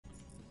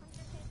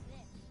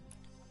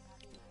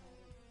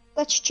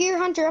Let's cheer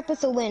Hunter up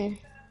with a win.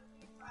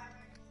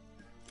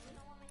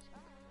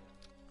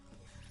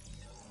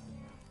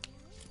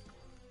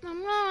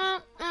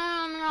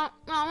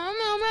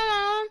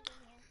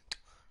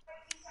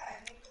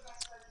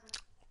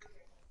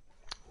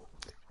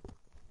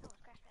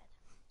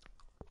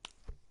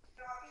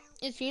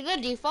 Is he the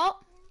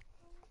default?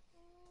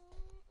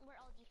 We're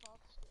all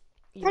defaults.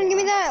 Hunter, give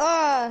me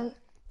that,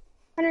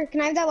 Hunter, can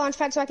I have that launch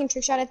pad so I can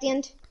trick shot at the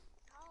end?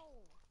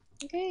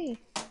 No. Okay.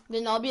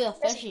 Then I'll be the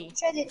fishy.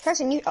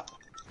 Carson, you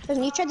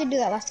tried to do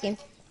that last game.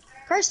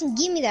 Carson,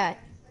 give me that.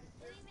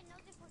 Who even knows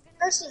if we're gonna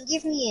Carson,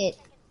 give me it.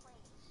 second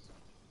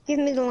place? Give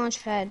me the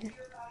launch pad.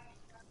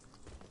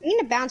 I'm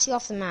gonna bounce you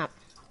off the map.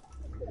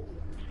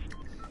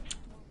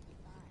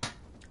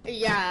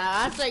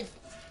 Yeah, that's like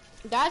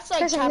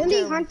Carson, chapter.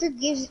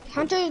 literally,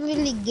 Hunter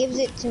literally gives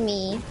it to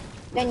me.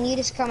 Then you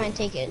just come and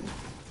take it.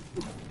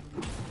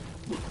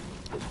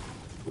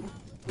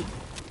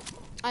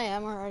 I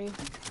am already.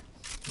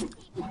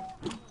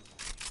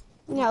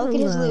 Yeah, look at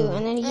his loot,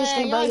 and then he's just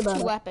gonna you brag have about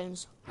two it.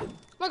 weapons. Oh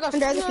my gosh,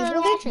 And are other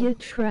people watching. You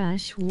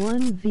trash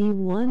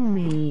 1v1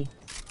 me.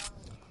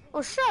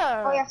 Oh sure.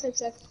 Oh yeah, fix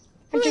it.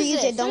 Who Hunter, is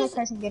use this? it. Don't let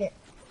Carson get it.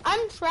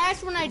 I'm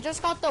trash when I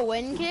just got the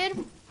win, kid.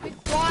 Be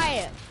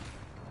quiet.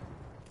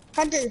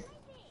 Hunter,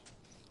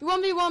 You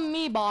 1v1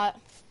 me, bot.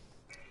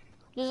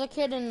 There's a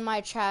kid in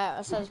my chat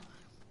that says,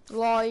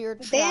 "Lol, you're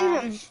trash."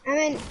 ban him. I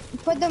mean,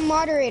 put the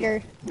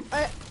moderator.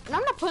 I'm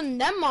not putting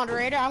them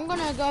moderator. I'm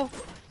gonna go.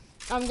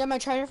 Get my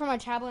charger from my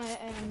tablet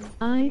and.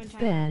 I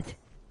bet.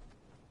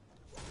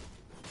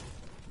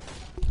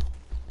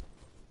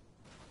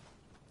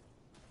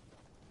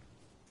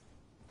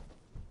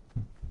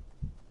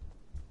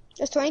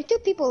 There's 22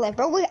 people left,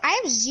 bro. Wait,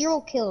 I have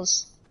 0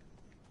 kills.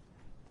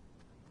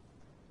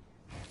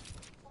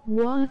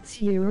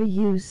 What's your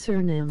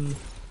username?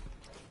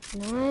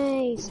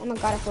 Nice. Oh my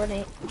god, at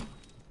Fortnite.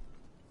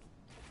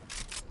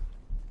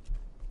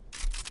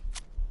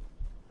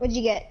 What'd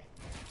you get?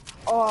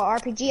 Oh,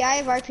 RPG. I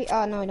have RPG.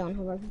 Oh, no, I don't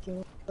have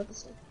RPG.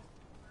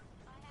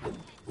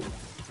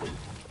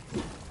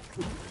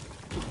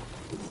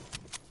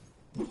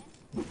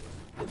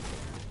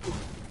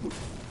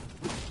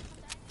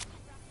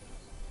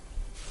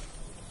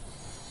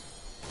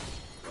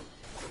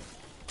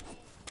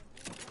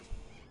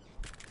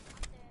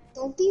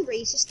 Don't be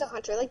racist to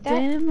Hunter like that.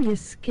 Damn, you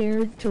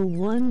scared to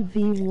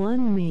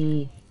 1v1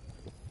 me.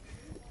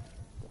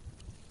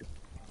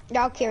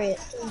 Yeah, I'll carry it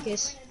in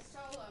case.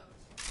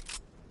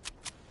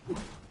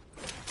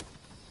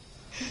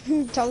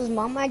 Tell his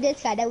mom I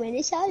decided I win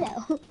a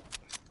solo.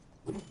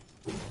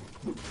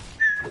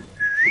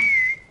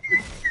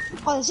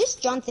 Oh, is this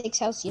John Thick's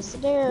house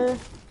yesterday or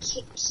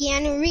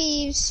Keanu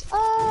Reeves?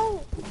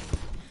 Oh,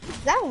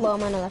 is that low?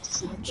 I know that's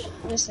a snitch.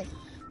 I'm just like,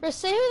 Bro,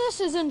 say who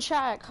this is in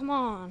chat. Come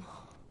on.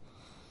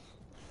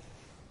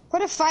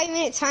 put a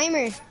 5-minute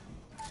timer.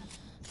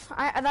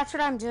 That's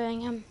what I'm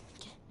doing. I'm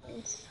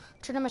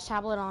turning my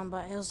tablet on,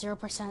 but it was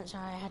 0%, so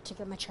I had to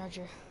get my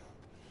charger.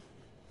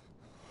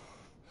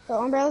 The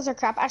umbrellas are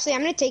crap. Actually,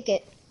 I'm gonna take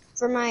it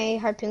for my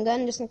harpoon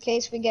gun just in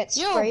case we get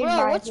sprayed. Yo, by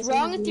bro, what's this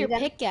wrong with your gun.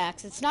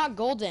 pickaxe? It's not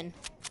golden.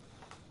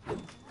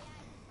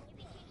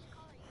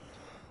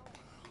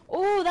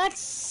 Oh, that's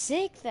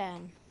sick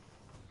then.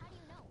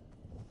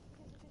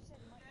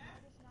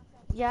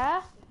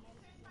 Yeah?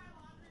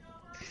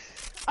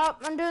 Oh,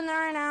 I'm doing that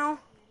right now.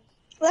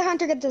 Let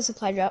Hunter get the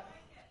supply drop.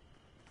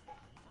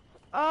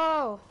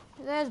 Oh,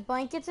 there's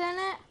blankets in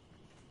it?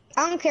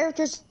 I don't care if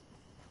there's.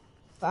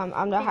 I'm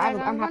happy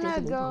gonna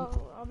with the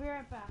go. I'll be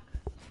right back.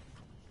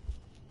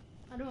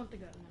 I don't want to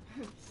go.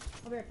 No.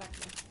 I'll be right back.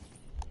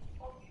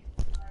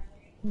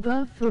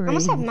 Buffering. I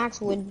must have max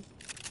wood.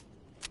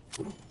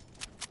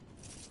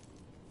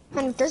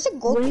 Honey, there's a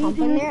gold pump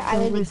in there. I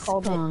literally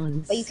called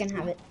it, but you can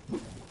have it.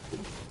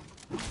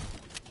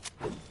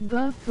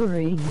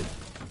 Buffering.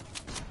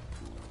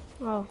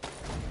 Oh.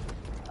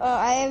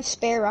 I have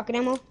spare rocket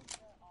ammo.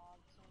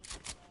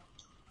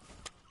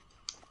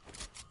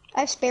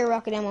 I have spare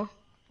rocket ammo.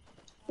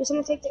 Will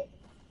someone take it?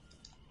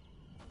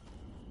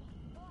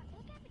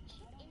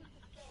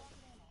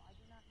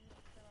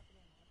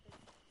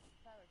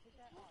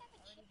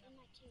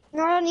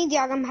 No, I don't need the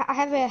AUG. I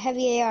have a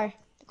heavy AR.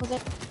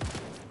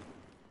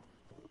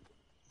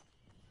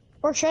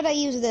 Or should I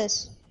use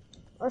this?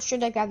 Or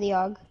should I grab the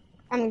AUG?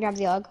 I'm gonna grab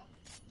the AUG.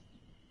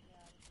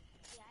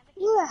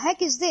 Who the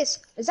heck is this?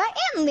 Is that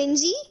Aunt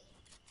Lindsay?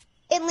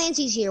 Aunt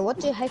Lindsay's here.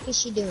 What the heck is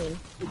she doing?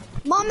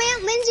 Mom,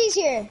 Aunt Lindsay's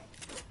here.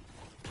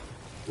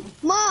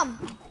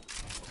 Mom.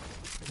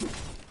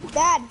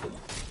 Dad.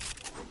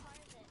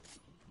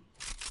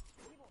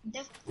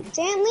 It's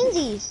Aunt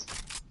Lindsay's.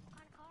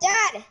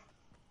 Dad.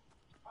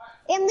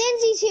 Aunt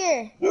Lindsay's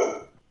here.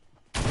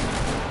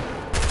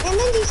 Aunt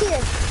Lindsay's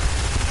here.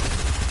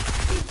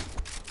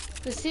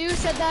 Let's see who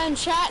said that in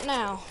chat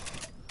now.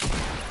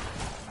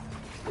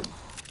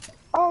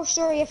 Oh,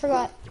 sorry, I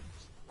forgot.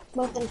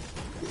 Both of them.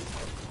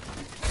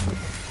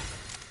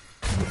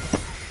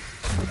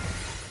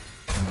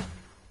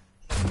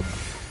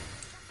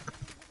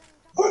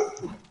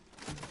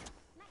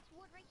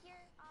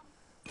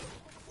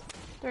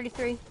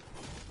 33.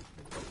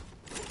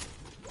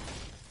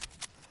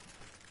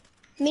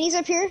 Minis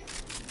up here.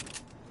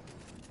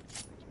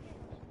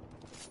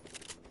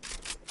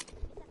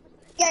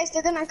 Guys,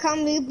 they're gonna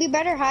come. We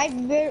better hide.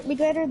 We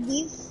better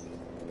leave.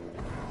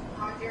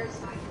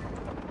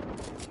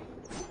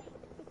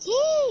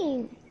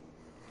 Dang.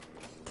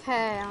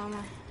 Okay,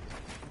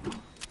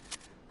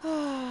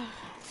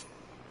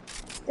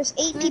 There's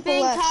 8 people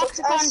being left. So it's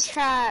toxic on us.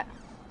 chat.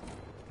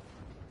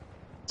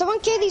 Someone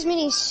carry these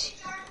minis.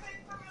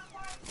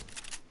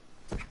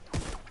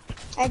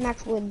 I have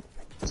max wood.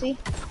 See?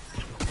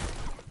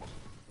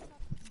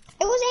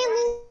 It was Aunt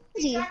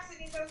Lindsay.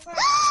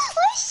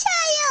 Where's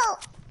Shayo?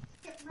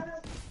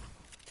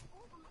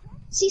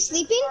 Is he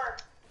sleeping?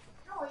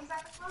 No, he's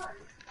at the car.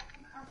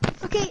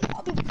 Okay.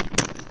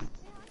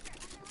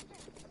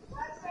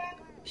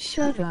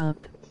 Shut up.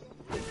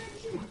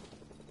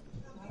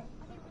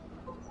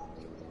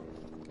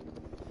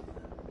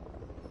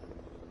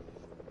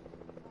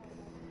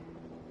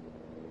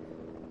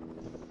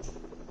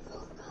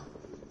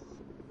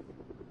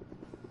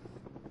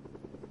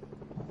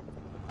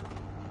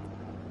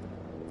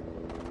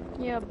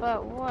 Yeah,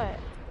 but what?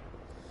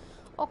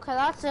 Okay,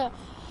 that's it.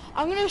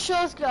 I'm gonna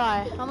show this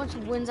guy how much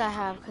wins I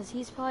have, because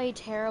he's probably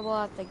terrible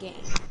at the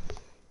game.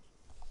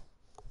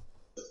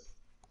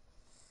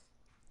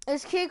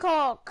 This kid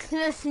called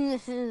this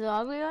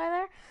ugly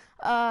guy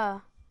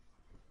there.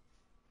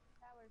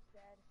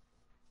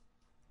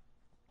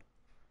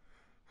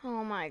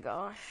 Oh my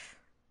gosh.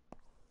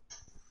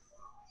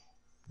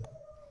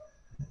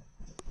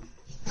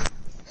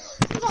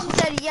 He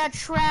said, yeah,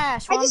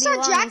 trash. I just saw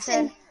 1v1. He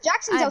Jackson. said,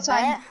 Jackson's I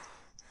outside. bet.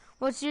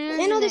 What's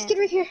your I know this username? kid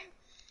right here.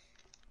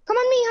 Come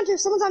on me, Hunter.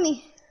 Someone's on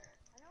me.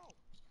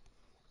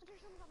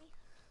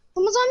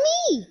 Someone's on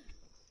me.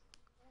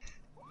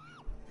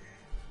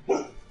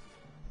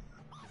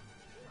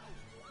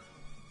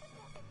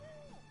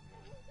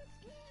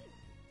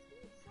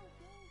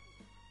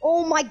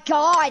 Oh my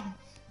god.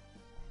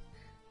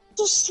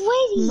 Just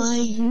sweaty. My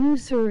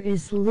user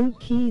is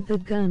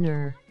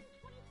LukyTheGunner.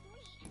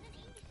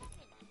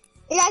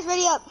 Hey guys,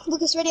 ready up.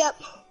 Lucas, ready up.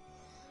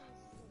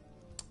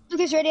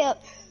 Lucas, ready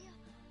up.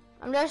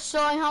 I'm just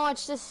showing how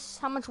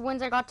much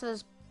wins I got to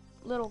this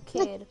little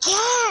kid.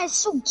 Yeah, it's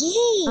so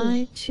gay.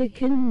 I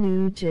chicken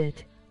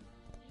nugget.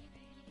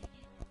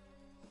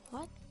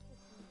 What?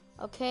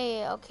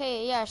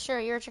 Okay, yeah, sure,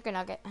 you're a chicken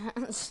nugget.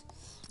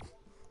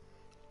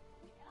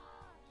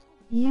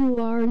 You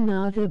are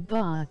not a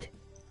bot.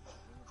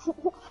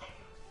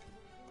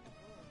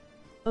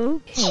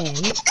 Okay.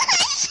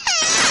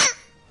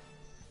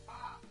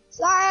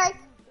 Sorry.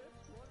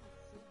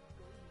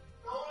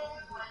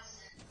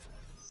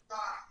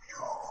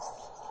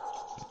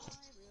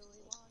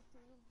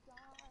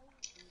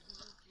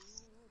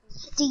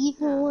 Do you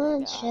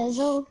want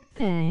chisel?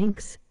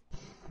 Thanks.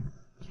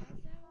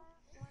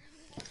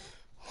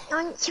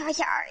 I'm so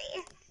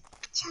sorry.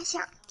 So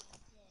sorry.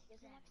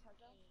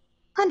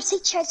 I'm so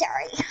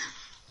sorry.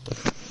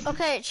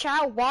 Okay,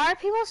 chat, why are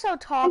people so I'm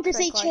toxic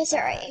so like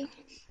sorry.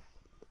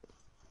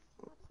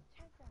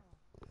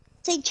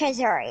 that? Say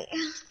sorry.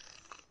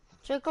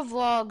 Jacob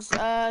Vlogs,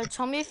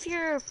 tell me if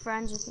you're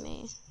friends with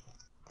me.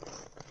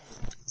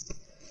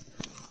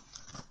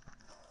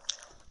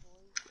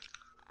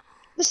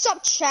 What's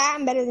up, chat?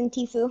 I'm better than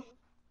Tifu. Wait,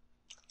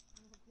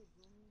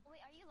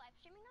 are you live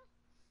streaming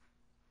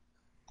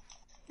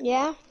now?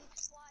 Yeah?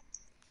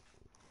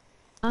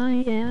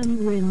 I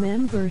am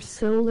remember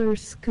solar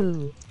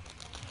scoop.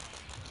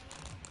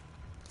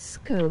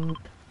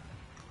 Scope.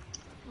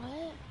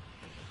 What?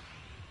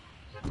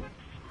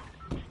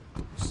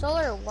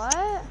 Solar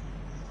what?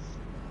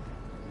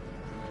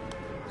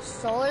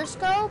 Solar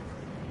scope?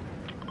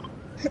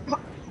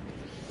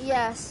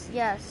 Yes.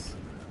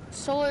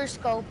 Solar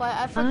scope,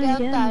 I I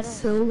forget am that.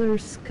 solar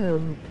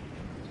scope.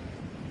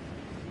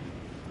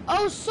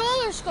 Oh,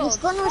 solar scope! Let's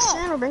go to his stop.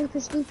 channel. Bring up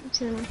his YouTube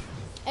channel.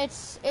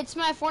 It's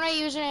my Fortnite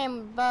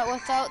username, but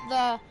without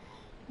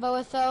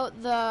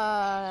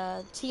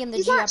the T and the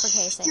He's G not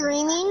uppercasing.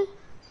 streaming.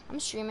 I'm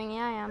streaming,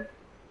 yeah, I am.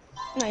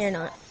 No, you're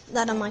not.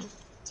 That on my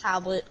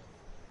tablet.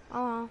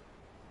 Oh well.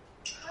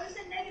 What is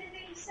it,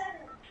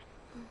 -87?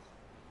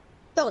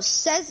 Bro,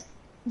 says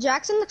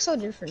Jackson looks so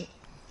different.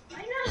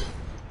 I know.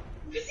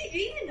 Is he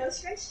doing a no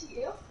stretch to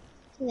you?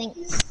 Thanks.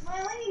 He's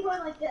smiling and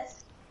going like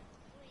this.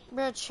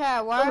 Bro,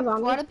 chat, why Hold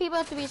on, do me. people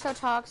have to be so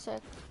toxic?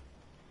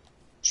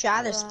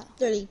 Chat is Yeah.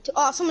 32.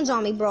 Oh, someone's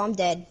on me, bro. I'm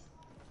dead.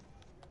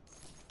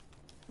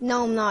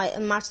 No, I'm not.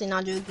 I'm actually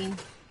not joking.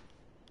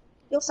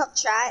 Yo, what's up,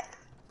 chat?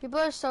 People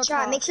are so Chat,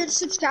 toxic. make sure to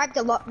subscribe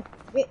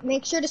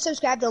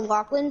to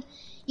Lachlan.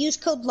 Use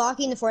code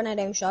Lockie in the Fortnite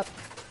item shop.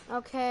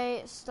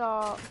 Okay,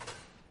 stop.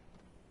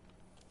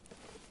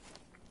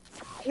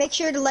 Make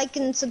sure to like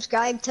and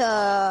subscribe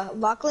to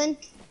Lachlan.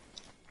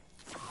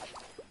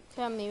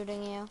 Okay, I'm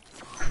muting you.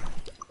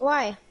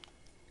 Why?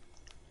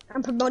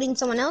 I'm promoting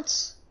someone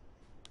else.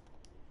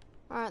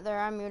 Alright, there,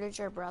 I muted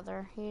your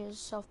brother. He is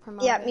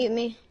self-promoted. Yeah, mute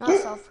me. Not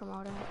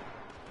self-promoted.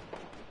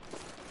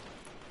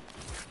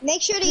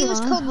 Make sure to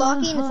use code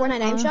Lockie in the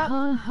Fortnite item shop.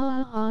 Oh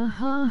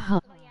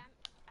yeah,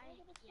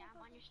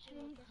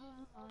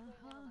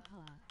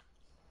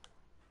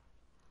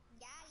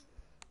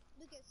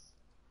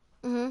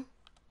 Mm-hmm.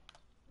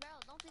 Bro,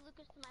 don't be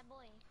Lucas to my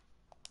boy.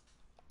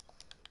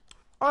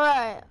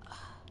 Alright.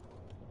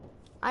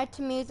 I had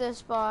to mute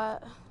this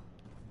bot.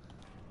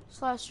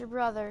 Slash your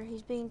brother.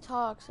 He's being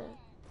toxic.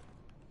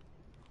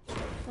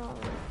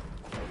 Don't.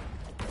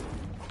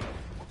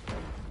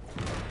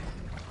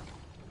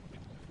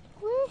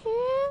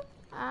 Woohoo!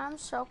 I'm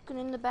soaking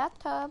in the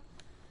bathtub.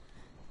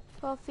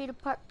 12 feet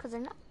apart because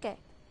they're not gay.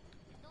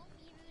 Don't be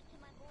rude to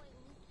my boy,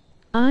 Luki.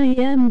 I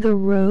am the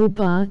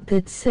robot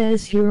that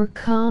says your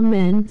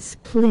comments.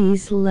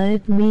 Please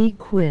let me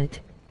quit.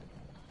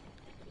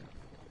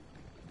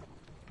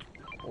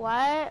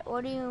 What?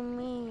 What do you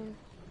mean?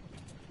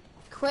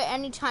 Quit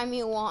anytime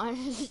you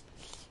want.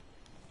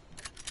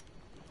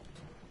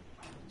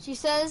 She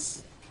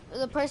says,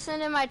 the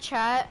person in my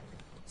chat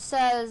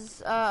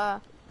says,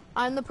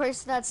 I'm the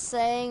person that's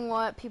saying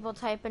what people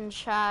type in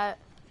chat.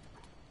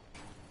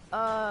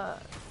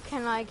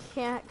 Can I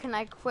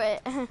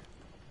quit? That's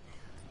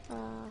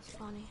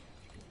funny.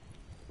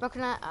 But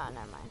can I,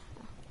 never mind.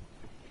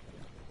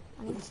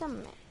 I need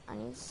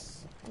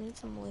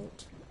some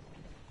loot.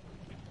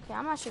 Okay,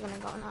 I'm actually gonna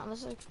go now.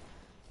 This is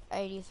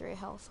 83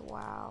 health.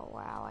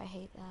 Wow, I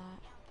hate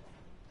that.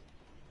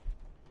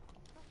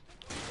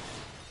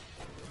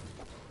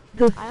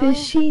 The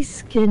fishy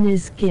skin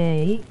is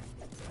gay.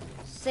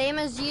 Same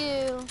as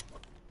you.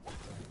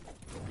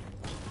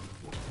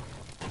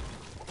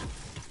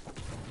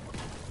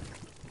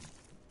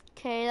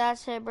 Okay,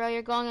 that's it, bro.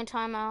 You're going in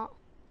timeout.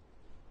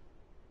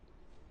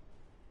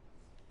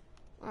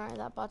 Alright,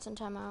 that bot's in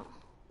timeout.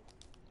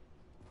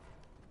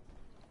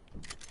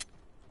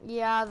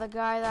 Yeah, the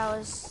guy that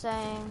was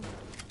saying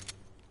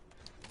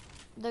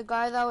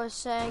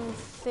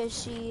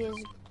fishy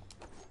is,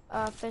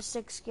 fish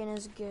stick skin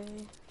is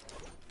gay.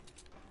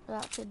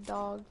 That's a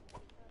dog.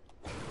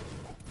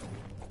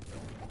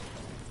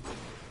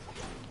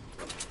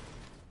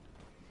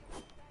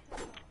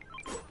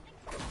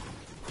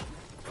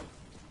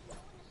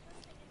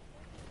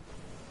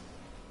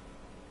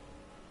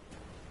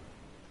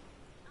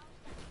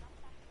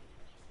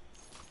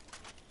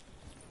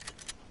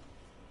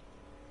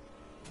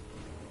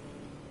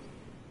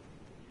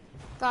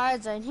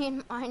 Guys, I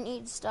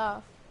need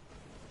stuff.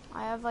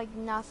 I have like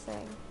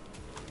nothing.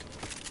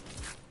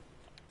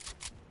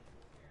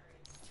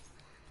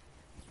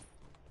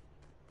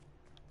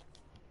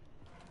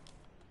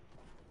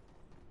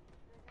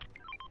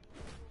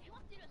 If you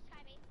want to do a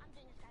sky base, I'm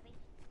doing a sky base.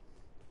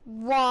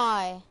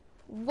 Why?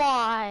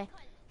 Why?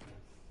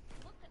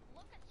 Because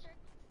look at Sir.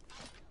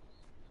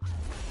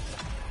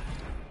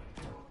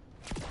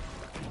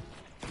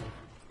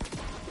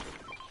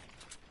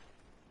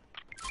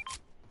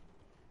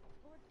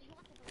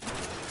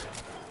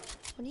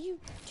 What are you doing?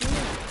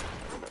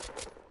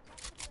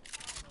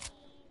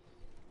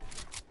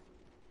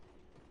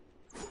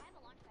 I have a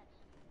launch pad.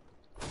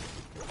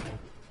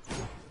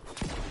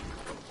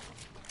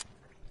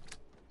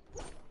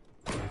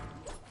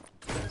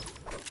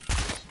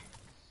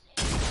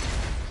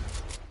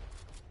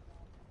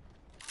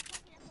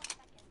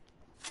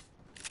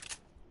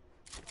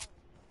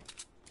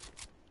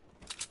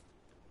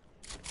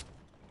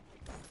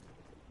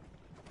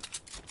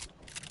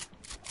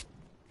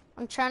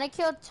 I'm trying to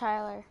kill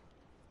Tyler.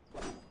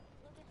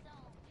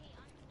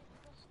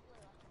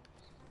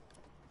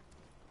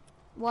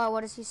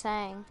 What is he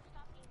saying?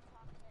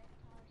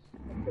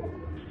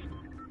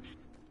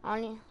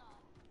 On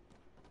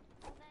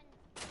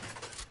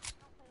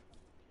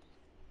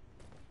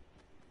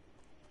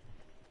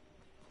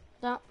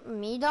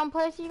don't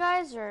play with you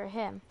guys or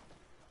him?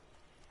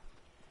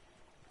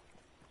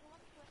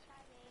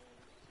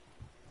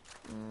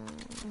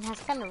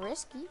 That's kind of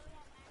risky.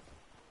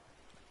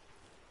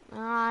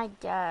 I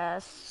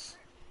guess.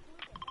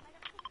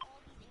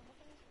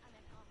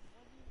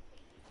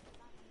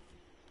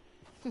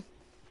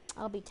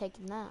 I'll be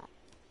taking that.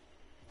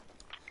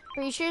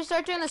 But you should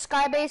start doing the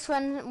sky base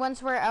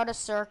once we're out of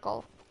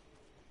circle.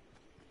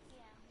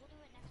 Yeah, we'll do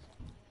it next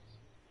time.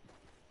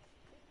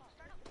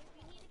 Start up.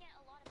 We need to get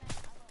a lot of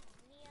metal.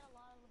 We need a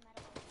lot of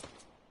metal.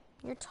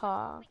 You're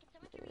tall. Wait, can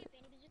someone throw me a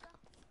Fanny bazooka?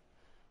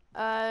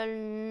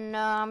 No,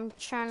 I'm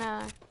trying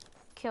to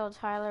kill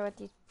Tyler with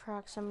these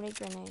proximity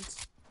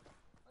grenades.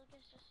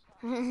 Lucas, just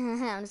stop.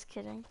 I'm just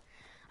kidding.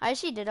 I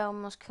actually did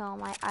almost kill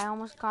him. I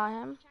almost got him.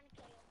 I'm trying to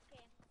kill you.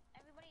 Okay,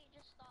 everybody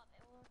just stop.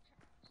 It will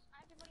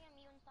everybody on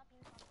mute and stop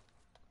being stop.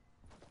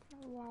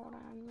 Why would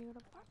I unmute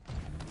a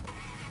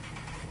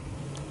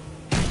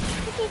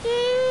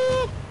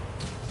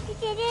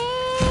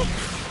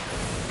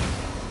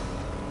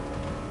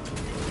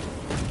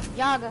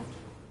Yaga.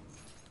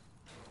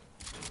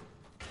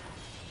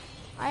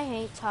 I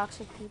hate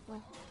toxic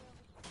people.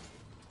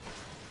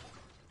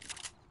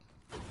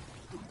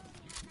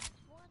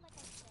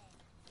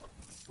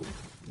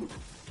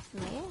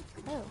 Me?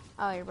 Who?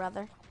 Oh, your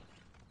brother.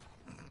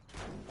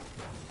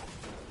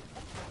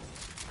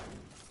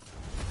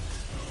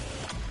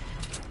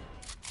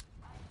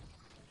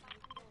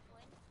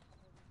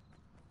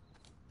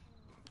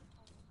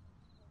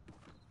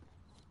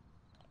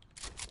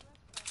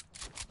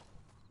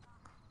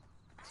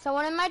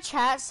 Someone in my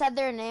chat said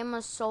their name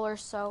was Solar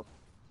Soap.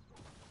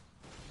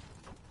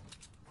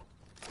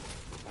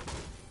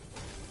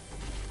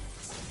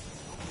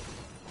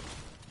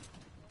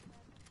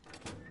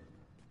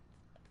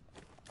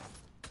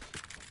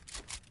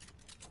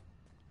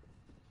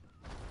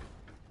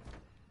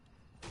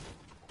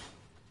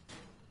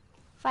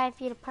 Five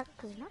feet apart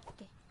because you're not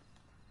gay.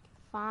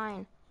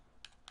 Fine.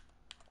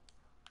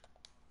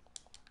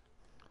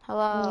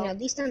 Hello. You know,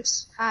 these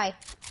times. Hi.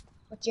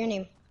 What's your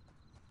name?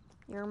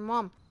 Your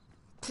mom.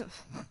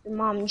 Your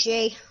mom,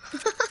 Jay.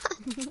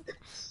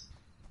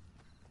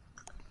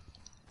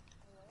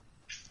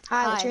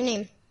 Hi, what's Hi. your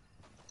name?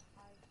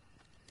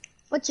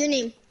 What's your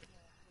name?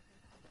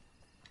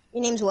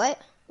 Your name's what?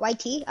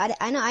 YT?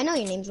 I know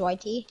your name's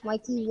YT. YT what?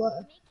 Make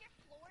your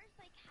floors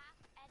like half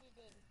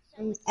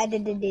edited. So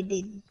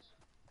Edited.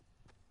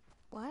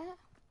 What?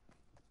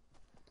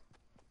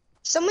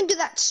 Someone do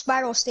that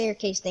spiral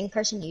staircase thing.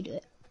 Person, you do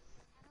it.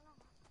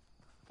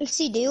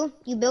 See, you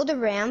build a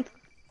ramp,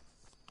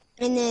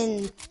 and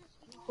then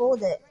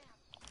hold it.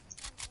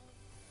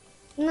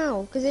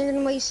 No, because they're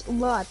gonna waste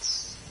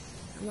lots.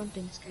 I'm not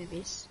doing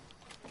skybase.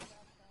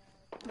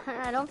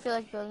 I don't feel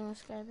like building a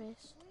sky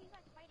base.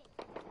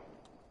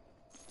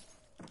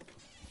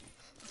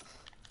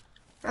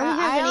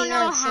 I don't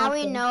know how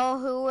we know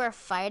who we're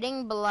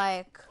fighting, but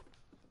like...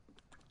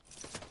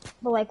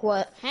 But like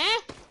what?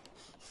 Huh?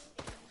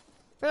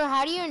 Bro,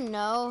 how do you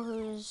know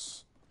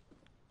who's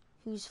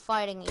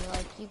fighting you?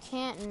 Like, you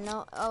can't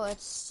know... Oh,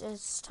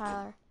 it's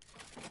Tyler.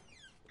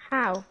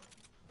 How?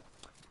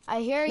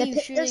 I hear you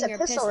shooting your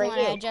pistol, right and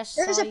here. I just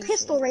There's saw a you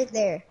pistol shoot. right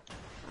there.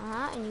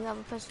 And you have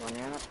a pistol in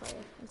your inventory.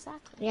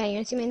 Exactly. Yeah, you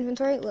wanna see my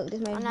inventory? Look,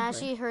 this is my And I inventory.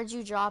 actually heard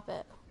you drop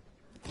it.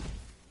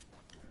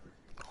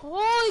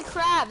 Holy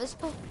crap!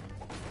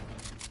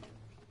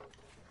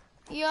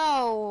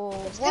 Yo,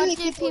 what many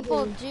did people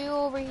people do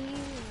over here?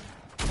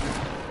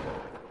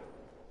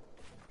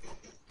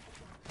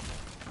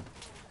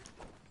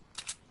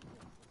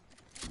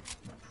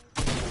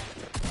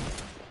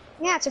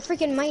 Yeah, it's a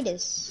freaking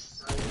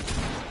Midas.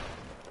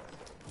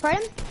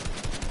 Pardon?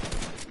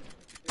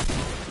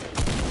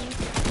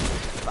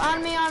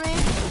 On me.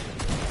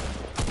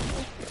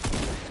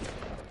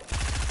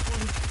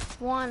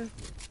 One.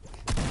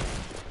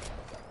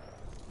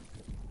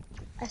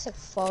 I said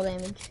fall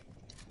damage.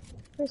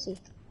 Where's he?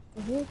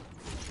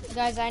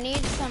 Guys, I need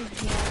some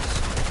heals.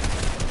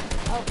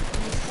 Oh,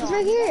 He's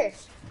right here.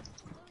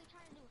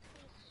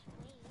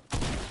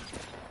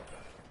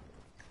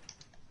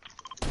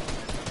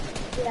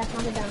 Yeah,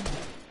 calm it down.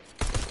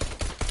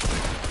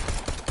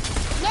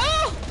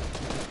 No!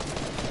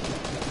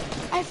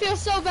 I feel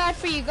so bad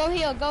for you. Go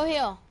heal.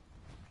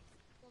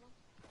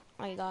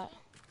 Oh, you got it.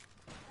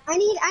 I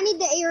need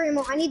the air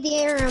ammo. I need the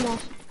air ammo.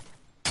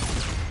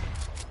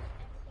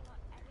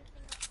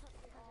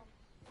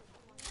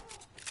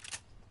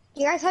 Do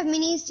you guys have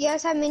minis? I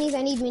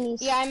need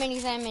minis. Yeah, I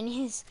have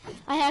minis.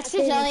 I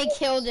accidentally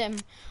killed him.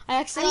 I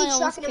accidentally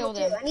almost killed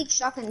him. I need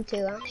shotgun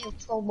too. I only have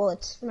 12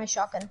 bullets for my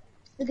shotgun.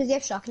 Because you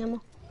have shotgun ammo.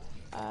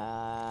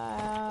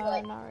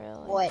 Not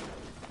really.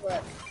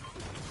 What?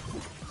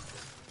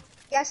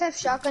 You guys have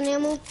shotgun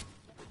ammo?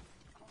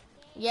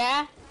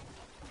 Yeah?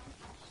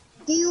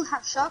 Do you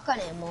have shotgun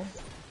ammo?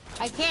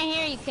 I can't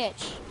hear you,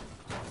 Kitch.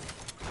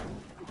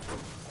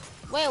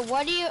 Wait,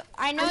 what do you...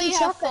 I know I need you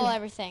have full shotgun.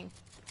 everything.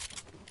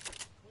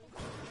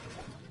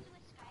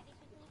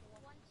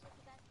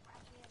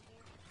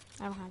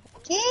 I don't have it.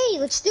 Okay,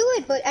 let's do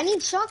it, but I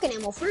need shotgun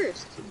ammo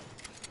first.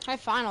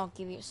 Alright, fine, I'll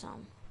give you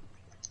some.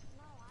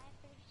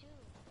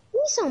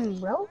 Give me some,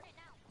 bro.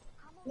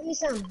 Give me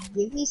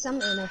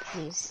some ammo,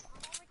 please.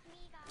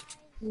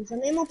 Give me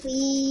some ammo,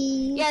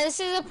 please. Yeah, this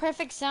is a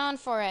perfect sound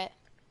for it.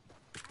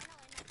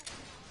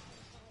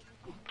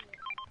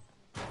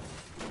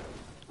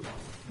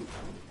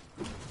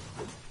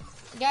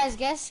 Guys,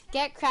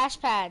 get crash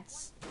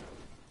pads.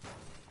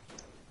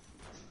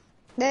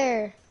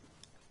 There.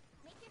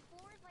 Make your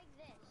floors like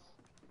this.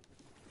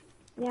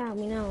 Yeah,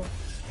 we know.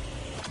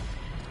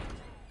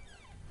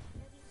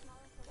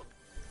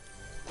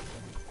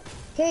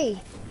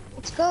 Okay,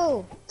 let's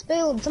go. Let's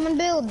build. Someone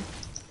build.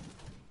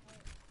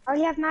 I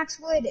already have max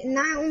wood, and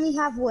I only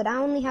have wood.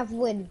 I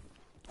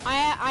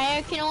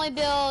can only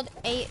build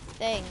 8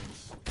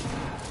 things.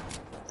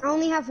 I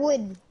only have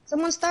wood.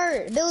 Someone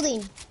start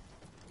building.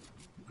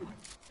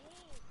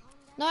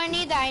 No, I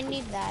need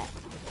that.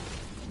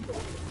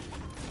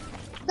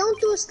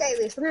 Don't do a sky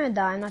race. We're gonna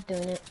die. I'm not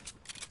doing it.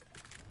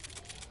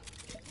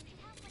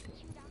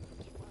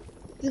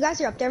 You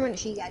guys are up there. I'm gonna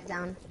shoot you guys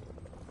down.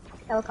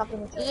 Helicopter.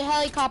 There's a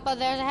helicopter,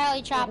 there's a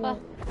heli chopper.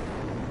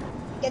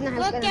 Get in the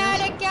house. Look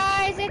at it,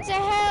 guys, it's a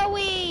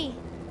heli.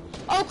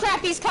 Oh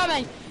crap, he's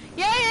coming.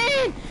 Get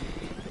in!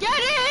 Get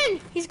in!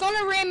 He's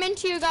gonna ram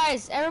into you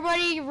guys.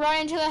 Everybody run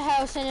into the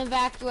house and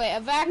evacuate.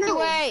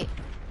 Evacuate!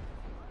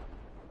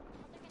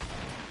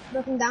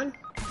 Broke him down.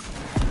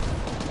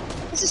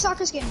 It's a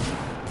soccer skin.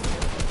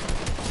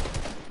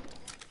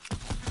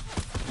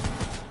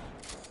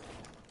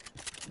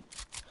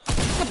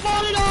 Get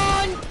botted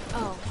on!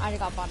 Oh, I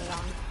got botted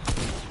on.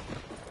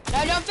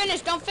 No, don't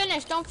finish, don't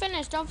finish, don't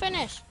finish, don't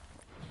finish.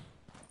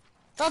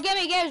 Bro, get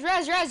me, Gibbs.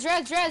 Res.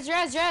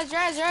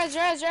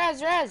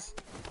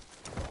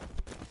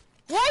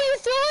 Why are you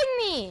throwing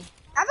me?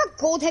 I have a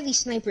gold heavy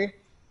sniper.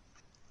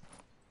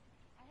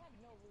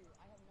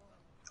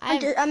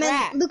 Hunter, I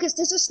mean, Lucas,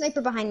 there's a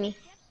sniper behind me. Do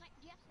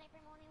you have sniper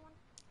mode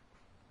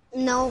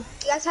anyone? No,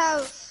 you guys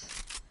have.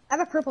 I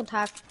have a purple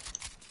tack.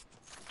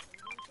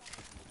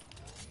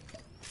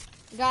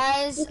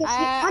 Guys, Lucas,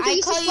 I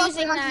use call this flopper.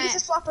 using Hunter, use that.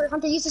 this flopper.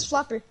 Hunter, use this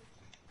flopper.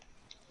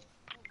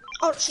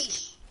 Oh,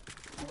 sheesh.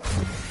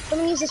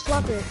 Someone use this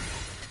flopper.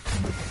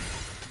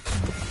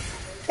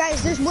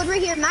 Guys, there's wood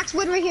right here. Max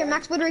wood right here.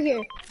 Max wood right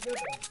here.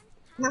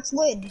 Max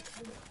wood.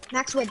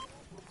 Max wood.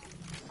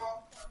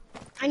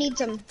 I need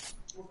some. No one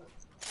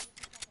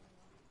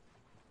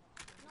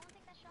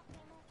take that shotgun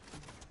ammo.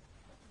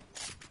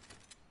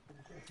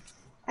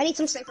 I need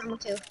some sniper ammo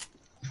too.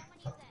 How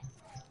many is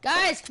that?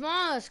 Guys, come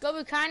on, let's go.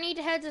 We kind of need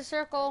to head to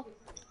circle.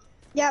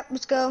 Yeah,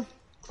 let's go.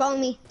 Follow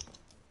me.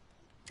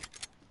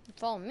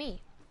 Follow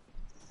me.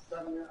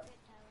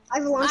 I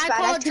have a launch pad.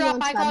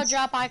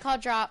 I call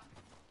drop.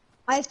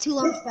 I have 2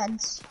 launch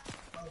pads.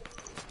 Right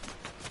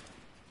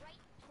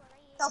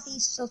to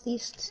right.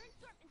 Southeast.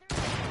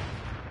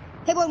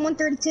 Hit one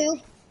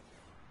 132.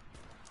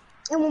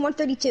 And one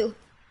 132.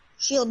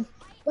 Shield.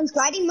 One's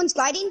gliding.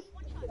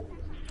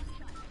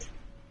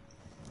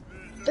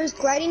 There's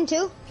gliding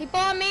too. People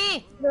on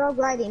me. They're all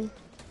gliding.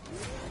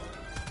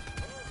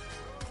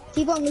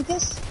 Keep on,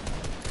 Lucas.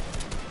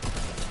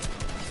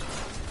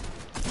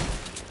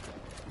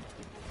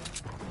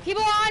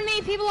 People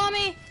on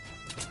me.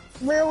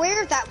 We're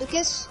aware of that,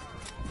 Lucas.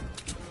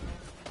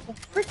 A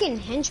freaking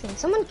henchman.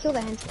 Someone kill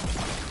the henchman.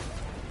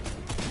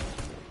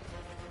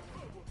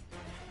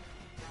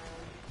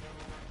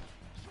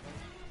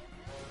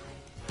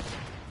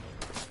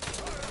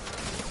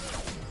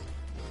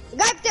 The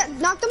guy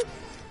knocked him.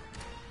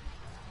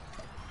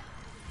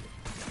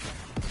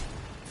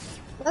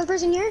 Another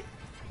person here.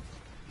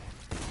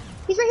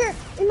 He's right here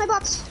in my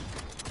box.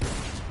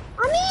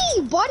 On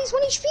me! Body's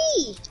 1 HP.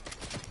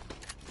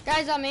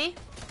 Guys on me.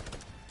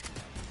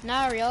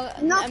 Not a real.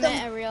 Knocked I meant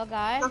him. a real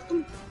guy. Knocked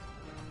him.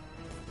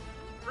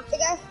 Knocked the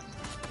guy.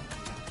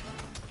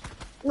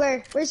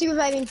 Where's he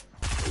reviving?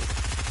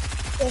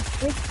 Yeah,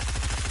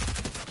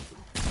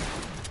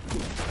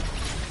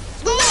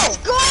 let's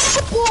go,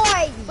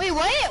 boy! Wait,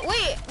 what?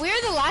 Wait,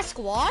 we're the last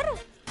squad?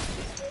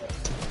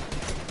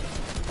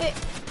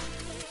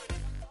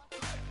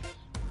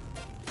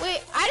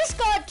 Wait, I just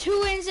got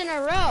 2 wins in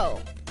a row.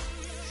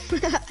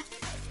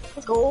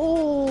 Let's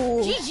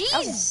go.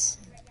 GG's.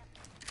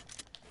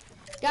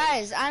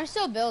 Guys, I'm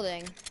still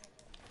building.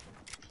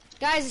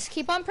 Guys, just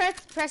keep on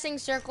pressing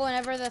circle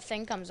whenever the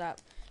thing comes up.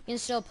 You can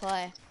still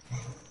play.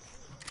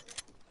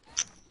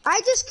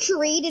 I just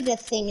created a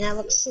thing and that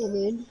looks so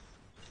weird.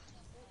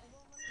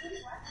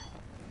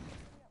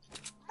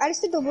 I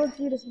just did the word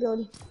for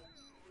disability.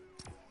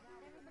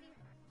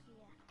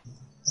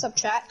 Sup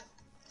chat.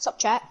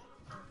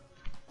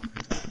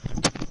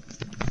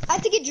 I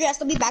have to get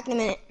dressed. I'll be back in a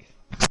minute.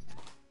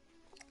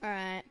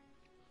 Alright.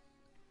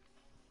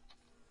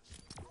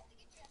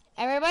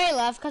 Everybody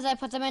left because I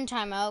put them in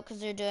timeout because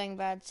they're doing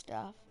bad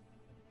stuff.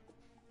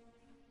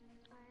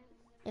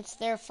 It's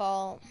their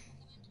fault.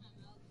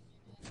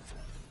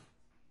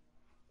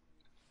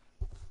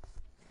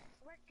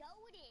 We're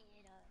goated.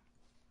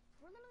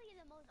 We're literally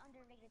the most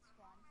underrated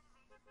squad.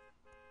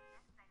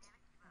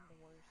 I'm the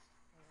worst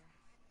player.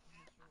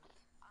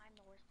 I'm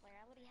the worst player.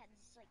 I literally had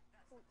just like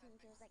 14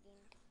 kills that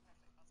game.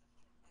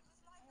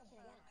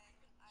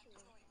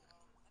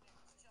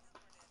 Shit,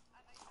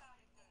 I got 2.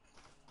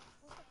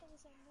 What the fuck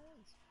is that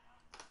noise?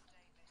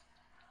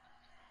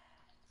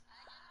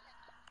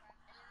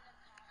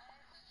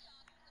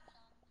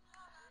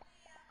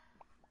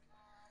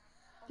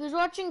 Who's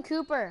watching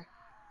Cooper?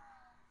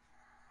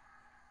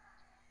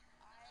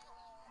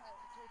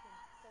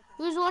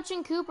 Who's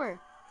watching Cooper?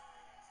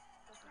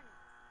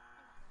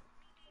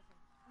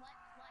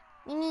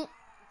 What?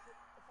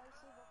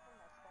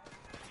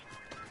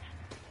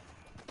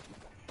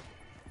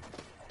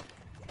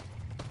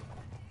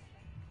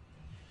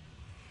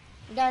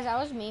 Guys, I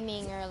was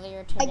memeing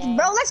earlier today. Like,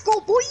 bro, let's go,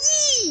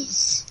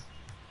 boys!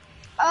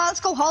 Let's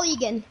go Holly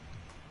again.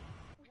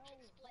 We went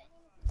slurpy that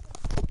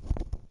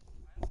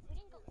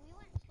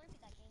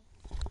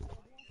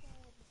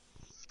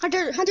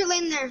game. Hunter,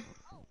 lane there.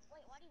 Oh,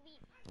 wait, why do you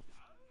leave?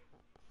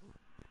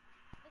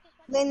 Lucas,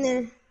 why Lane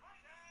there. Lucas,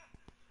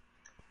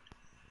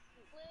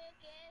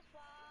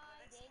 why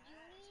did you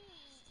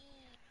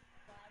leave?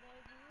 Why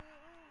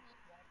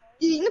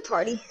did you He's in the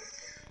party.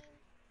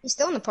 He's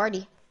still in the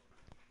party.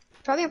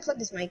 Probably unplugged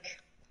his mic.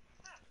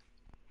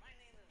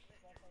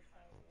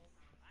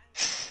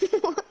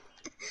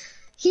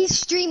 He's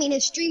streaming.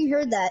 His stream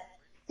heard that.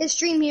 His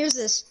stream hears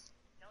this.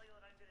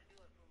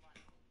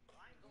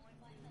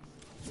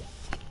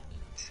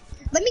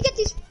 Let me get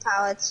these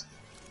pallets.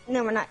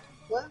 No, we're not.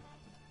 What?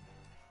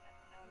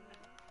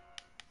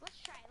 Let's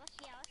try. Let's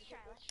try.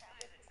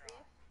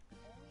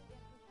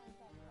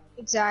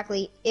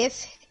 Exactly.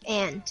 If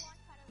and.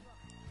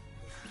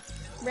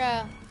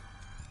 Bro,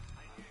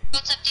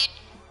 What's up, dude?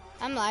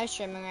 I'm live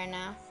streaming right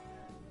now.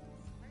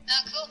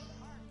 Oh, cool.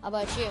 How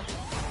about you?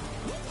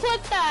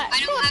 Clip that! I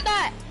don't Clip have-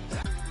 that!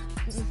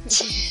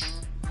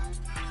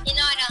 You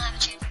know I don't have a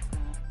channel.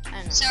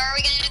 I know. So are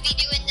we gonna be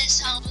doing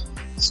this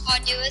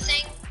squad duo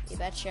thing? You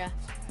betcha.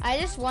 I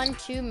just won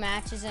 2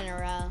 matches in a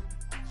row.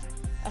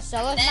 A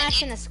solos Bet, match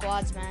dude. and a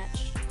squads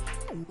match.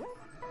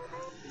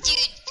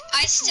 Dude,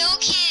 I still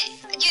can't.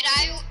 Dude,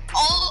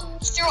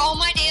 through all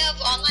my day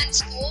of online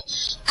school,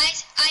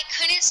 I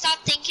couldn't stop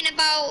thinking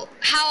about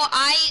how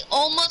I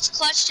almost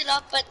clutched it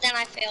up, but then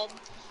I failed.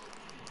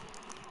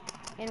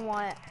 In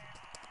what?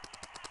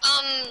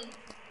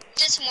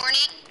 This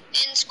morning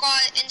in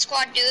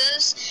squad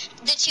duos,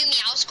 the 2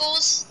 meow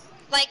schools,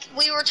 like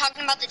we were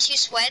talking about the 2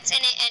 sweats,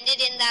 and it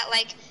ended in that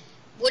like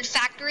wood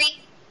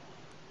factory.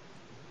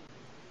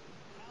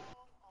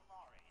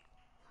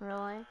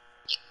 Really?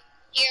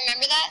 Do you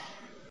remember that?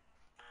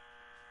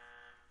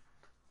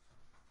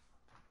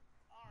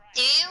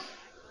 Do you?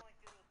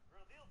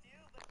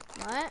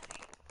 What?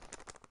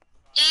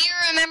 Do you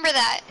remember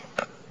that?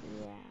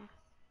 Yeah.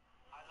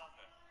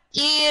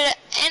 Dude,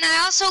 and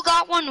I also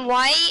got one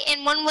white,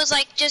 and one was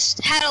like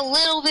just had a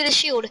little bit of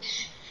shield.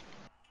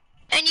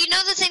 And you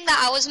know the thing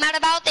that I was mad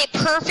about? They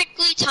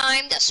perfectly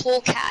timed a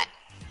swole cat.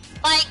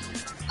 Like,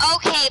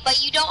 okay,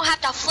 but you don't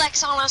have to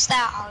flex on us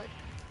that hard.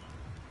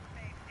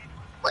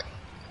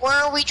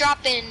 Where are we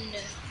dropping?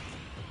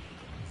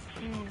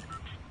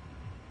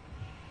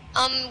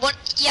 What?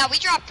 Yeah, we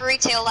dropped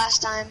retail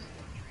last time.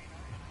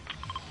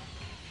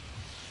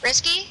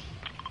 Risky?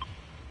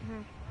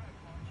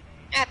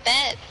 I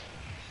bet.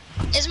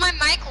 Is my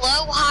mic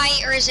low,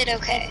 high, or is it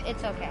okay?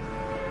 It's okay.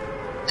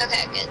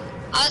 Okay, good.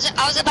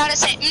 I was about to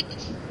say. Yeah?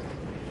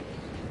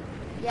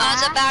 I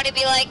was about to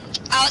be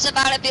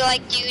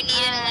like, do you need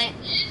it like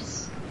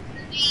this?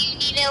 Do you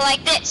need it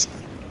like this?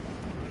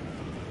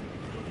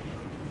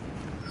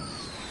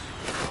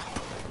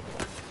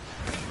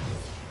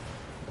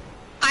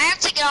 I have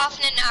to get off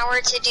in an hour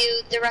to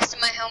do the rest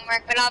of my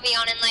homework, but I'll be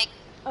on in like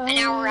an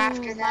hour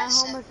after that. My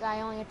So. homework,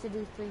 I only have to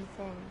do 3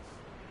 things.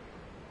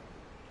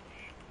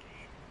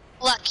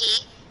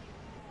 Lucky.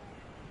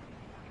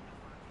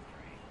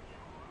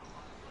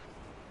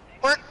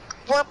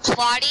 We're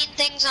plotting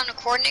things on a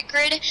coordinate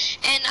grid,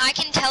 and I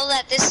can tell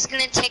that this is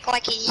gonna take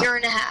like a year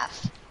and a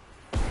half.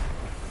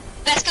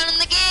 Best gun in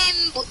the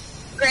game,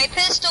 gray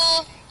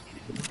pistol.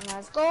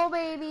 Let's go,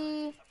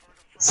 baby.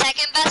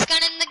 Second best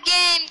gun in the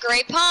game,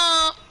 gray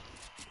pump.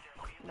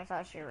 That's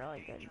actually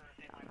really good.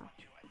 I don't know.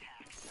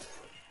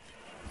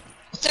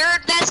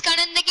 Third best gun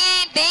in the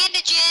game,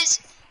 bandages.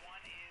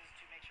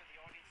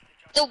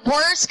 The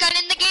worst gun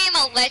in the game,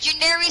 a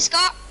legendary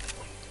Scott.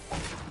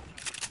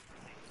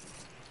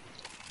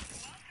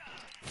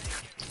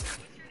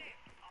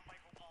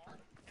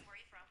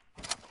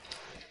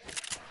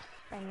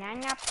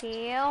 Banana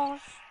peels.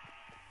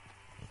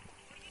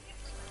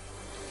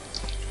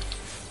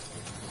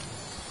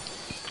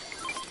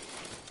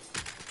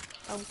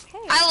 Okay.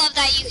 I love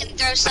that you can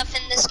throw stuff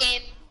in this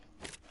game.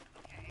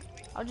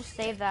 I'll just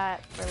save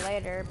that for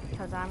later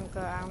because I'm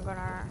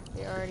gonna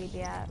already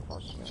be at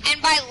full speed.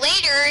 And by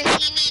later,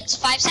 he needs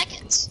 5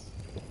 seconds.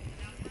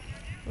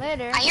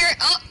 Later. I hear,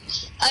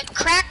 a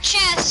cracked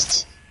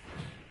chest.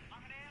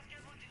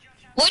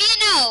 What do you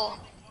know?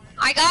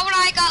 I got what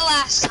I got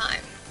last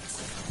time.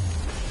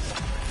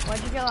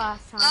 What'd you get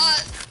last time?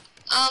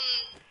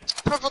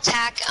 Purple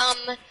tack,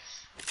 I'll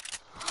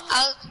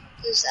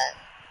lose that.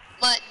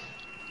 But,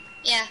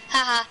 yeah,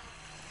 haha.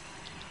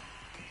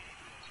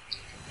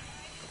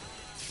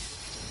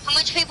 How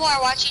much people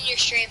are watching your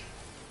stream?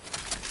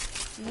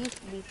 Used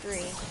to be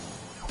 3.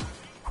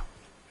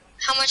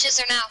 How much is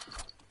there now?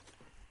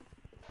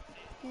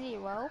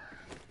 0.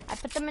 I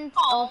put them in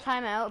all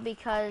timeout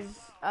because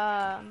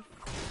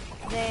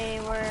they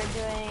were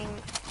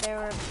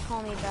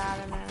calling me bad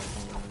and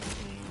everything.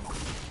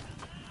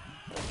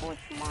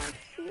 What's my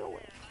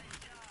feeling?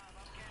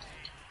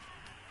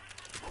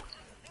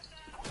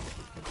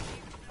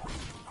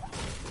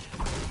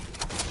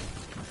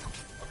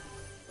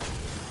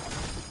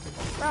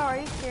 Bro, are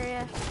you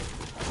serious?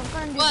 I'm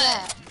gonna do What?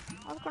 that.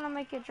 I was gonna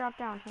make it drop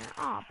down here.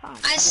 Aw, pump.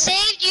 I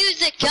saved you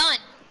the gun.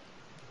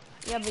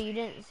 Yeah, but you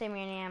didn't save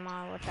me any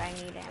ammo, which I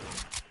need ammo.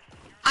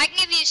 I can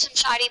give you some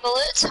shoddy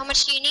bullets. How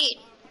much do you need?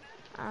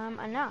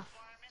 Enough.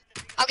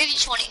 I'll give you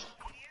 20.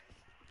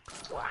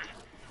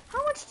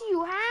 How much do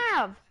you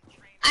have?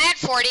 I had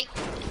 40.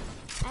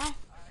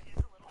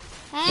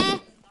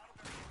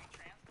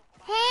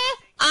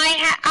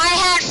 I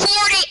had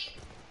 40.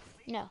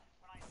 No.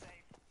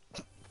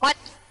 What?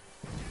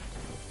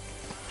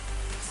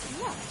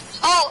 No.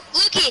 Oh,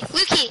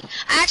 Lukey,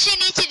 I actually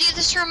need to do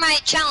this for my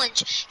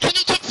challenge. Can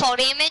you take fall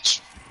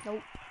damage?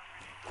 Nope.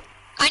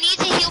 I need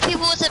to heal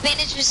people with a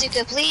bandage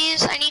bazooka,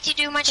 please. I need to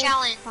do my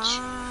challenge.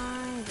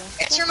 Fine.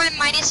 It's for my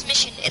Midas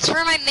mission. It's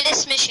for my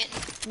Midas mission.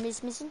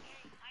 Miss Mission?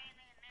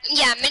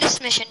 Yeah, Midas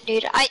mission,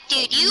 dude.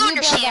 Dude, you build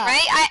understand, up.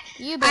 right?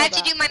 You I build have to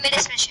up. do my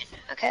Midas mission.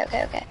 Okay.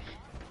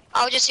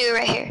 I'll just do it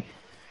right here.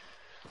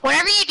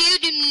 Whatever you do,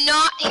 do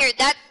not hear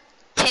that.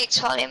 takes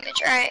fall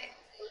damage. Alright.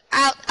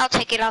 I'll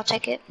take it, I'll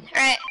take it.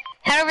 Alright.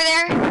 Head over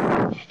there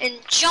and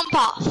jump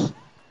off.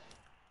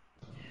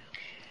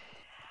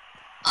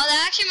 Oh,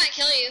 that actually might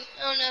kill you.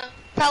 Oh no.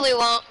 Probably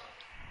won't.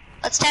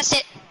 Let's test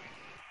it.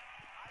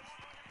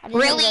 I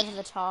didn't even Really? go to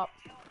the top.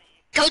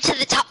 Go to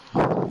the top.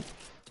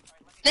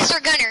 Mr.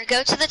 Gunner,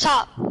 go to the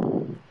top.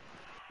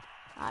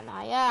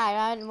 Not yet. I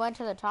hadn't went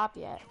to the top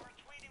yet.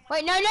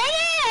 Wait, no.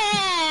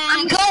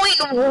 I'm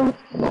going.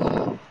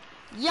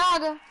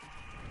 Yaga.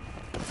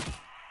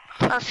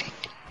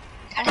 Perfect.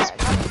 Got his.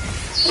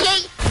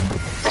 Yay!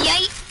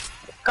 Yay!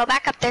 Go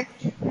back up there.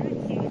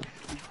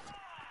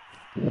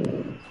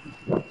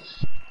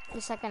 Wait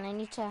a second, I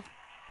need to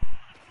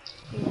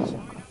do this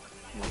real quick.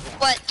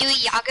 What? Do a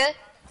Yaga?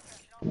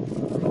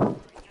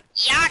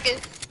 Yaga.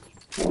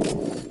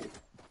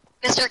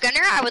 Mr.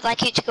 Gunner, I would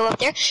like you to go up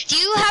there. Do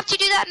you have to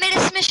do that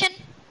Midas mission?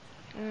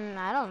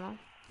 I don't know.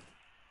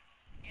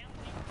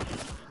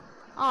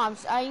 Oh,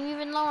 I'm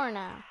even lower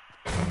now.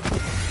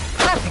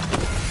 Perfect.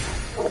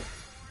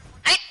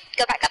 Alright,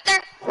 go back up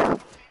there.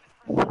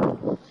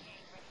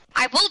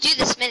 I will do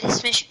this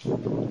Midas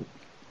mission.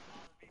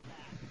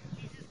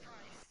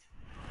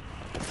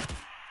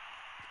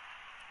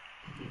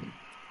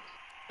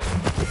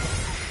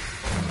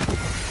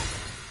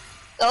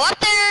 Go up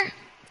there.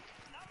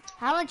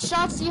 How much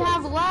shots do you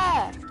have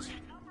left?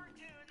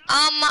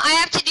 I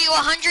have to do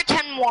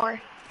 110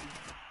 more.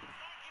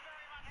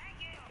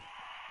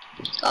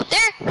 Go up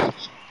there.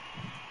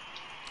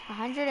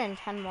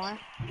 110 more.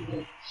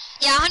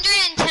 Yeah,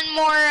 110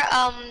 more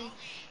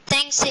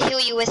things to heal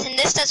you with, and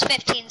this does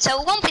 15,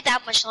 so it won't be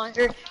that much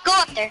longer. Go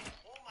up there.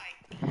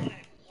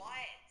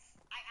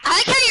 I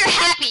like how you're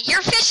happy.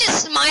 Your fish is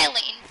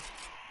smiling.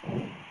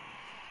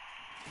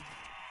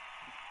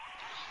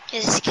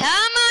 Just come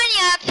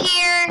on up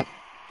here.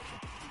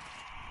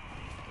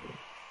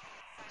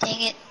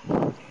 Dang it.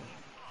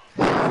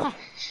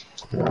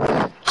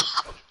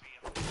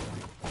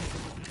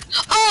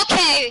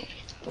 Okay.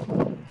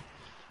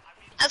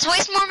 Let's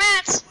waste more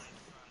mats.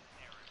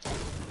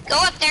 Go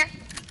up there.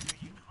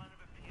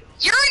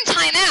 You're in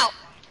timeout.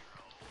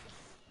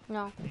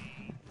 No.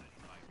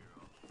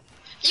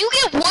 You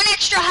get one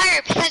extra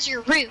higher because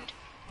you're rude.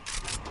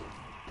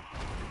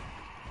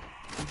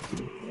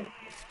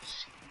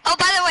 Oh,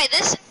 by the way,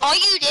 all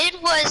you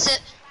did was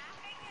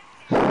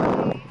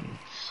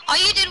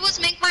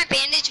make my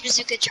bandage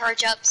bazooka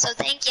charge up, so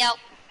thank you.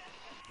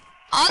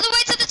 All the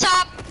way to the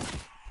top.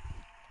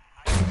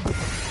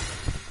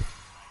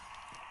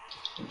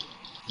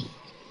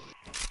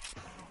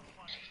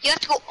 You have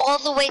to go all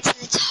the way to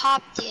the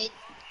top, dude.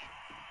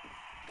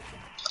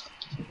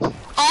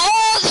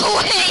 All the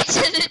way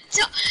to the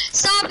top.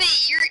 Stop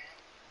it, you're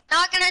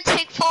not gonna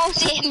take fall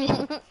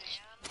damage.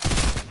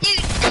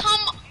 Dude,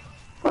 come on.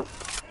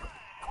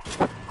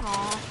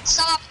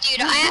 Stop, dude.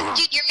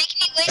 Dude, you're making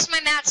me waste my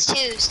mats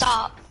too.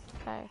 Stop.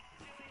 Okay.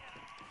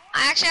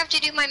 I actually have to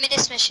do my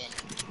Midas mission.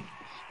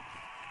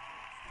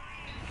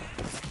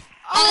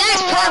 Oh,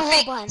 that's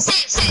perfect.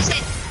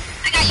 Sit.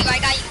 I got you.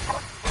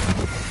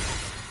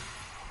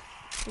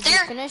 Did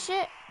There. you finish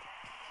it?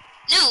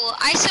 No,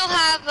 I still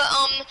have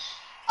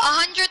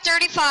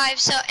 135.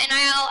 And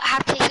I'll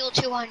have to heal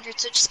 200.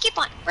 So just keep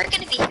on. We're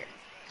gonna be here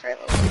for a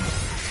little bit.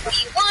 What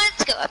do you want?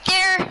 Let's go up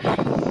there.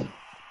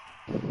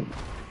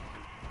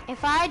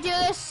 If I do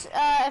this,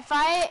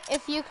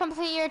 if you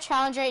complete your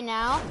challenge right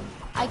now,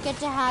 I get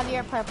to have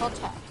your purple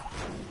tech.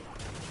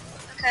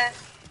 Okay.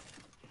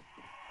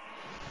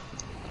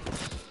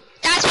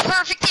 That's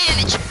perfect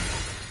damage.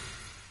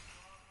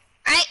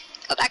 Alright,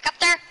 go back up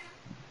there.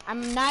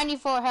 I'm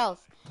 94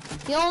 health.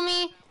 Heal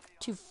me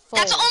to full.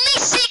 That's only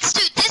 6,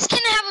 dude. This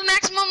can have a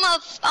maximum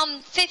of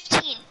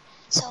 15.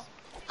 So,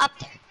 up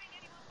there.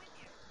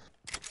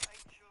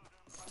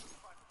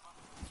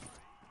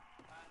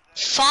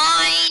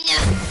 Fine.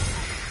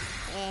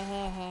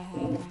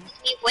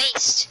 We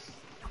waste.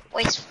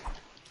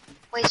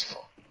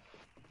 Wasteful.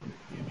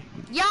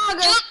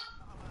 Yaga! Jump!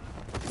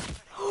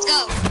 Let's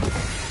go.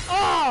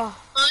 Oh!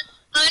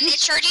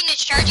 It's charging.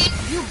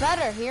 You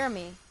better hear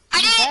me.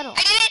 I did better.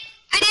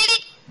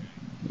 it.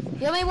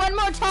 Heal me one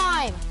more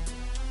time.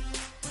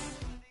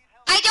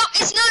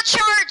 It's not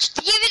charged.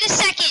 Give it a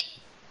second.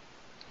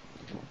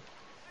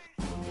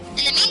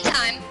 In the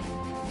meantime,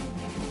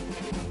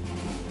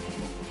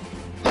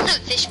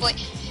 fish boy.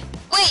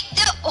 Wait,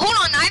 hold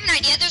on. I have an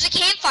idea. There's a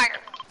campfire.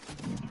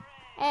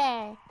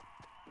 Hey.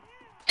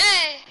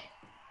 Hey.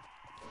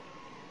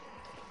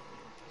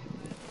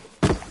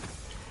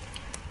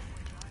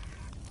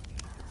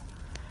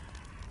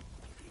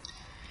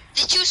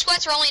 The 2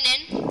 sweats rolling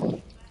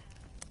in.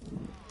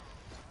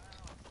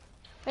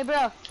 Hey,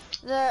 bro.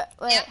 Yep.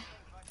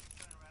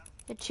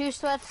 The 2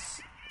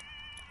 sweats.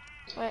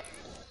 Wait.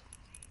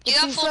 The You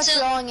have 2 full sweats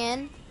tilt. rolling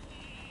in.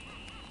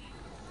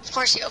 Of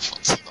course you have full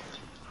tilt.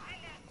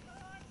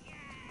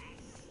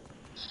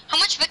 How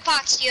much big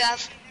pots do you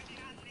have?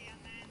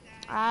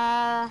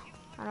 I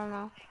don't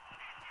know.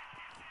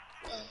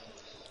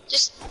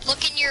 Just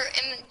look in your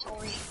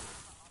inventory.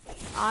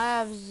 I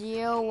have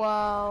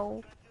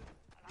 0.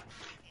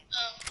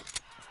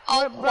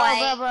 Oh,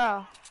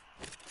 Bro.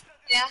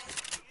 Yeah.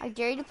 I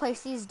dare you to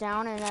place these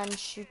down and then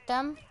shoot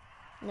them,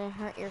 and then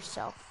hurt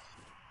yourself.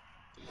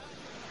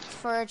 It's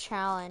for a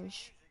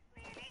challenge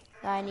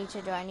that I need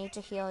to do. I need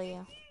to heal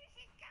you.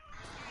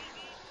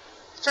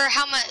 For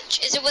how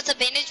much? Is it with a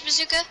bandage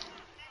bazooka?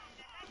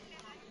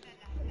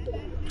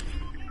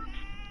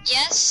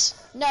 Yes.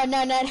 No.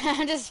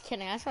 I'm just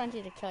kidding. I just want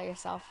you to kill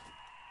yourself.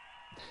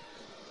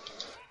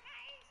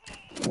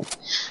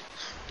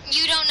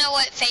 You don't know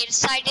what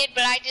face I did,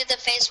 but I did the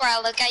face where I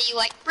look at you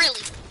like,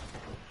 really?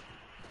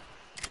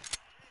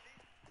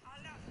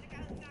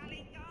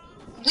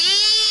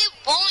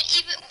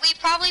 We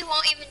probably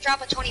won't even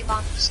drop a 20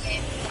 bomb this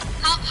game.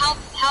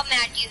 How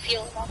mad do you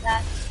feel about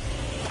that?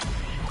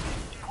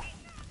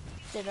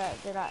 Did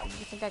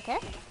you think I care?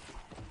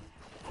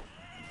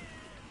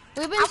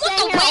 We've been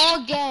staying here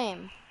all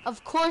game.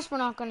 Of course we're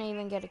not gonna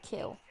even get a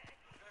kill.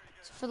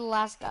 So for the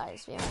last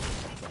guys, we haven't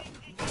get a kill.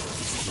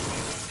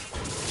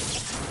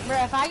 Bro,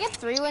 if I get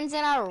 3 wins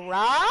in a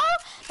row,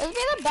 this would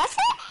be the best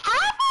thing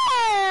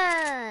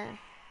ever!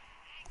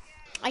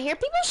 I hear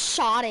people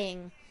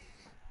shouting.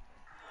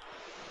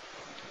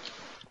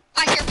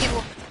 I hear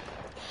people.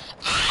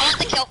 I want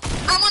the kill.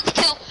 I want the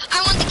kill.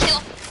 I want the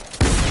kill.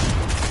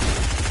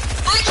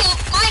 My kill.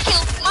 My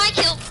kill. My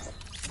kill.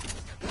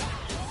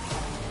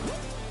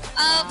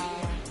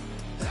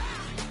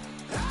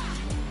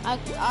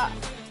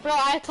 Bro,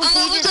 I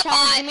completed your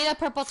challenge. Give me the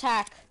purple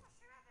tack.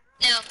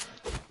 No.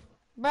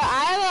 Bro,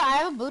 I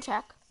have a blue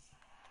tack.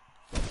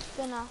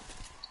 Good enough.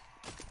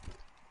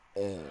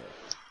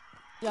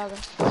 Yaga.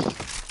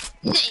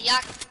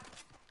 Yeah.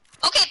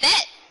 Okay,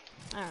 bet.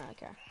 I don't really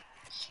care.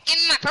 Give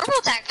me my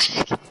purple tag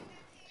back.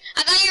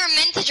 I thought you were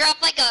meant to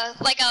drop like a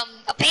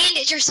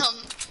bandage or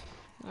something.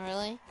 Oh,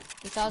 really?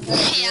 You thought I was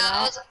gonna do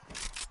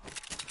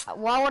that?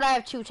 Why would I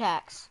have 2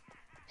 tacks?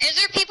 Is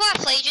there people at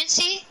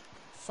Flagency?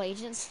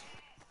 Flagents?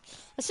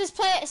 Let's just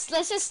play.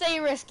 Let's just stay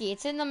risky.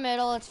 It's in the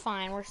middle. It's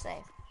fine. We're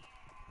safe.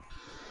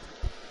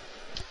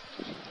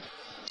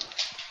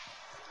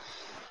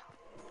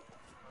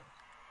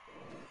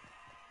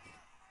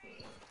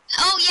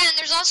 Oh yeah, and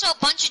there's also a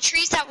bunch of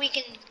trees that we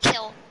can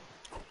kill.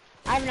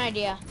 I have an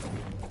idea.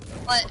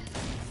 What?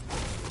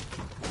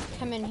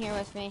 Come in here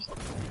with me.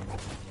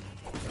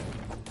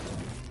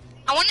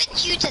 I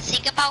wanted you to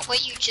think about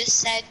what you just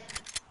said.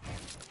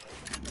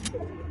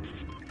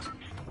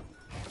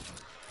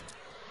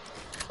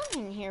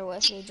 Come in here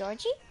with me,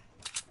 Georgie.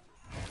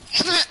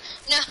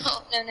 No.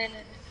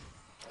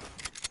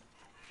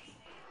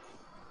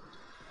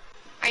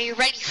 Are you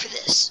ready for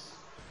this?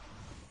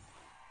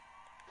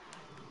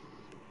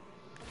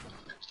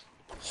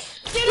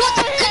 Get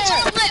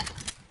out of here!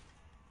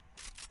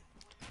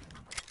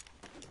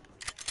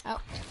 Oh.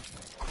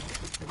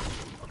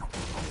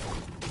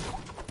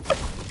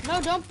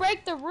 No, don't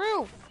break the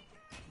roof.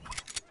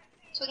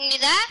 So we can do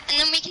that, and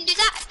then we can do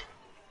that.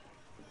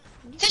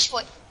 Fish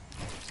boy.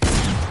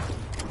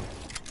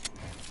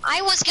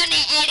 I was gonna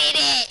edit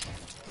it.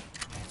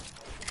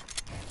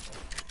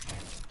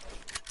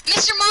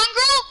 Mr.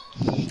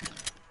 Mongrel?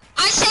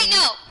 I say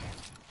no.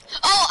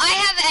 Oh, I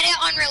have edit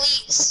on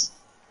release.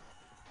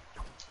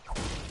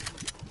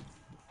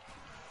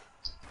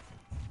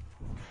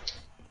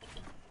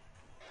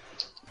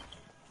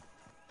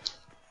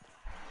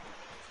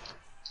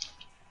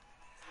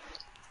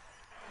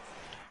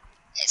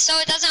 So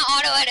it doesn't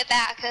auto edit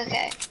back,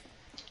 okay.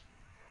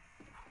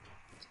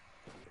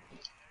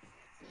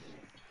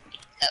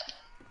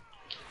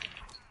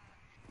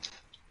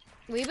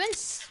 We've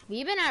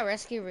been at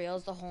Rescue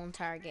Reels the whole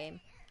entire game.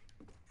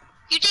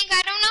 You think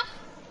I don't know?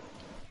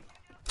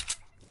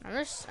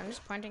 I'm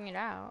just pointing it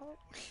out.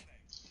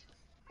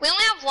 We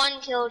only have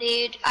 1 kill,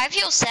 dude. I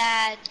feel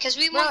sad because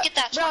we won't get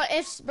that.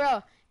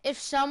 If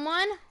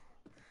someone.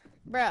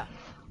 What?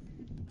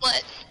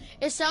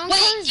 If someone Wait,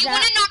 comes you down.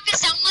 want to knock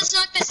this down? Let's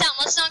knock this down.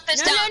 Let's knock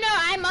this down. No,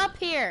 I'm up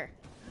here.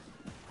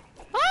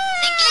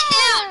 Then get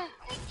down.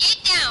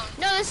 Get down.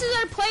 No, this is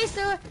our place.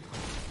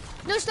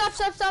 No, stop.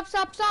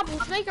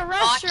 Let's make a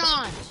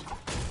restaurant.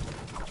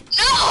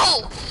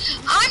 No!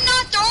 I'm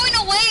not throwing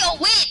away a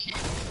win.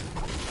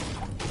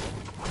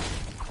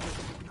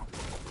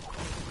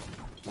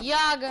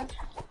 Yaga.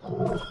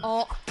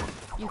 Oh,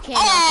 you can't.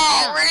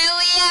 Oh,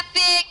 really,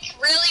 Epic?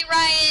 Really,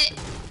 Riot?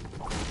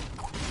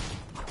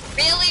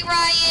 Really,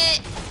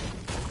 Riot?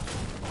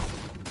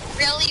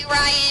 Really,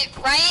 Riot?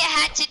 Riot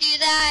had to do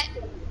that?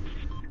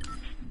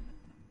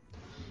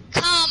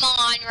 Come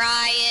on,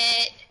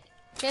 Riot.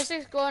 Guess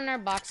let's go in our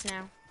box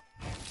now.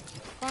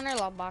 Go in our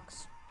love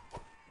box.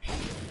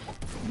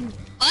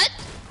 What?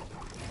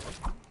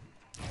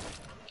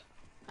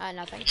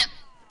 Nothing.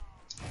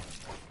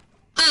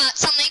 No.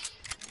 Something.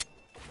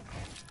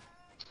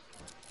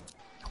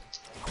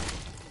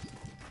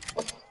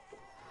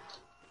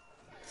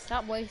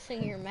 Stop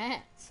wasting your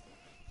mats.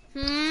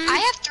 I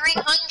have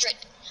 300.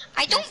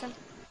 I don't.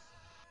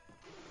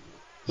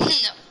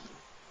 No.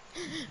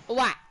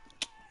 What?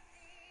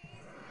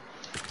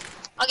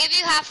 I'll give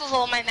you half of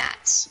all my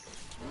mats.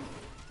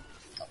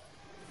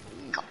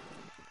 Go.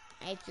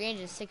 I have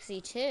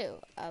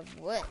 362 of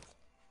wood.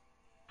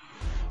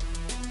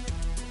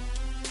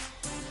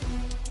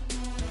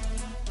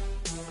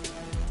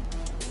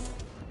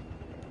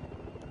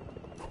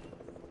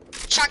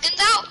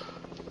 Shotgun's out.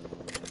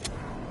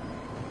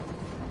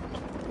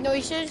 No,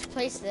 you should just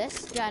place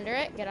this. Get under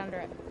it. Get under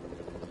it.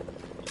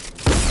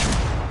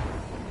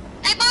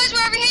 Hey boys,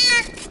 we're over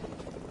here.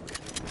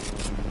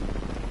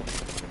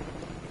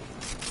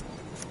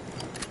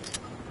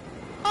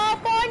 Oh,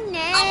 for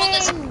name. I'll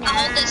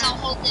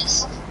hold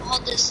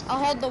this. I'll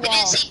hold the They wall.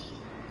 didn't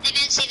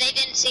see. They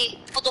didn't see.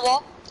 Hold the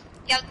wall.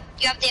 You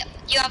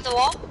have the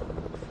wall?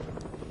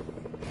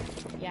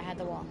 Yeah, I had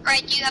the wall.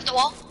 Alright, you have the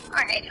wall?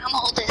 Alright, I'm gonna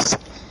hold this.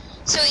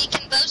 So you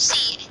can both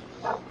see.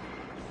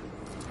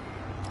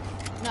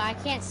 No, I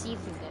can't see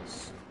through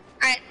this.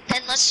 Alright,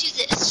 then let's do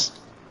this.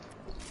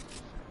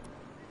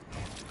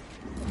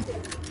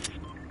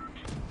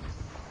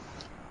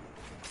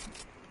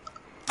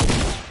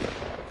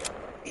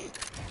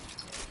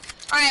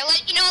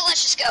 Alright, you know what,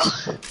 let's just go.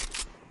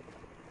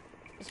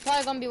 It's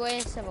probably gonna be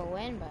waste of a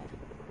win, but...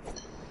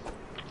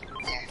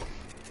 There.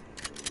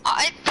 Oh,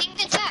 I think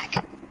the attack.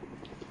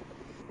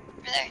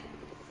 Over there.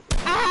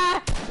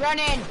 Ah! Run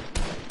in!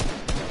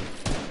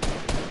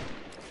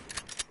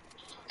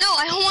 No,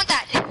 I don't want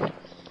that.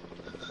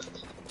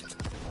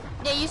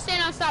 Yeah, you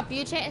stand on top.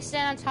 You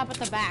stand on top at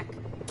the back.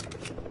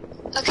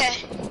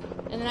 Okay.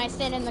 And then I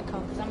stand in the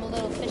cone, because I'm a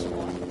little fish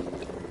boy.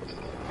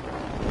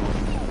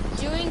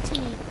 Doing to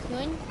me,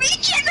 Kun.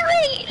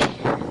 Regenerate!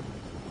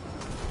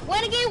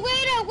 Renegade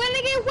waiter!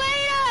 Renegade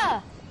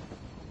waiter!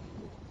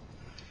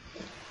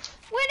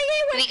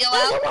 Renegade waiter! Do we go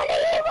There's out? a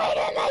renegade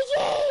waiter in my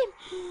game!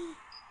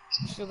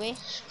 Should we?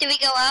 Do we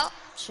go out?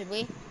 Should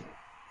we?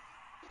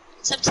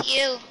 It's up to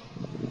you.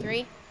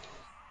 3,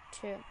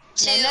 2.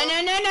 Two. No.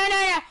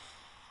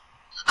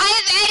 I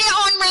have edit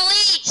on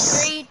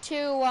release. 3,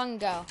 2, 1,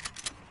 go.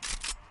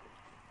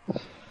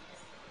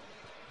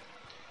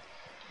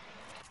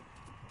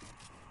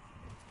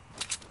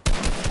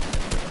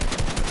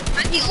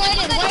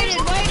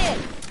 Waited!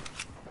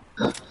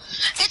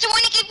 It's a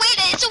renegade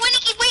waiter. It's a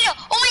renegade waiter.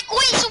 Oh my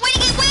god, it's a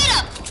renegade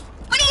waiter.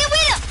 Renegade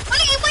waiter.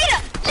 Renegade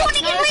waiter. It's a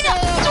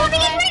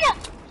renegade waiter.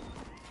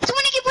 It's a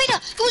renegade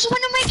waiter. It's a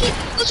renegade waiter.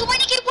 It was a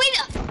renegade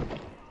waiter.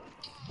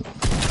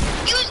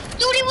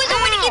 Dude, it was a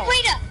renegade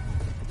waiter.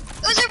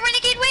 It was a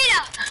renegade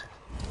waiter.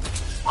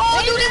 Oh,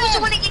 dude, it was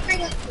a renegade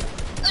waiter.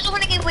 It was a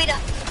renegade waiter.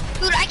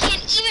 Dude, I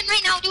can't even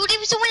right now, dude. It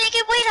was a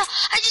renegade waiter.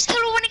 I just killed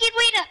a renegade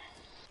waiter.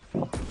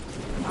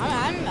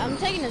 I'm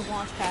taking his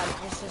launch pad,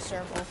 just a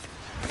circle.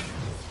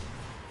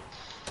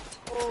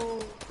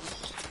 Oh.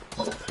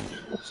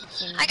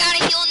 I gotta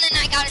heal and then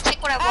I gotta take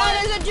what I want. Oh,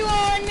 there's a duo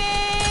on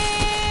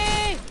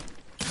me!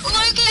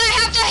 Lucky, I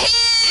have to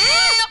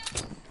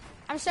heal!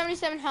 I'm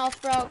 77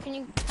 health, bro. Can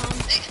you come?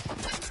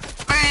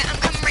 Alright, I'm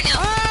coming right now.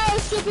 Oh,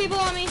 there's 2 people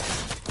on me.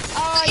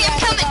 Oh, Okay, yeah, I'm I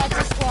coming. forgot,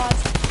 it's a squad.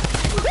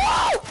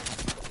 Woo!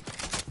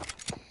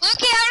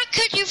 Lucky, how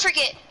could you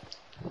forget?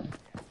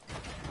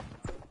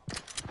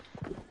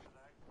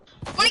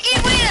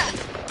 Renegade waiter!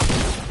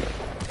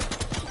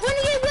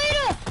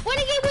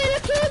 Renegade waiter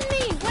killed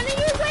me!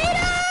 Renegade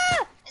waiter!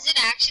 Is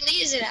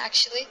it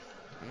actually?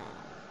 No.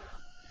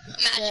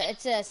 Imagine.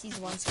 It's a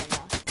season 1 skin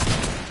though.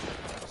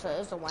 So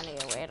it's a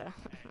renegade waiter.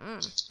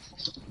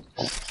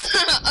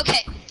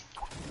 Okay.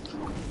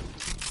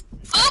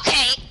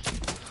 Okay!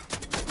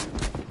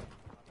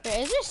 Wait,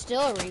 is there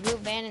still a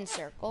reboot ban in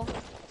Circle?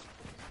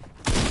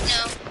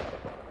 No.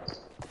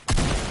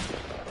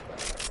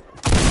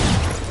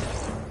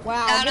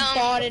 Wow, Got get him.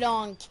 botted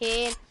on,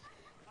 kid.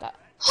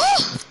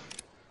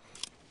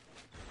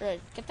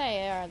 Get that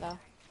AR though.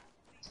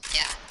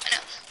 Yeah, I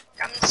know.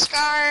 Grab the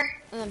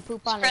scar. And then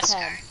poop on Press his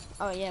head.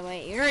 Oh yeah,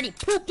 wait, you already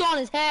pooped on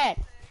his head.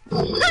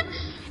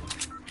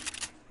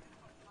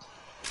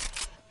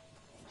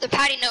 They're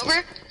patting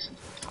over.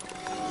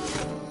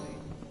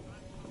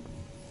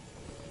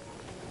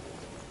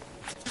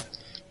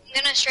 I'm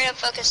gonna straight up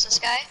focus this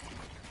guy.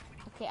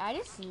 Okay, I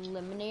just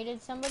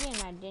eliminated somebody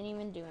and I didn't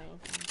even do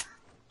anything.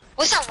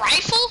 With a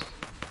rifle?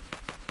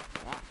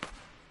 Yeah.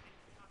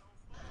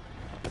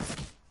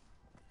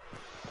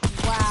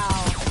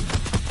 Wow.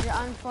 Your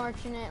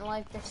unfortunate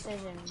life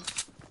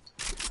decisions.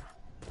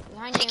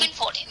 Behind you. Taking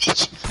 4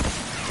 damage.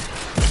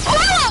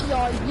 Oh! Yo,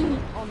 you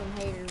on them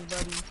haters,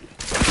 buddy.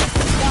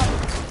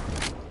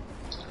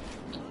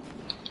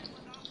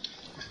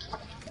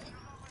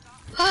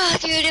 Oh,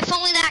 dude, if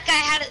only that guy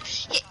had a,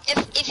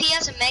 if he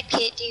has a med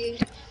kit,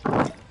 dude.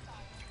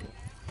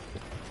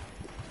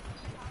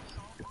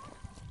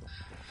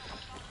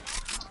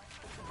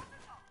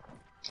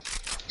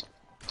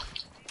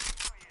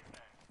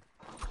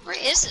 Where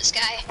is this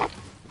guy?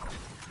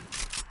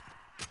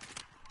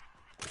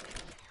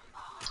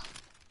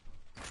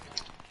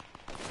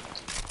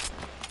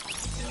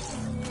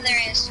 There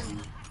he is.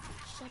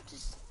 Shut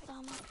this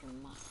thumb up your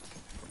mouth.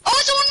 Oh,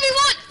 it's a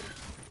 1v1!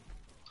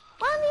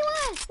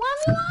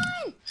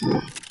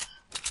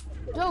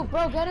 1v1! Yo,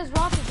 bro, get his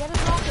rocket,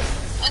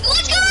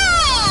 Let's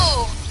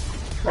go!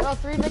 Bro,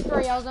 3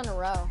 victory yells in a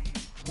row.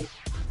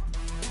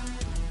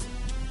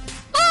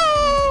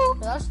 Woo!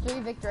 Bro, that's 3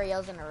 victory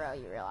yells in a row,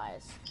 you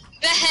realize.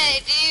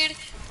 Hey, dude.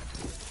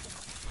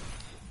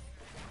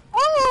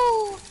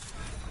 Woo!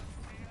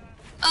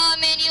 Oh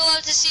man, you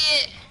love to see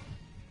it.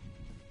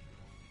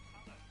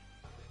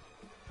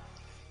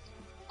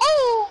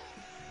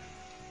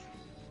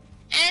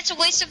 that's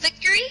a waste of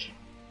victory?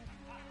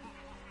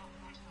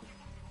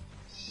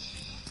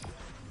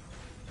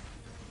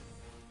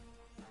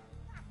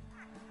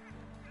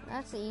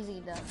 That's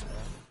easy though.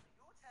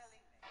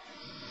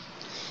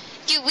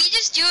 Dude, we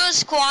just duo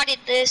squatted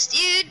this,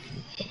 dude.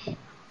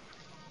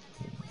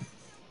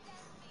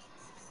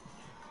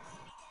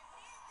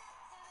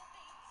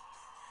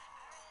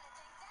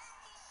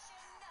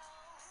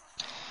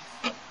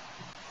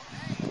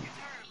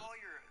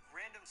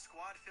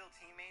 Squad-filled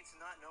teammates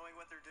not knowing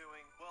what they're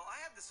doing. Well,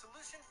 I have the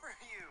solution for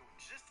you.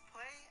 Just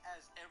play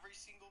as every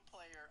single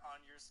player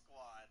on your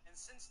squad. And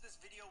since this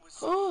video was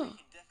so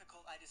freaking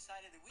difficult, I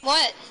decided that we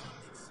What? should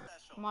do something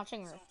special. I'm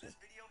watching So if Rifty. this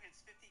video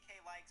hits 50K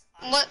likes,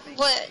 I will make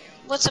a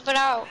video What's up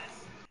about?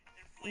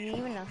 You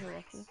inflatable even know who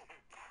drinks. Rifty?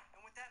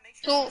 And with that,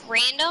 make sure Who,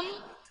 random?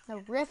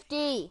 No,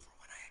 Rifty.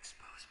 when I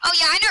expose Oh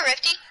yeah, I know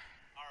Rifty.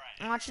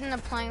 I'm watching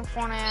the playing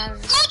Fortnite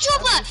as. Gold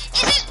Trooper!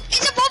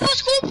 It's a Popo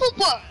School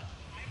Pooper!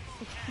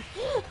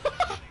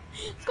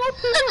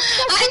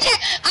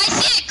 I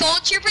see a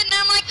Gold Trooper and then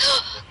I'm like,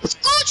 oh, it's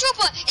Gold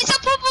Trooper! It's a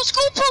Popo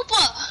School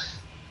Pooper!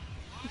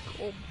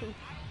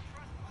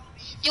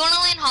 You wanna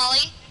land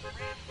Holly?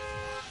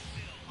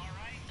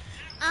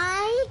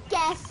 I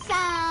guess so.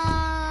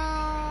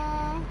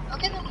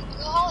 Okay, then go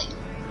Holly.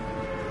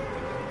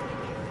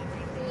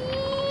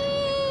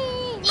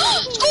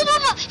 School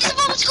Pooper! It's a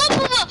Popo School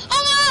Pooper!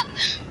 Oh my god!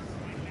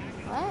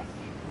 What?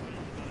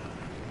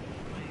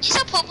 He's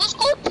a Popo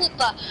School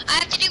Pooper. I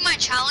have to do my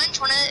challenge.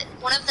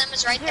 One of them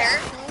is right there.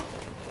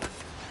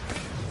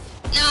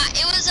 Nah,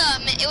 it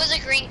was a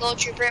green Gold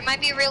Trooper. It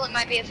might be real, it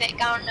might be a fake.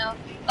 I don't know,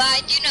 but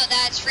I do know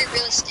that it's free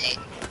real estate.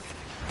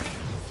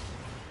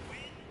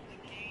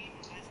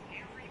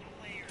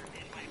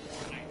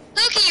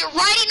 Luky, you're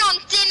riding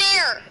on thin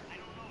air.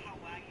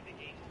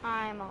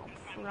 I'm a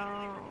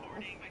pro.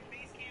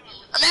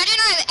 Imagine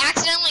I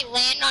accidentally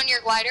land on your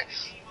glider.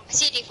 I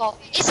see a default.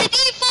 It's a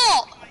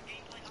default.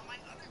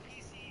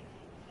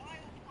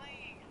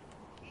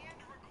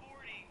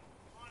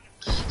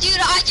 Dude,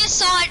 I just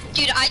saw it.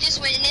 Dude, I just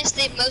witnessed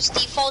the most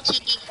defaulty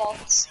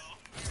defaults.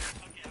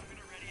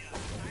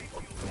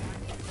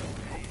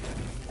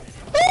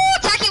 Woo,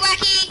 tacky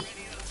wacky.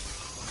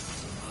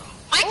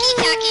 Mikey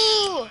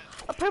tacky.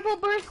 A purple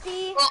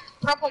bursty. Well,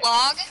 purple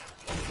log.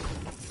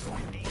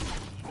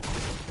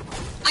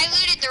 I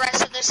looted the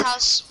rest of this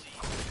house.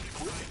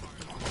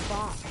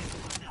 Bomb.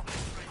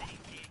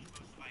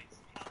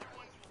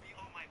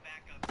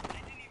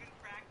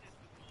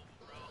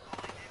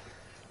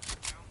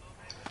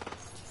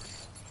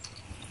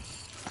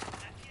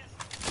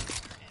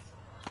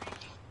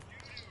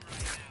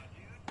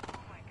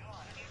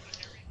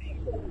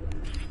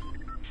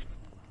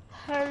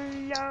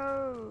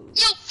 Hello.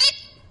 Yo, fit.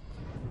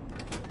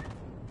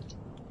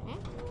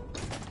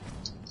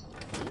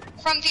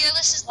 From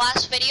Fearless's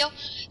last video.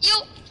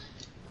 Yo.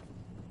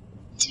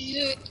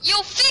 Dude.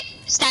 Yo, fit.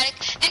 Static.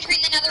 Entering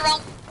the nether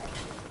realm.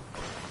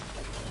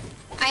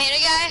 I hit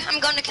a guy.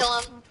 I'm going to kill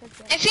him.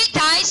 If he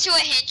dies to a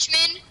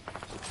henchman.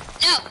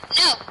 No.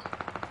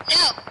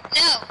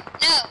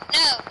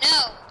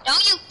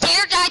 Don't you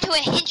dare die to a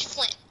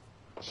henchman.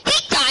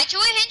 He died to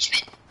a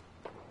henchman.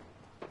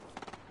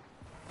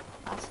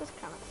 That's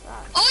just kind of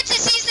sucks. Oh, it's a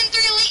season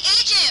 3 elite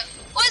agent.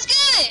 What's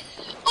good?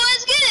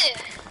 What's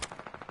good?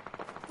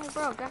 Hey,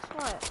 bro, guess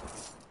what?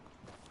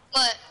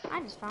 What?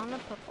 I just found a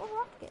purple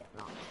rocket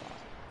launcher.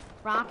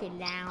 Rocket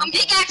down. I'm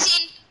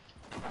pickaxing.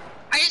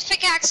 I just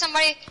pickaxed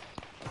somebody.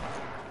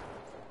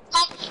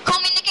 Call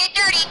me the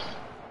K30.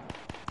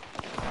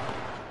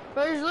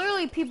 There's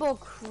literally people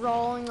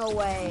crawling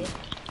away.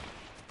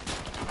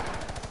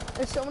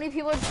 There's so many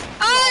people.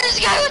 Oh, there's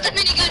a guy with a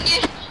minigun,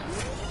 dude.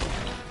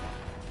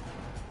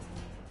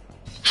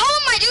 How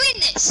am I doing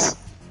this?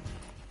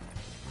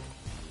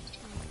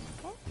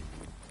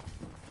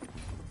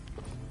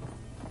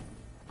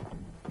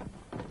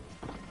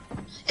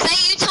 Is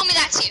that you? Tell me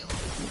that's you.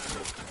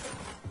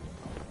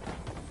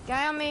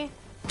 Guy on me.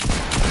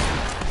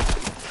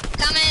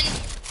 Coming.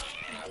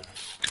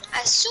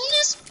 As soon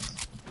as...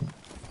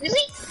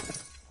 Really?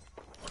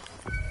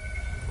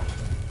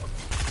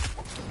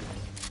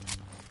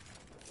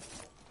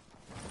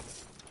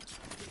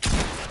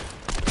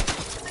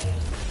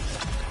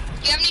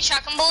 Do you have any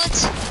shotgun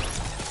bullets?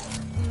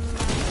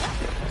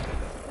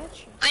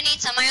 I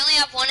need some. I only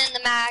have one in the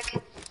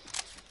mag.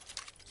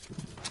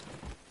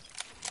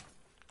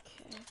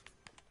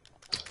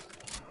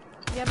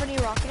 Do you have any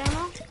rocket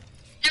ammo?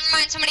 Never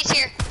mind, somebody's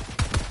here.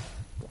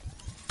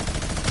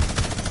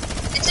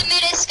 It's a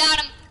Midas, got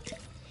him.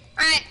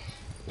 Alright.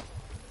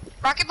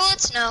 Rocket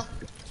bullets? No.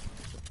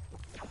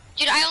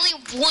 Dude, I only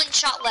have one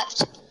shot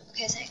left.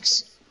 Okay,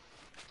 thanks.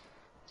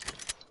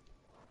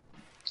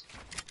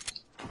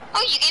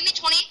 Oh, you gave me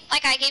 20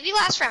 like I gave you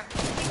last round.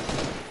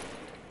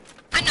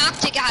 I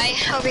knocked a guy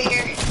over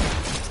here.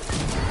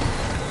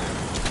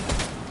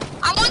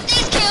 I want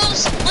these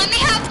kills. Let me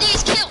have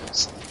these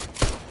kills.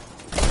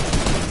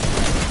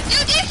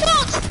 New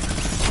default.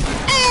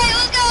 Hey,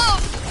 let's go.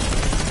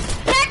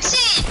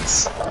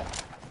 Texans.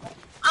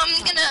 I'm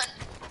gonna.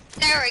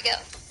 There we go.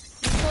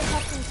 You still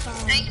have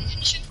some Now you can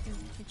finish it.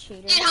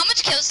 cheater. Dude, how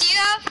much kills do you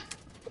have?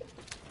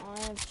 I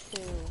have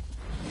 2.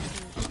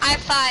 I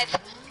have 5.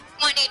 Come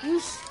on,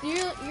 dude.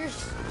 You're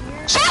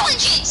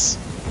Challenges!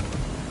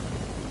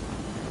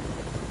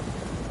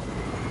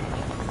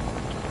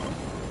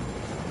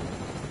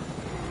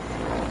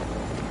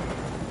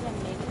 Yeah,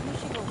 maybe we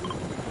should go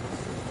weekend.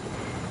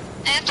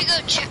 I have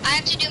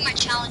to do my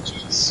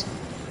challenges.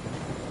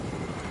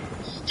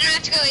 Then I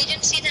have to go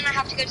agency, then I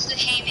have to go to the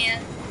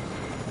Hayman.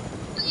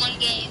 In one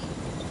game.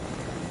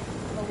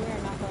 But we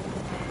are not going to play.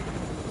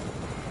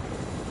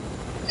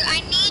 Dude, I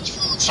need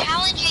 2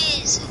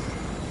 challenges.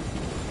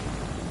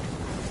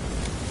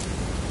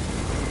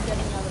 Get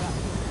another up.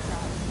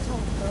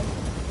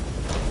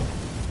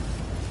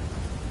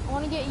 I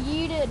want to get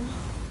yeeted.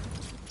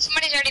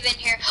 Somebody's already been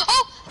here.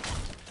 Oh!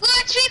 Blue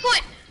XP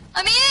coin!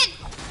 Let me in!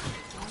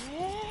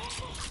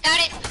 Got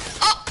it.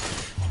 Oh!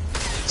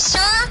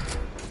 Sir?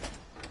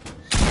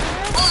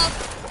 Hello.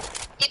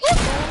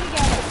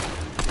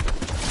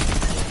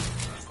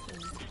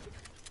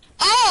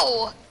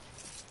 Oh!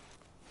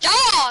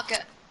 Dog!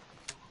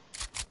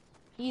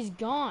 He's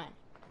gone.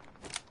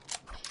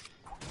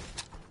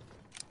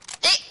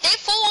 They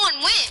full on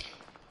win.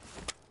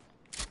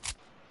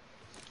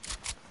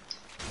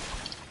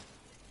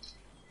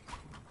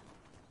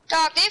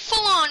 Dog, they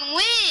full on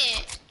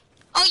win.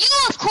 Oh, you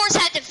of course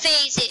had to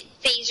phase it,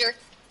 phaser.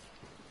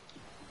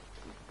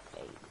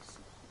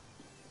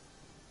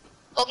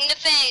 Welcome to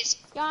phase.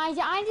 Guys,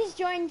 I just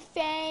joined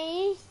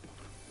Phase.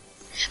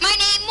 My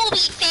name will be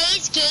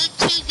Phase Gay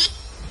TV.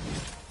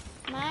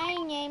 My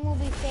name will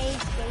be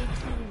Phase Gay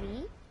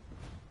TV.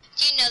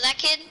 Do you know that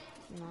kid?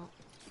 No.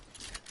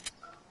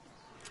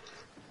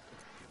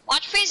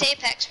 Watch Phase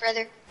Apex,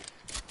 brother.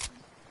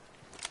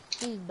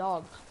 He's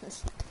dog.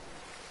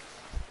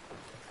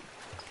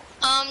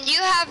 Do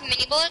you have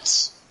mini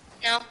bullets?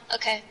 No?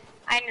 Okay.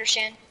 I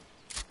understand.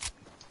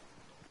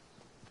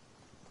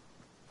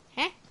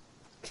 Huh?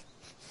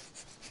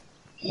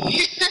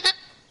 You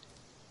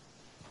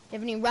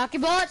have any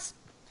rocket bullets?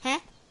 Huh?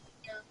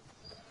 No.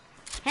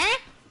 Huh?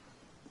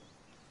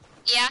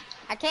 Yeah?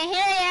 I can't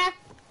hear ya.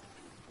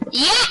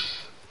 Yeah!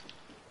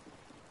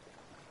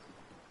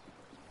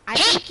 I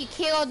think you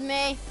killed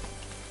me.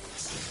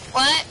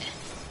 What?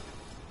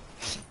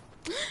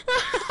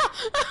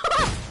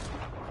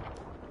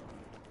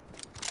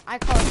 I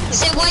call it.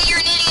 Say what? You're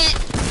an idiot.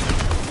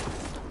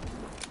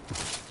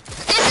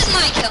 This is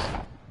my kill.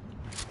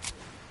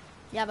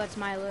 Yeah, but it's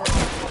my loot.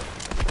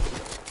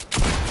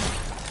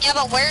 Yeah,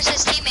 but where's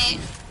his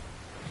teammate?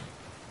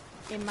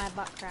 In my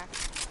butt crack.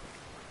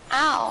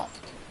 Ow. Oh,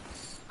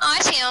 I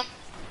see him.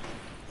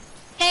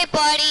 Hey,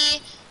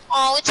 buddy.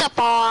 Oh, it's a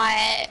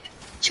bot.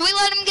 Should we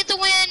let him get the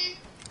win?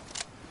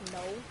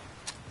 No.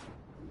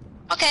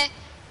 Okay.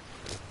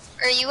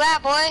 Where you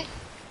at, boy?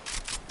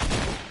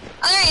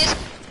 Oh, there he is.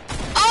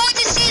 Oh,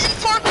 it's a season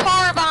 4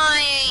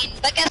 carbine.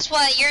 But guess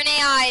what? You're an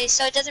AI,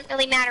 so it doesn't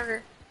really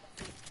matter.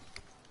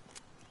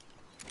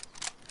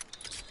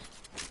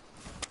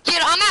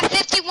 Dude, I'm at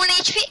 51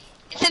 HP.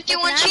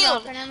 51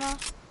 shield.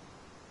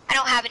 I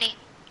don't have any.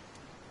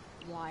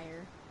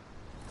 Wire.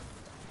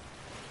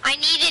 I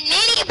needed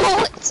mini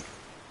bullets.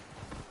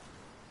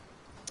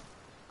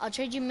 I'll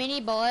trade you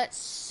mini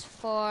bullets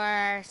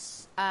for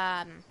Something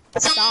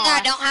that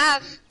I don't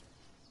have.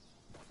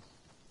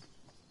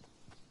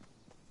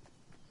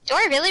 Do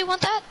I really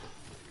want that?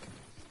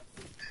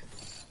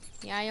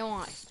 Yeah, I don't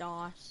want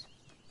stars.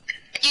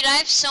 Dude, I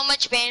have so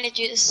much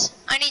bandages.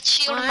 I need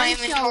shield in my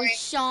inventory. I'm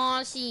so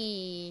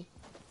saucy.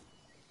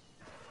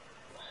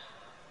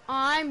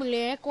 I'm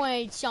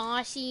liquid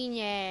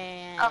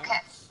sauciness.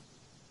 Okay.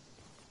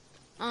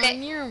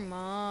 I'm your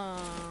mom.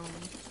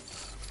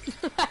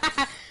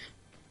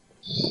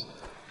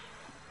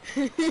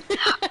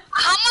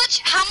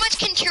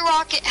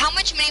 How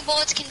much mini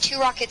bullets can 2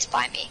 rockets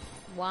buy me?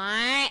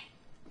 What?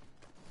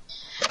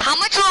 How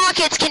much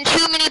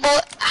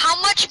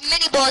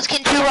mini bullets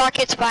can 2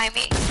 rockets buy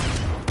me?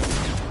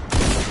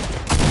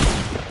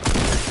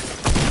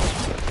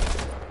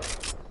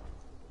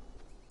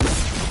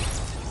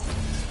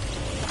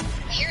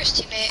 Here's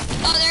teammate.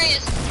 Oh, there he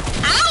is.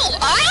 Ow!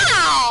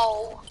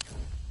 Ow!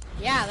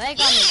 Yeah, they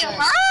got me. He Good.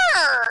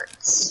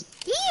 hurts.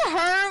 He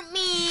hurt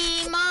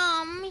me,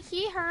 Mom.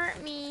 He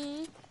hurt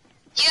me.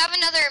 Do you have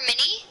another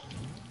mini?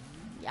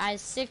 I have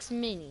 6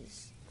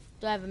 minis.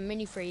 Do I have a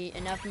mini for you?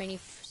 Enough mini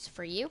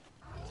for you?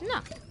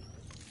 No.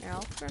 They're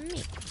all for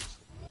me.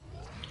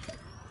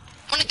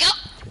 Wanna go?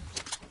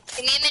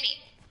 Give me a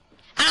mini.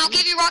 And I'll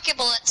give you rocket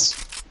bullets.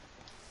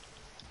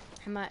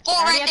 How much?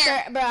 Oh, right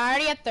there. But I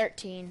already have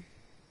 13.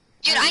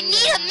 Dude, I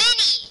need a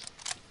mini.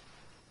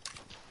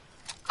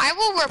 I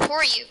will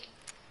report you.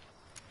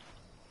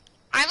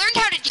 I learned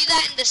how to do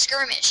that in the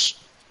skirmish.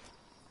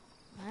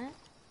 What?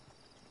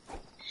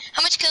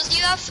 How much kills do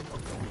you have?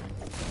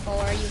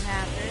 4, you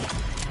have it.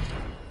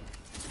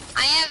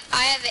 I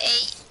have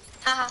 8.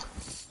 Haha.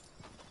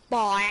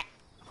 Boy.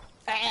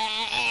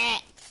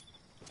 I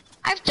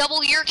have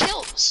double your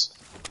kills.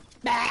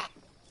 Bah.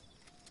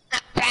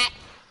 Bat.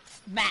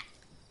 Bah.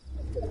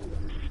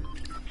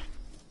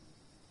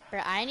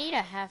 Bro, I need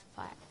a half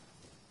pot.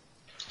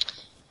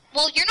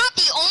 Well, you're not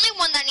the only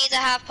one that needs a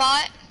half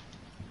pot.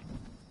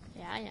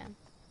 Yeah, I am.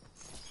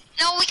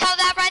 No, we call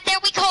that right there,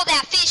 we call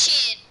that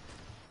fishing.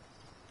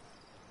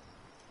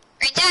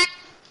 Green tack.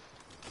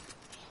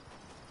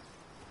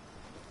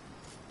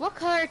 What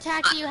color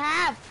tack do you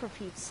have, for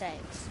Pete's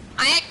sakes?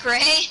 I had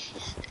gray.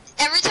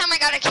 Every time I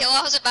got a kill,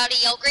 I was about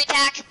to yell gray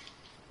tack.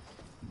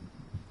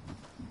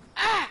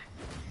 Ah!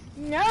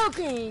 No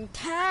green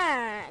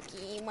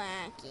tacky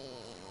wacky.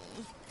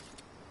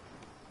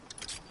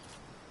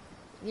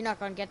 You're not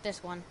gonna get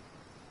this one.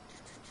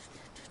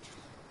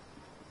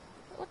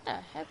 What the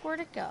heck? Where'd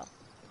it go?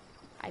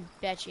 I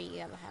bet you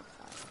have a half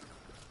pot.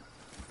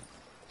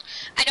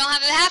 I don't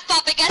have a half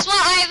pot, but guess what?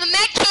 I have a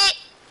med kit.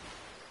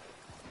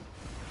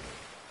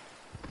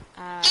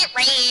 Get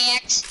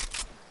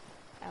wrecked.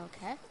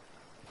 Okay.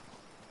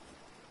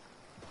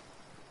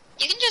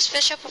 You can just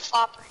fish up a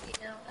flopper, you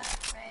know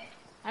that, right?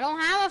 I don't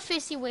have a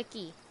Fissy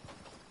Wiki.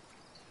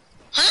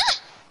 Huh?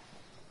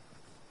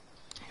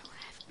 I don't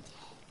have it.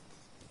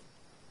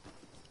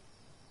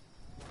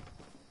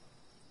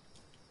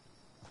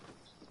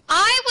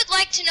 I would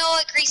like to know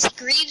what Greasy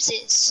Greaves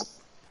is.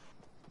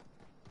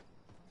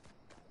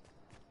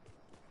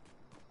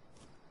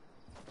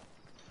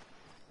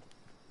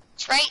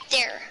 It's right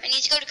there. I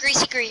need to go to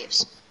Greasy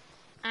Greaves.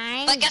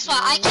 But guess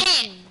what? I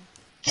can't.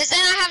 Because then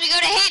I have to go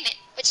to Hammond,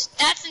 which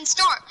that's in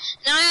Storm.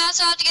 And I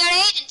also have to go to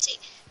Agency,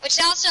 which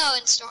is also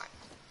in Storm.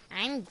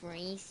 I'm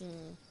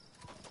greasy.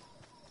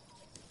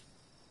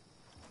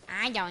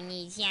 I don't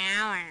need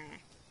shower.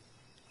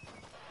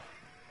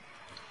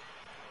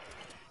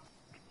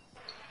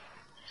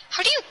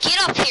 How do you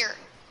get up here?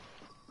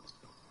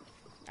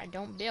 I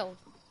don't build.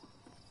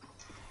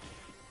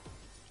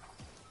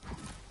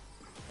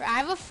 I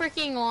have a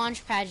freaking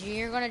launch pad.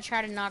 You're gonna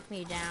try to knock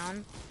me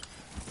down.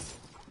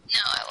 No,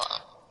 I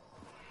won't.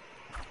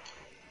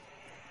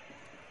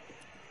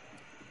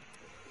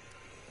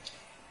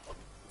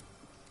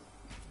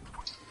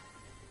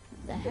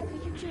 What the heck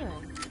are you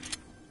doing?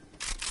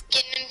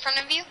 Getting in front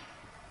of you?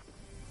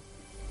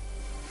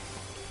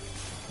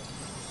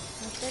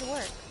 That did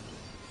work.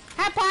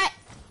 Half pot!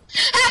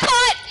 Half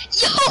pot!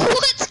 Yo,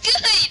 what's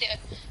good?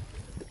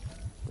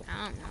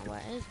 I don't know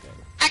what is good.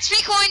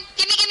 XP coin!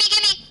 Gimme, gimme,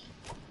 gimme!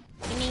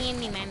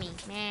 Gimme, mommy.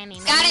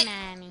 Got it.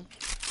 Mommy.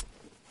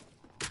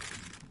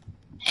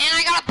 And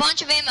I got a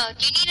bunch of ammo.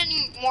 Do you need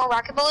any more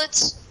rocket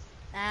bullets?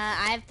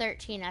 I have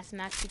 13. That's the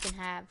max you can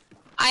have.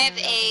 I have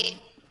 8.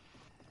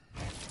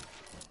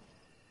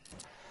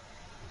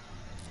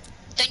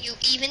 Don't you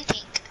even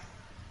think?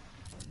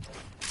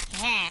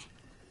 Yeah.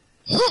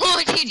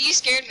 Oh, dude, you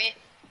scared me.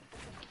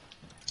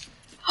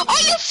 Oh,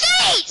 you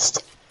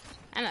phased!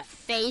 I'm a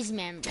phase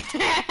member.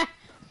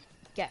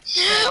 Get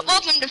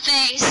Welcome to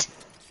phase.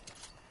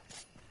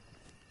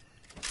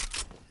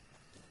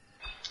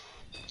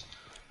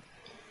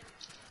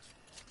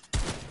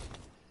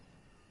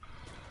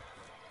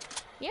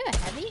 You have a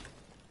heavy?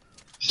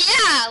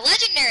 Yeah,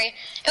 legendary.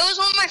 It was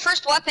one of my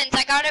first weapons.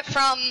 I got it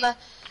from the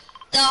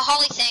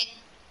Holly thing.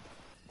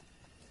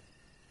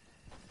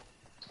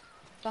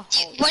 The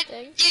whole What,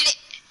 thing? dude?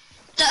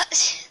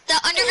 The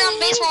underground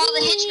base where all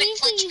the henchmen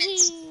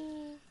flinchments.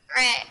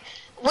 Right.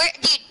 Where,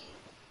 dude?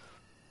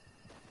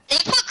 They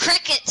put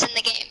crickets in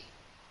the game.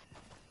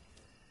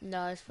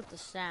 No, it's put the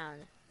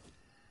sound.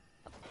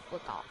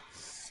 Look off.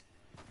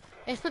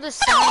 It's put the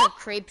sound of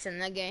creeps in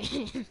the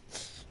game.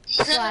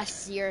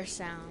 Last year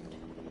sound.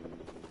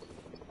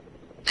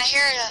 I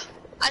hear it.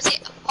 I see.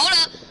 Hold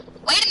up.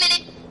 Wait a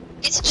minute.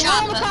 It's a It's a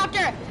chopper.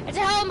 helicopter! It's a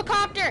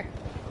helicopter!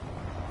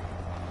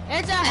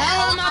 It's a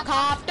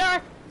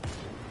helicopter!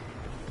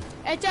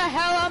 It's a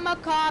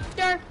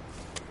helicopter!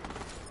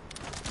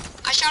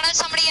 I shot at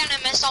somebody and I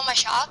missed all my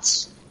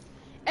shots.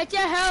 It's a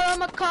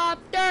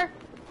helicopter!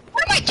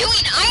 What am I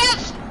doing? I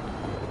have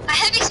a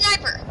heavy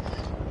sniper.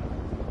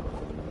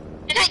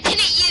 And I didn't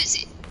use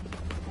it.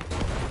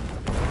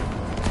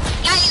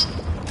 Got you.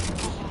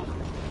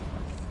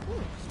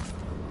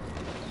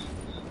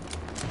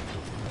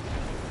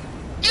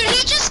 Dude,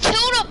 he just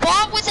killed a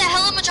bot with a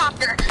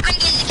helicopter. I'm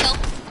getting the kill.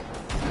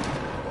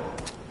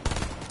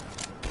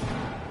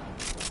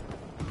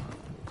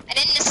 I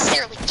didn't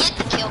necessarily get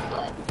the kill,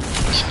 but,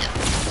 you know.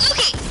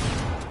 Luky!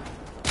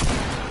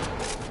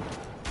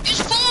 You're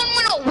just falling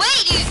one away,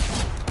 dude.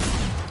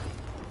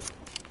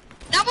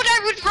 Not what I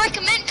would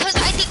recommend, because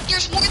I think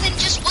there's more than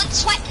just one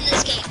sweat in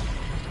this game.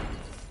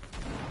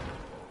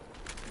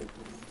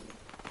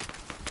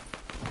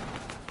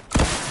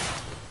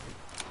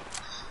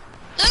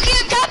 Luky,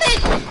 I'm coming!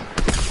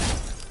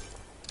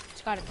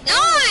 It's got it.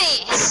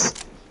 Nice!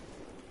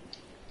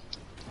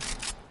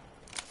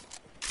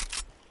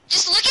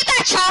 Just look at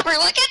that chopper.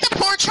 Look at the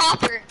poor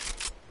chopper.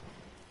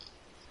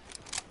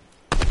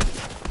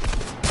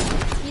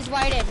 He's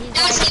whited. He's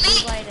Now see whited.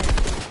 He's me? whited.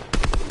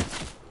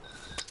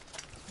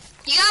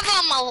 You have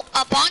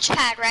a launch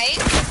pad, right?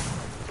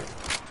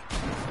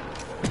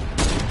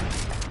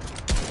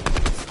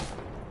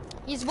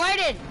 He's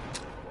whited.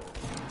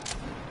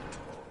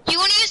 You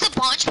want to use the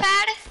launch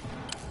pad?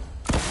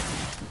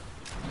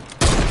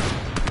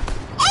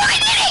 Oh, I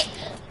did it!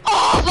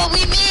 Oh, but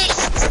we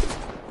missed.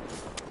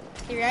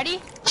 ready?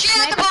 Shoot at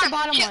Snipe the at the bottom.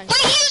 bottom one.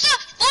 Wait, he used the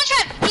launch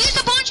pad. He used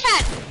the launch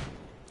pad.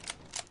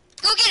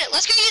 Go get it.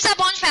 Let's go use that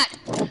launch pad.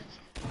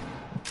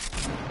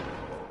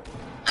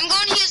 I'm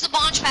going to use the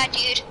launch pad,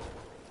 dude.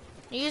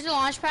 You use the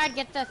launch pad,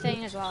 get the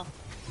thing as well.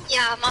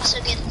 Yeah, I'm also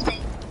getting the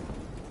thing.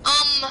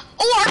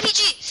 Oh,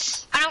 RPG.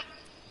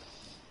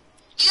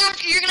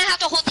 You're gonna have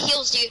to hold the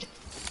heals, dude.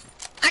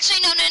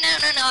 Actually, no.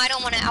 I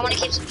don't want it. I want to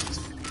keep some.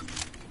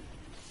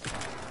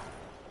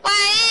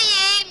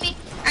 Why me?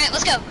 All right,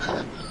 let's go.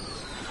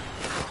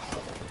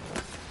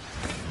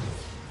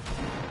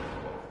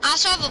 I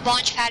also have a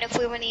launch pad if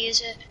we want to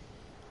use it.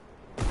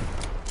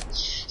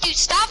 Dude,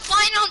 stop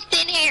flying on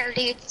thin air,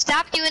 dude.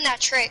 Stop doing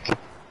that trick.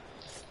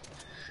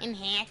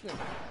 Enhancement.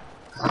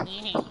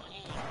 You need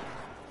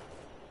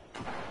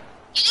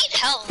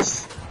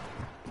health.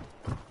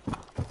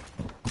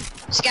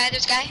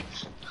 This guy.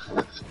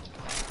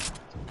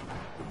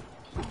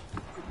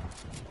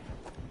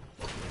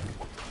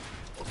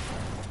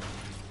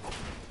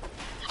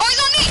 Oh, he's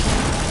on me!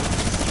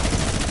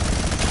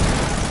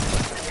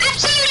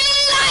 Absolutely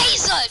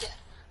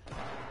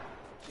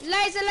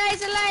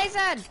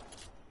Liza!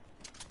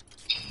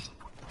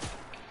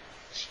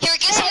 Here,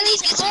 get some of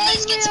these, get some of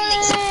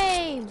these.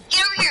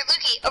 Get over here,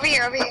 Lukey.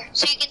 Over here.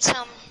 So you get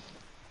some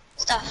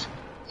stuff.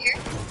 Here.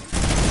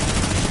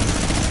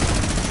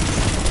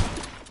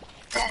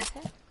 Okay.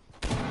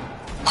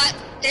 What?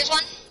 There's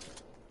one.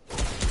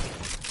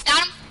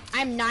 Got him.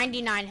 I'm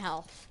 99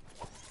 health.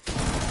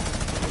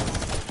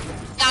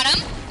 Got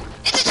him.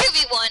 It's a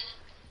 2v1.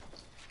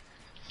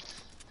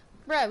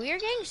 Bro, we are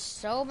getting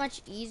so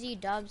much easy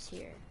dubs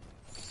here.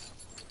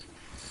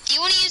 Do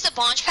you want to use the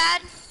launch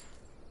pad?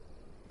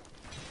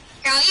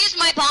 Here, I'll use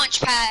my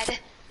launch pad.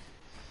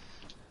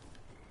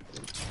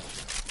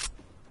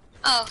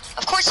 Oh,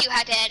 of course you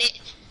had to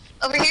edit.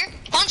 Over here,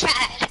 launch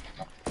pad.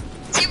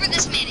 See where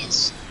this man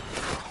is.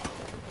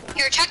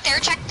 Here, check there.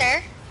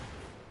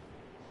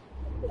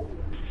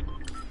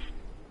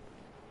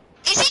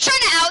 Is he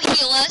trying to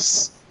out-heal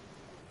us?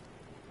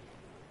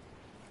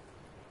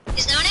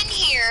 He's not in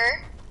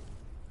here.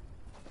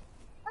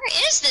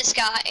 Where is this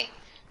guy?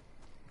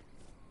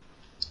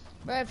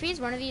 Bro, if he's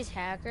one of these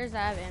hackers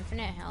that have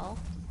infinite health,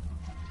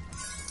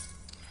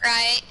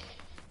 Right.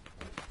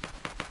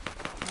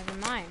 never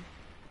mind.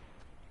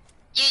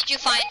 Did you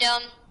find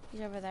him?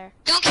 He's over there.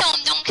 Don't kill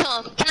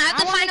him. Can I have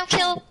the final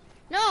kill?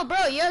 No,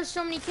 bro, you have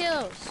so many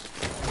kills.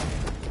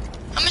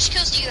 How much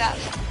kills do you have?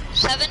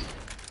 7?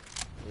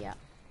 Yeah.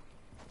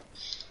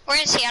 Where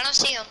is he? I don't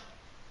see him.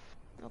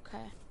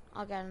 Okay,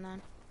 I'll get him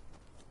then.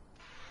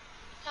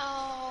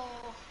 No.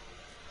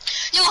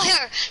 No,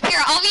 here,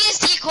 I'll be his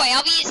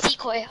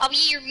decoy. I'll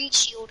be your meat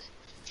shield.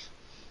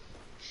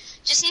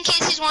 Just in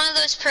case he's one of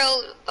those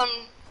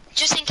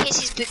just in case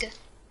he's bigger.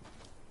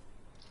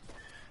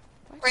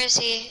 Where is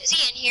he? Is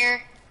he in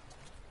here?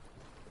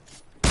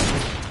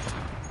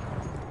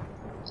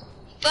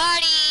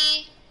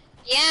 Buddy!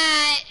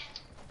 Yeah!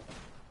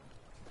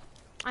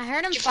 I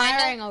heard him Did you find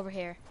firing him? over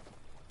here.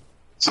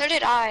 So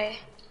did I.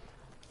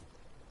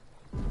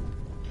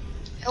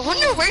 I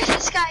wonder where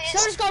this guy is.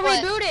 Someone's got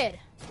What? rebooted.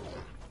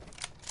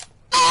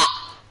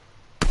 Ah!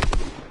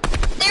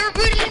 They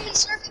rebooted him in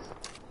circuit.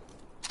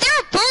 They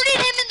rebooted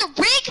him in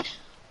the rig?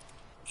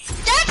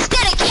 That's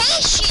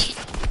dedication!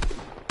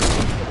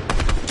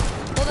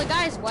 Well, the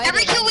guy's white.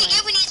 Every kill we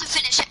get, we need to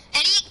finish.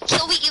 Any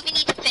kill we get, we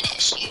need to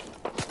finish, dude.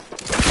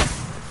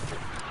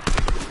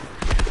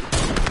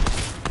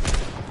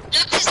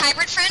 Look, this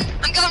hybrid friend,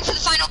 I'm going for the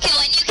final kill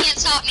and you can't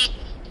stop me.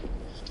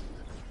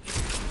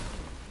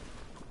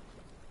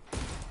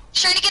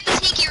 Trying to get the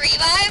sneaky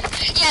revive?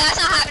 Yeah, that's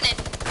not happening.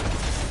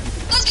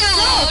 Let's go,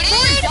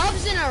 dude! 4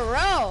 dubs in a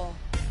row.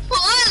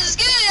 Well, that's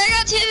good, I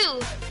got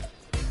 2.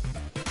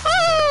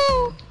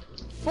 Woo!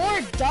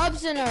 4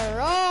 dubs in a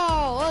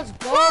row. Let's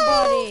go,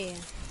 buddy.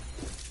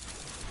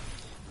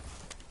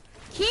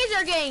 Keys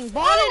are getting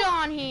botted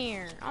on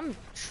here. I'm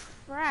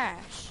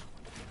trash.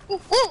 Woo,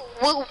 woo,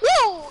 woo!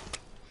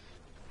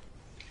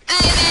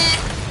 Hey, man,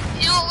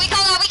 you know what we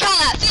call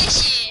that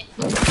fishing.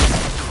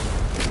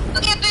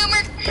 Okay,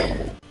 Boomer.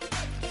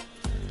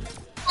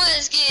 What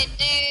is good,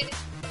 dude?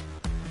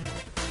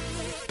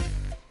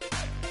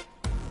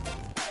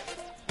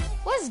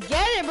 Let's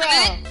get it, bro.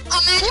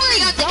 Imagine we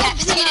got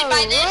decapitated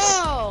by this.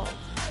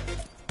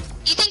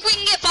 You think we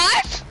can get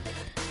 5?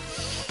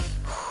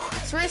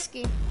 It's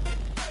risky.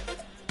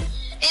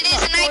 It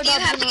is, and I do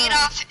have to get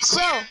off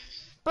soon.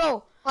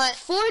 Bro, What?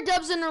 4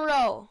 dubs in a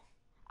row.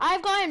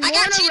 I've gotten more I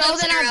got in 2 a row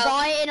dubs than in a I've row.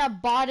 gotten in a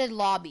botted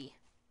lobby.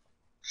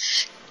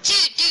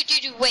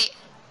 Dude, wait.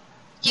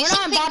 Do you We're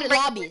think not in we can botted break the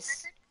win lobbies.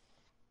 record?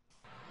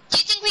 Do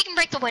you think we can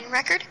break the win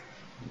record?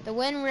 The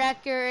win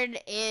record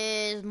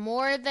is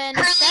more than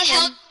Currently 7.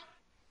 held.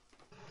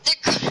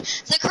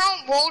 The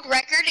current world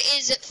record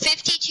is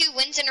 52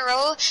 wins in a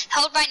row,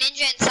 held by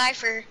Ninja and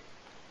Cypher.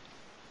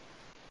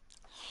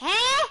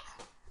 Huh?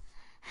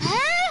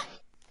 Huh?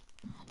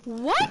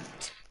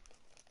 What?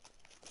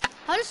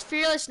 How does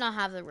Fearless not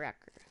have the record?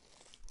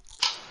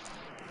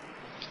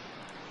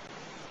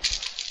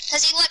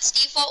 Because he lets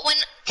default win.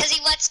 Because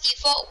he lets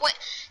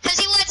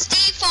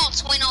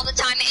defaults win all the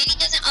time, and he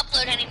doesn't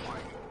upload anymore.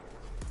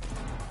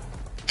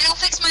 And I'll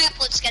fix my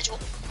upload schedule.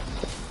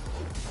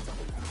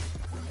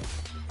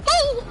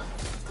 Woo!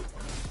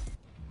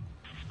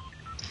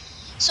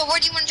 So where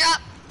do you want to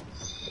drop?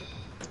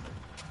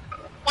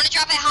 Want to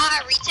drop it high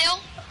at retail?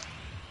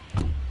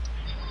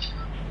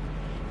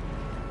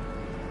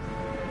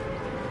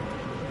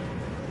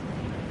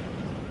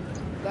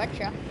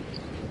 Gotcha.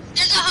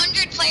 There's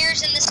 100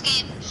 players in this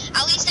game.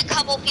 At least a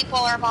couple people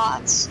are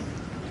bots.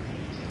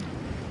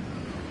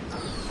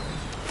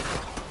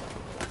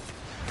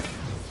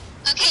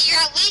 Okay,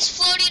 you're at least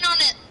floating on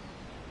it.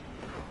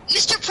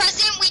 Mr.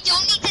 President, we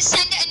don't need to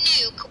send a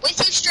nuke with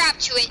you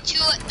strapped to it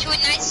to a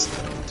nice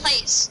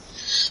place.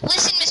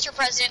 Listen, Mr.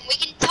 President, we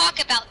can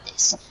talk about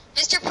this.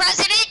 Mr.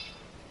 President?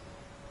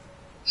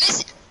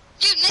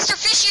 Dude, Mr.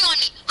 Fishy on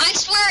me. I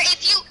swear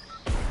if you...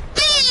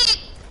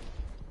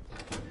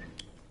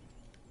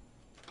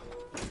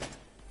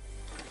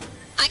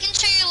 I can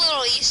show you a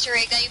little Easter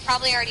egg that you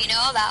probably already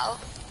know about.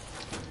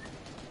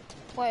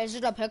 Wait, is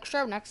it a picture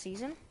of next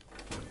season?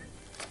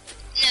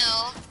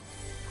 No.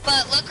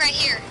 But look right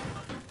here.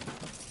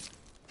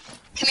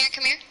 Come here,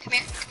 come here, come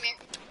here, come here.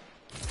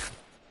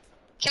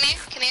 Come here,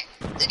 come here.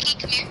 Lukey,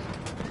 come here.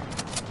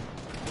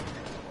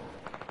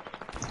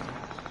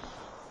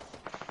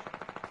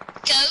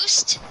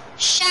 Ghost,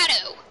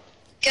 shadow.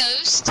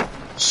 Ghost,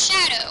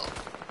 shadow.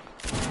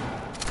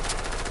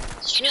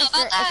 Did you know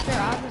about that?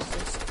 They're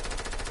opposites.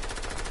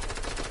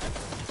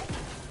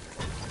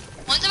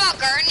 One's about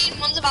gardening,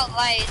 one's about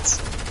lights.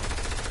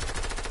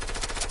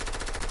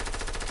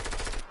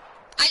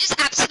 I just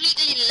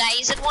absolutely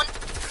lasered one.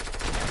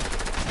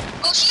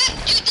 Oh shit,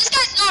 dude, this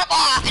guy's not a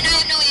bot, and I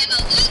have no ammo.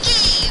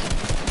 Lukey!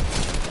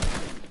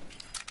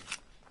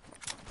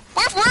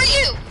 Where were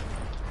you?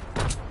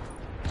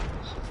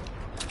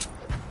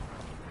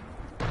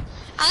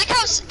 I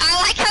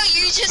like how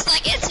you're just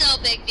like, it's no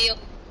big deal.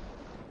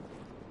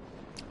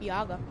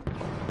 Yaga.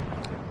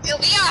 Yo,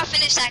 we gotta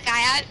finish that guy, I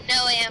have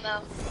no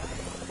ammo.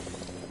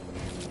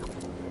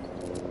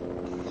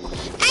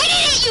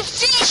 Edit it, you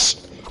fish!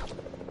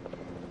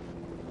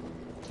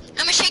 I'm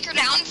gonna shake her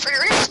down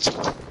first.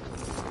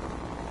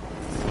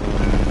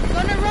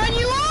 Gonna run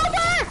you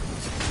over!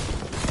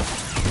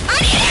 I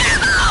need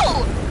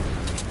ammo!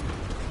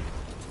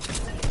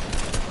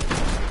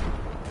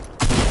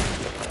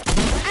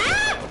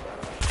 Ah!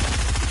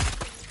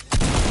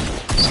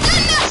 I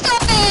messed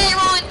up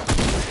everyone!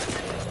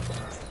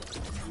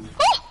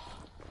 Oh!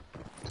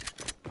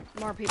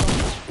 More people.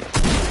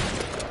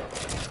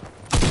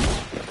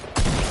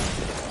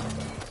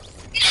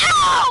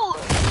 No!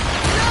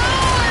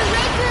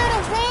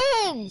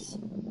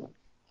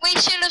 We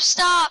should have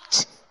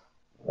stopped.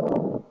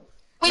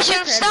 We should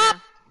have stopped.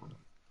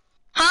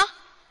 Huh?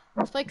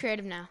 Let's play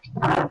creative now.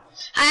 I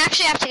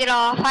actually have to get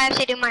off. I have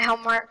to do my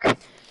homework.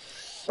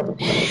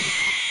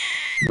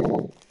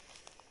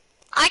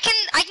 I can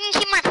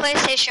keep my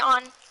PlayStation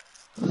on.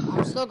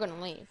 I'm still gonna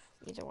leave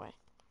either way.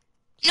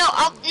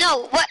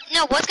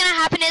 What's gonna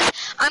happen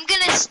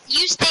is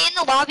you stay in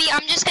the lobby.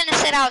 I'm just gonna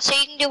sit out so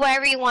you can do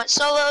whatever you want.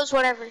 Solos,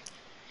 whatever.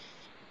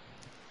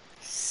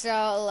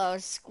 Solo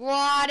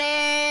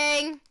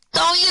squatting.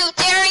 Don't you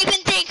dare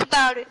even think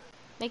about it.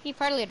 Make me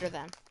party leader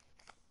then.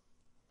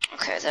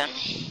 Okay then.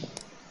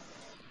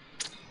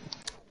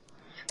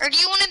 Or do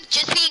you want to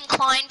just be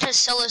inclined to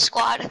solo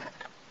squad?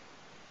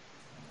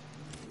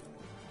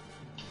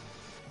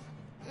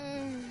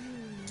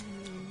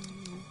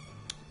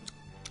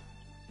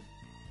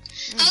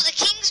 Oh, the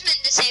Kingsman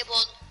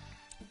disabled.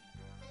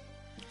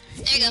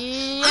 There you go.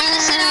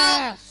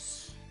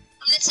 Yes.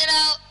 I'm gonna sit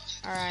out.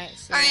 Alright,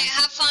 Alright,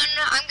 have fun.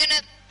 I'm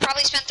gonna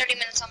probably spend 30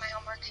 minutes on my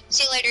homework.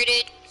 See you later,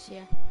 dude. See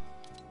ya.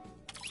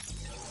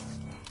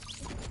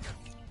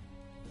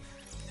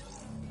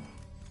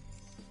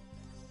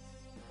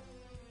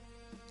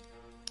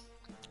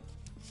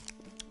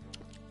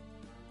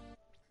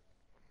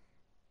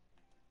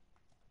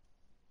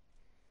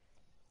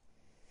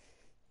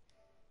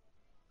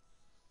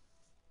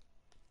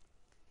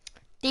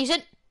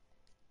 Decent.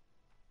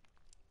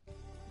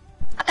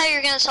 I thought you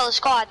were gonna sell the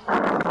squad.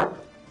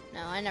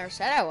 No, I never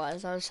said I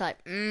was. I was like,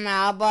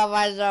 how about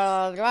my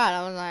solo squad?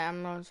 I was like,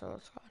 I'm not solo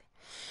squad.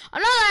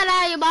 I'm not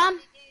that at you, Mom.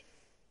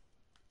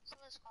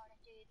 Solo squad,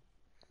 dude.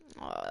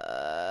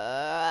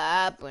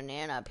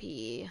 Banana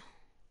pea.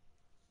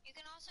 You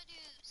can also do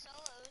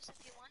solos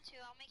if you want to.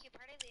 I'll make you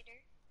party leader.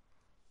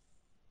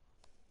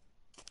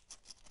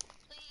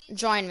 Please.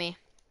 Join me.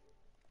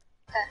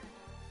 Okay.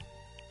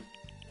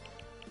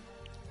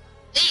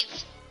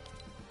 Leave.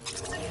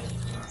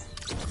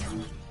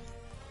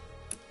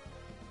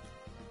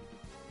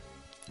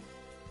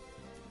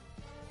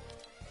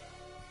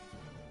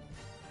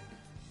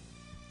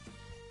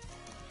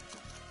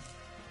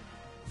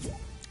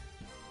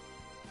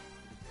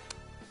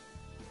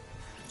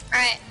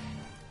 Alright.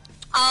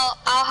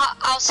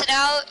 I'll sit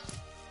out.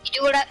 You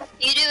do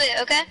you do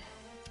it, okay?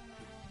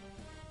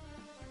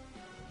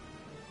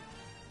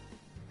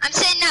 I'm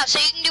sitting out, so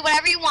you can do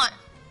whatever you want.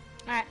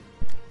 Alright.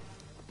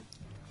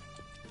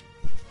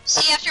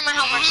 See you after my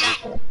homework's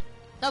done.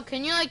 No,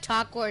 can you like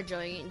talk or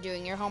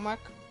doing your homework?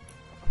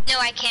 No,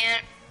 I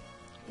can't.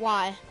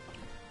 Why?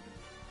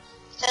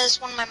 Because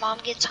when my mom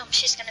gets home,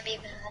 she's gonna be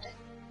mad.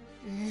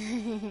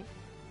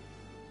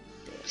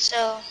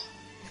 So,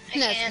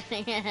 I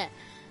can't.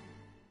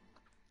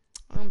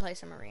 I'm gonna play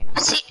some arena.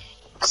 See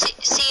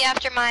you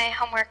after my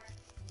homework.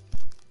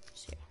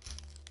 See ya.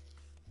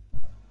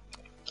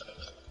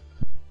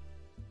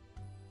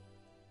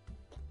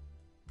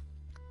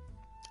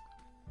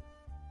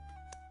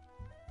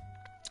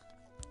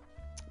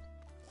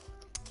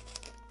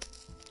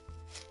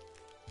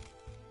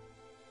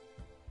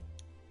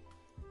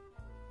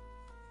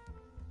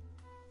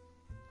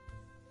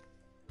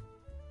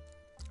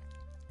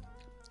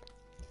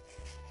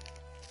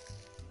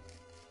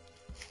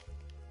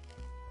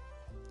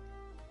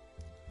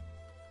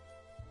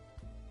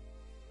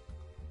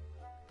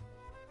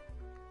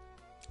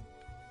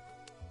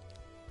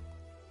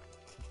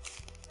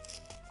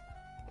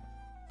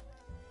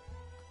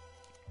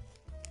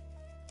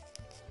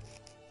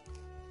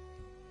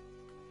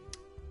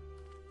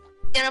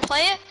 You gonna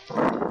play it?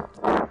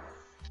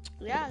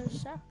 Yeah,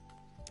 sure.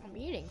 I'm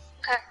eating.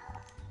 Okay.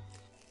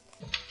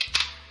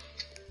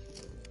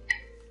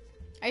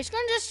 Are you just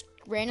gonna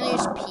randomly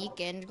peek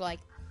in, like,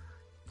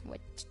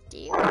 what to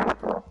do?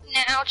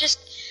 Now,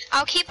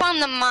 I'll keep on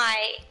the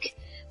mic.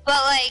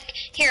 But, like,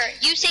 here,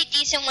 you say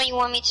decent when you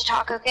want me to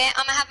talk, okay?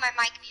 I'm gonna have my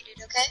mic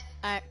muted, okay?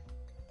 Alright.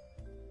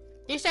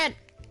 You said.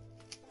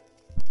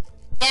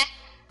 Yeah?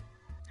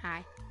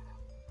 Hi.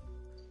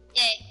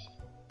 Yay.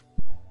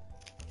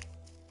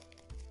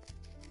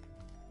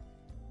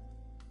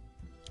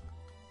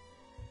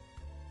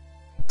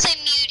 Say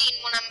muting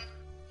when I'm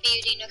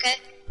muting, okay?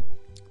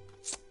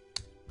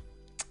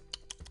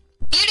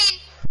 Muting!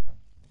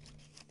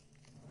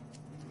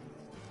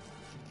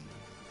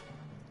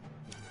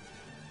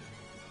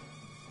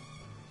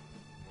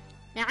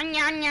 Nom,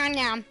 nom, nom,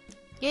 nom.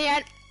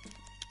 Yeah.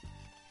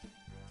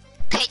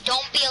 Okay,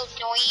 don't be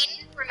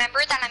annoying. Remember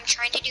that I'm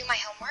trying to do my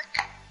homework.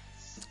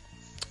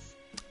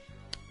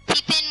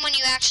 Peep in when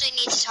you actually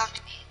need to talk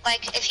to me.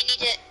 Like, if you need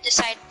to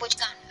decide which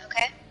gun,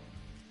 okay?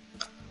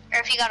 Or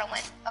if you gotta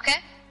win,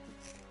 okay?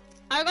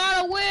 I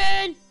gotta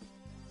win!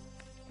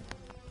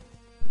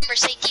 Remember,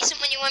 say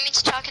decent when you want me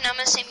to talk, and I'm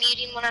gonna say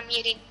muting when I'm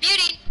muting.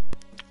 Muting!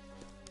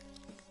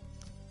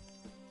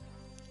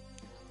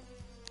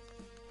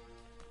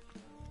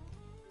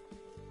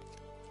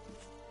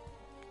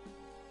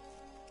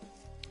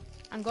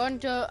 I'm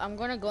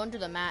gonna go into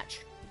the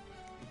match.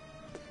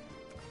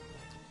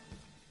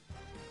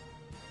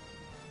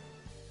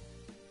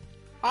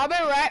 I'll be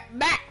right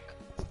back.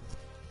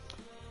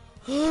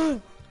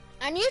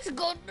 I need to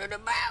go to the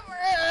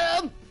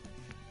bathroom.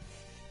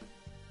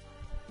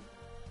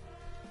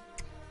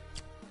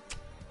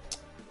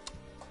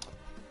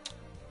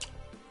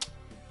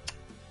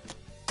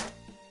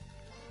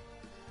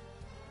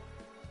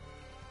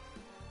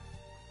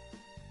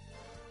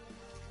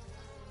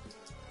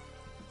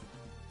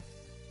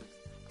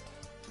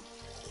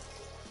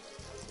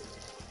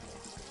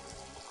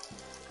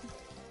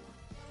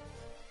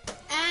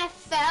 I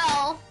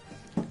fell.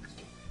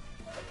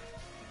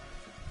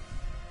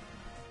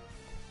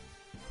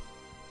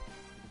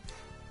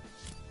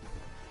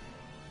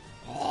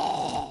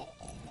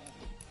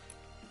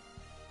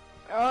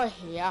 Oh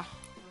yeah.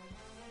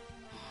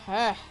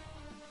 Ha.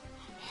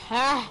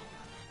 Ha.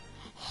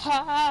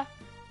 Ha.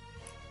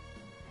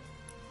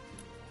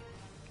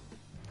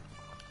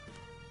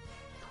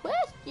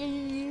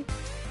 Twisty.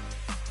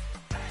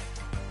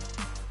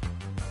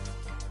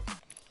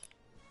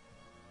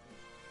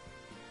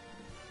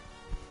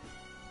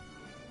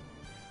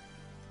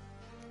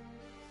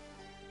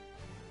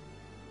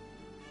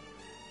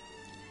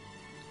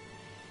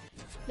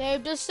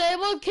 They've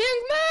disabled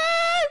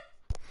Kingsman!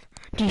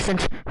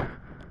 Decent.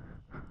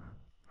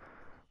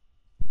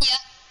 Yeah,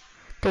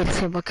 They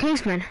disabled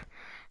Kingsman.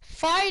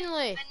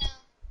 Finally! I know.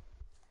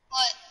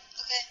 What?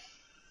 Okay.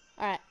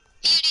 Alright.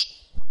 Muting.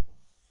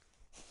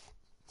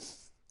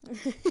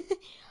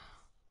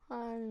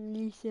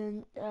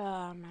 Decent.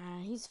 Oh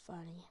man, he's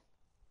funny.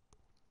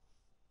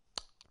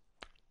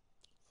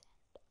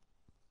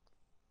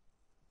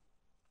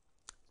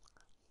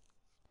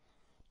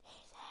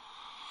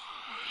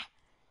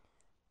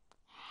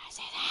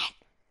 Say that.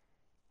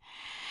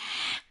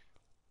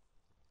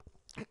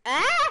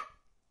 Ah!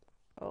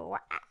 Oh,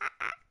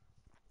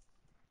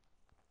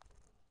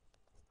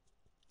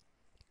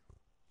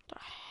 the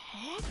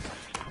heck?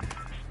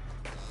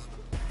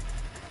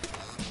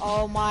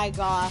 Oh my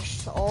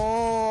gosh.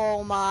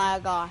 Oh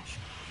my gosh.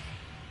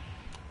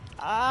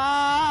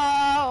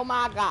 Oh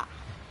my god.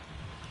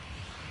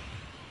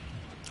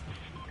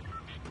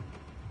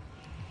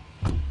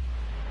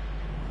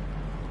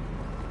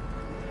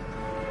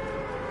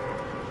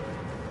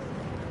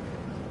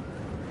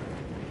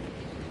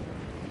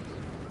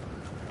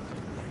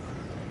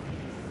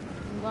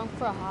 I'm going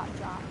for a hot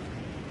drop.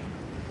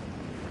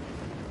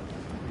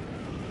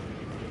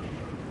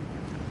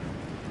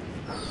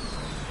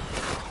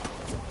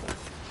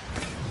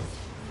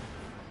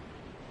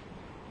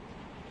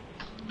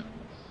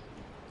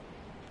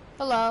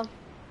 Hello.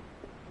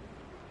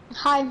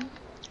 Hi.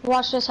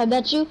 Watch this. I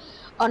bet you.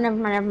 Oh, never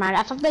mind, never mind.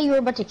 I thought that you were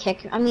about to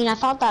kick. I mean, I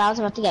thought that I was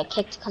about to get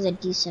kicked because of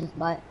decent,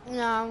 but.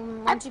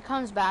 No, once he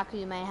comes back,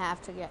 you may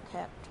have to get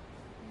kicked.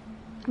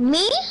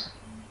 Me?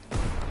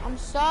 I'm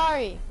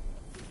sorry.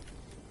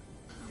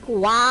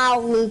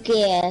 Wow,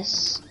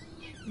 Lucas.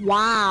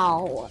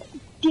 Wow.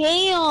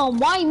 Damn,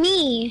 why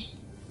me?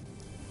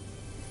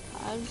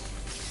 I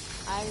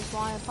just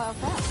want to play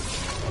with him.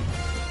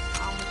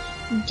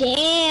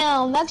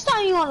 Damn, next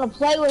time you want to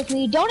play with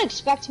me, don't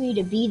expect me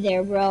to be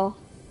there, bro.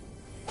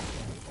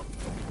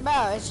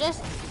 Bro, it's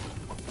just...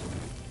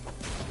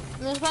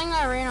 I'm just playing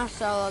my arena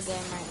solo game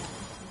right now.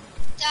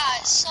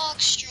 That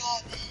sucks,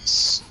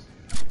 Travis.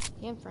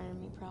 He in front of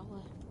me,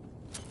 probably.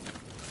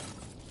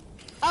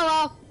 Oh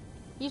well.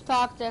 He's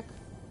toxic.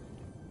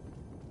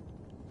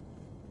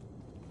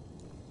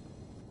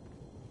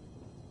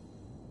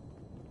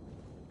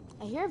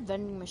 I hear a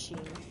vending machine.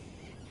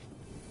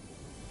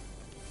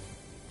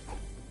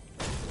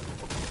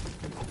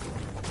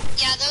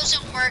 Yeah, those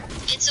don't work.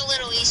 It's a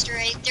little Easter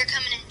egg. They're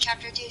coming in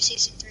Chapter 2,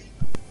 Season 3.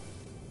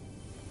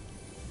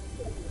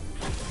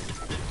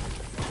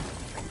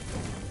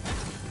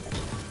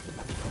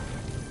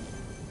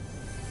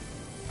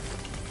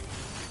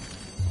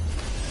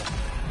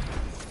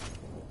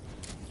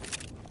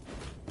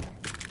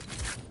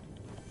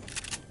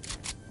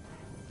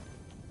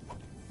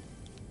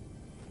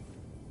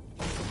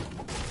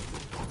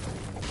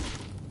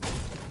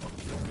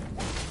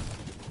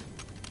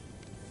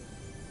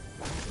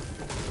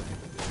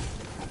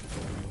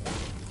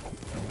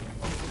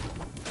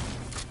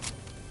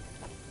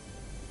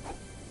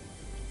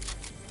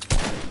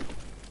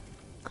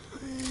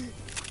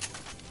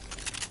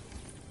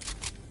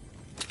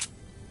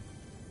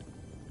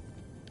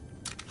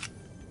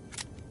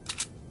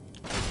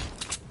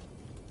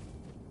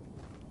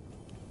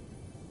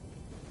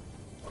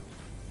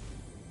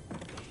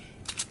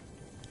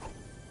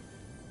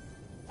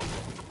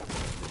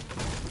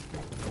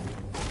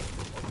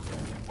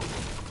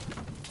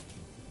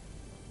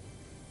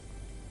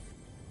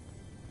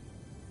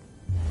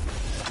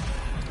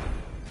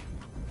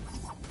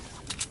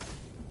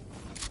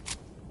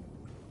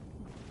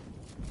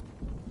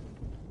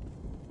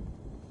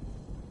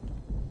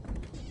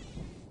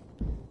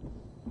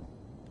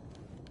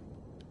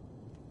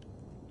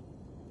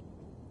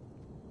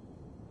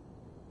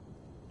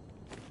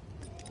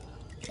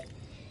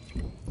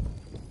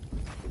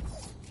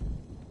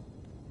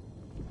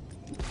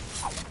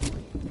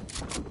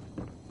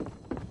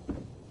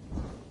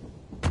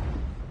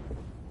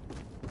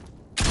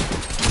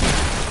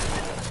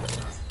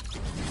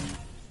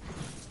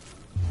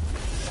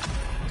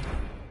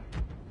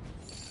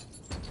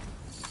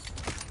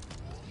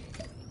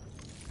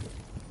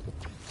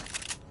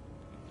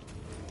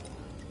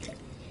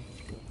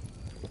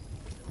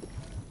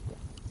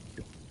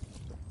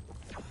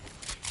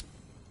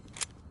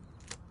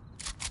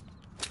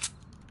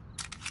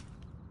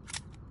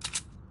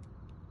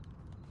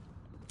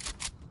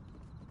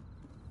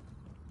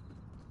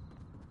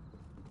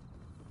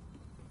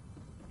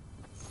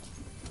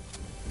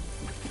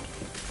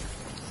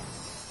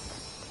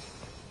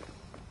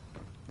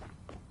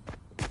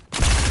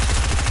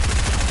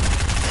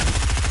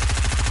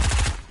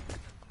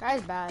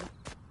 Guy's bad.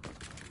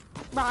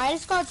 Bro, I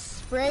just got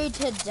sprayed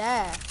to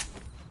death.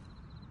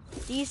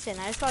 Decent,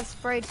 I just got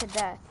sprayed to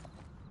death.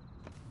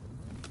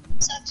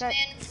 Sucks, man.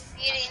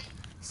 Eating.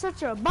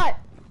 Such a butt.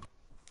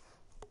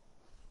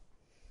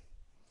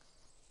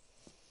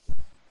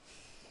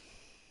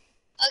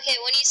 Okay,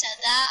 when you said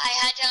that, I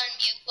had to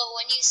unmute, but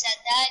when you said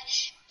that,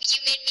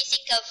 you made me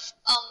think of,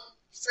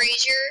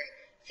 Fraser,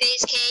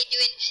 Phase K,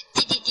 doing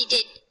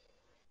did.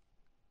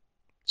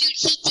 Dude,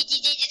 he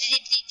did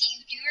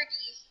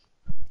dirty.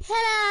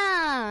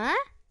 Hello.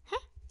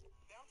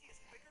 Bounty is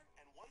quicker,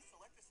 and one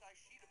selected size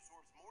sheet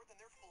absorbs more than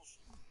their full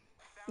sheet.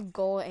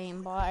 Go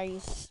aimbot. Are you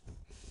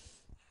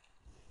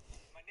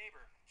My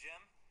neighbor, Jim,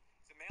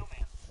 is a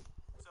mailman.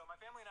 So my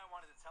family and I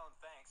wanted to tell him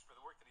thanks for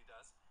the work that he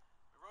does.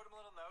 We wrote him a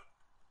little note,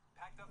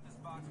 packed up this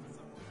box with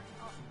some pretty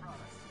awesome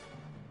products,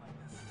 like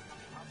this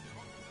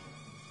popsicle.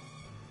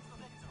 Let's go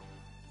take it to him.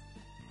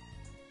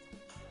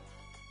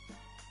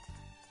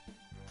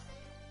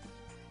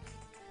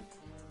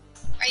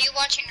 Are you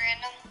watching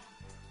random?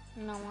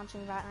 no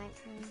watching that night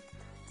train?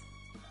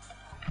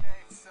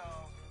 Okay, so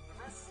the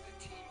rest of the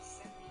team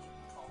sent me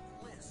a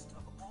list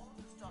of all of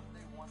the stuff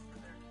they want for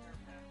their care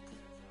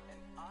packages, and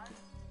I'm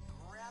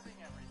grabbing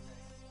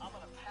everything. I'm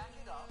gonna pack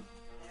it up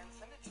and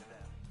send it to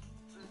them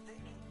so that they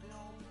can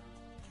build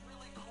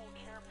really cool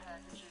care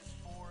packages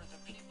for the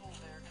people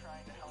they're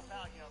trying to help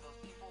out. You know, those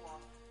people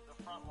on the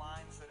front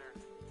lines that are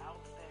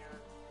out there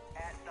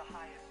at the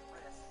highest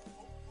risk.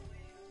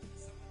 Hopefully,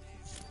 some of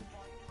these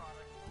fun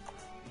products will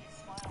bring a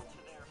smile to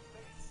their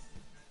face.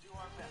 Do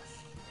our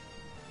best.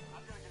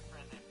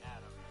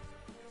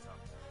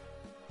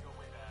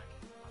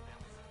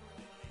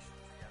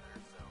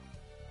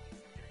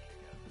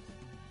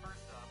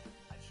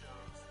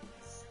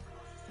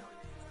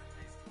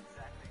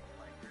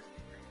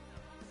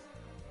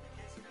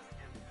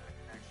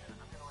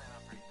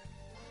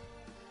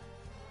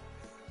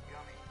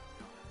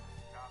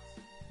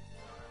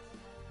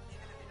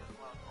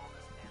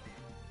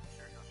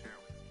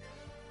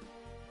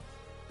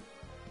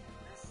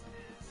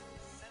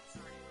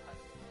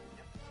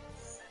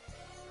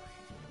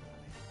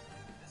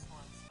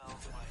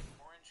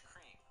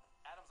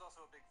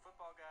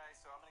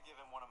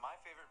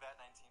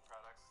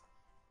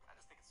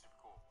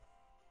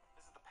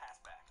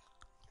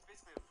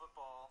 basically a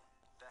football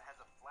that has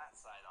a flat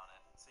side on it,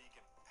 so you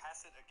can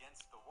pass it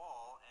against the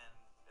wall and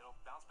it'll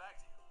bounce back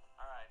to you.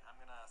 All right, I'm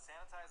gonna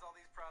sanitize all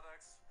these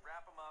products,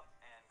 wrap them up,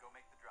 and go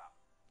make the drop.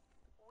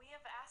 We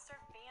have asked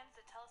our fans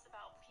to tell us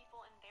about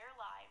people in their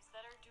lives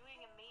that are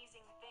doing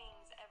amazing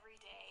things every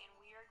day, and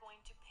we are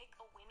going to pick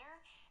a winner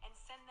and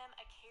send them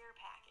a care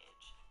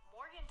package.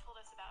 Morgan told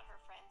us about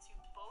her friends who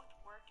both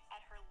work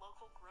at her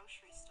local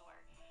grocery store.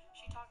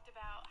 She talked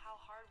about how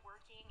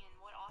hardworking and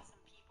what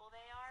awesome people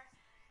they are,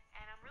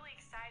 and I'm really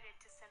excited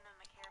to send them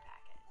a care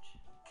package.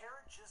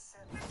 Karen just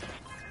sent me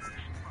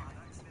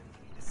products that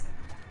we need to send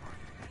to one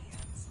of our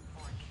fans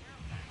for a care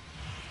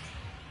package.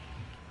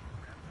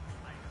 Grab those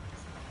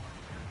items from our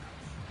warehouse.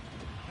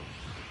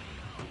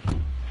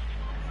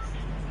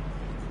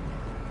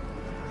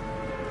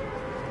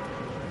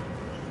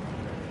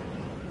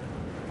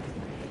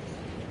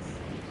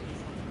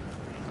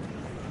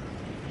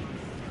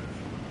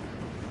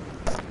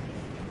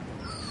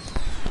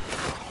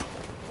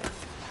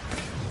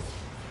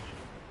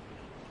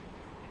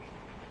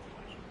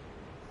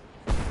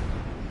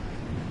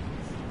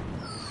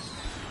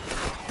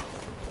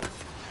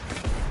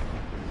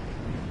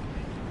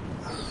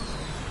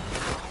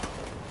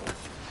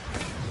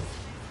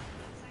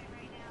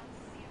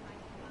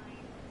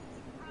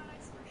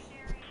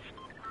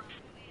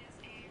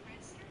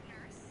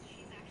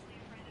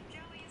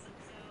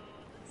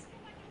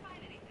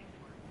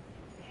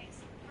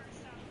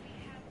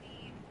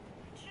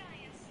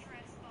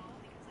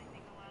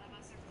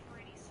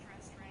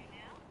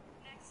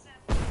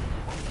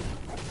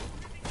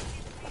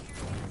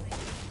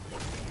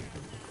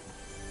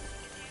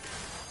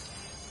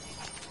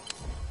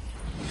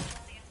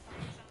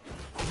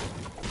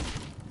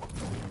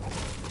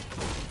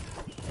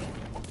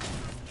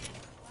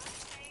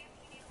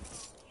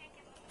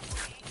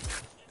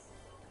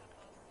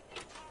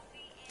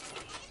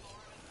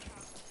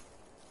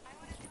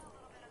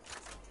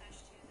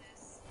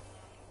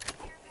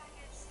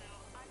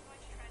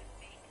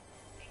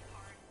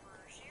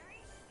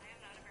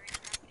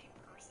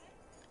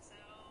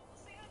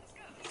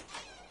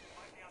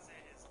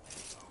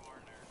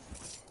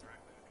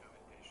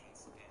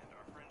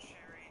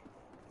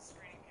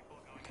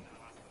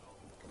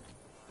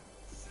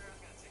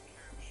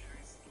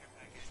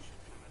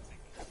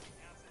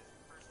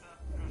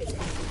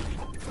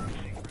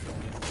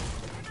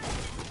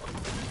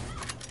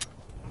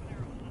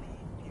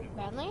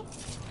 Bentley?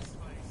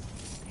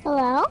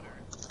 Hello?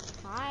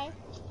 Hi.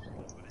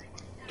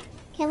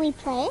 Can we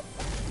play?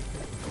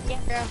 Yeah,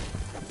 girl.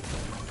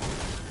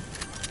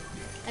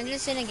 I'm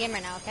just in a game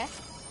right now, okay?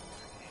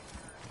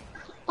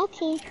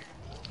 Okay.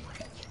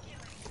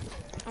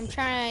 I'm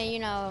trying to, you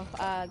know,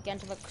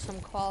 get into some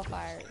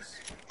qualifiers.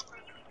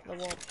 The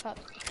World Cup.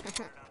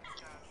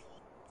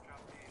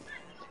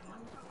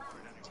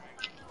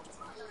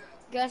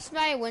 Guess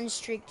my win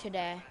streak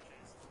today.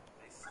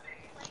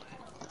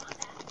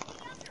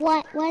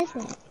 What is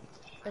it?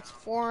 It's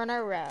 4 in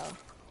a row.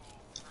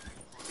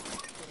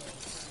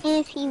 And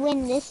if you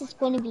win this, it's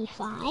going to be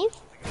 5? No.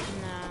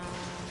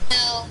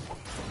 No.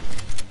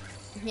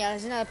 Yeah,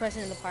 there's another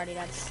person in the party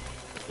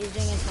he's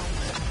doing his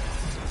homework.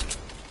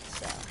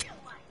 So.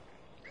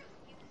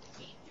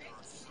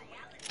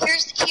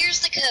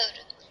 Here's the code.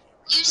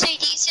 You say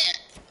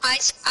decent, I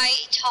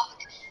talk.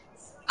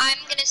 I'm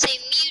gonna say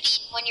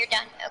muting when you're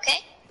done,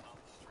 okay?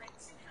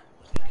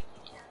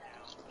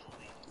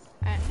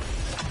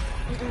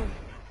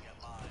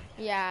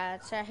 Yeah,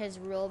 it's his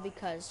rule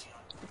because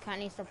he kind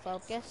of needs to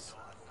focus.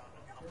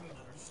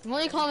 I'm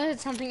only calling it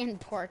something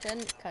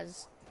important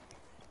because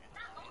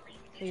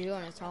he's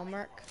doing his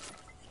homework.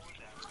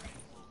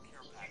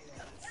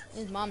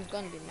 His mom's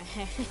gonna be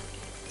mad.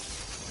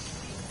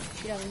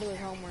 He doesn't do his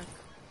homework.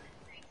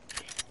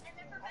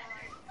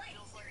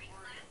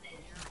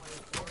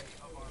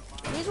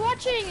 He's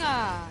watching,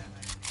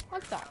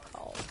 what's that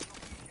called?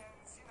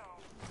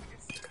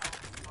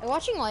 Are you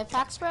watching Life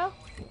Hacks, bro?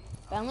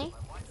 Bentley?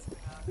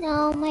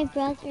 No, my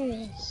brother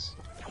is.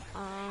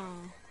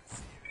 Oh.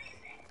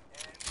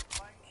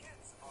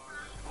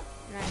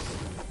 Nice.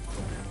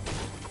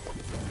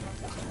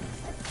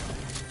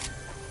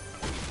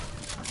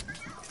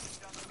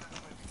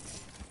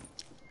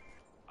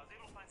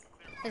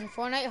 Is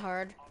Fortnite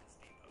hard?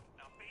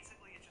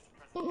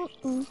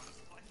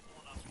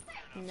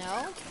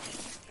 No?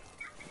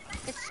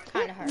 It's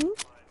kind of hard.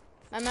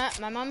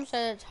 My mom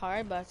said it's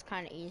hard, but it's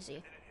kind of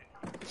easy.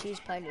 She's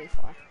played it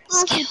before.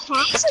 Oh, she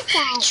practiced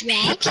that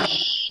yet?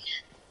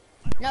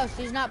 No,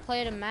 she's not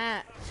played a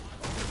match.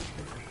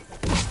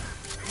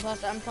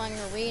 Plus, I'm playing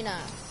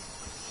Arena,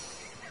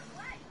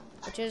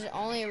 which is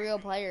only real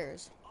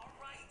players.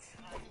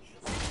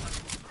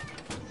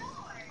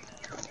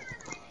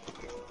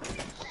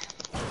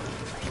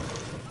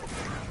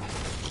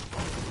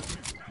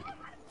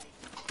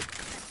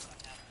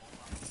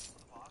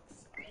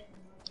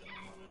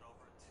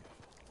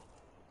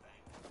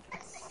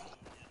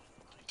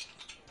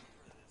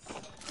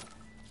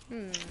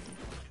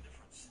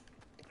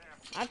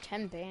 I have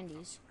 10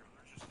 bandies.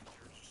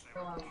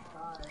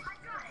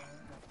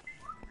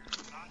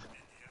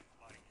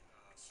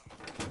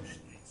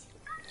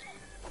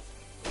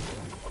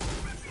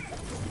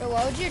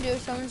 what would you do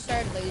if someone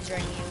started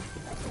lasering you?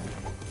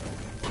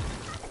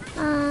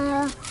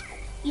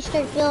 You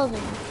start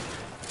building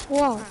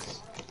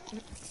walls.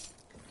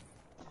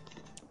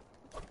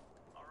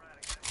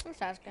 I'm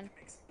just asking.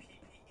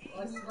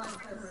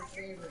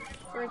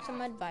 For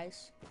some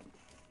advice.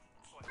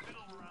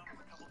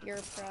 You're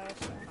a pro,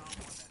 so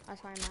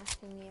that's why I'm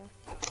asking you.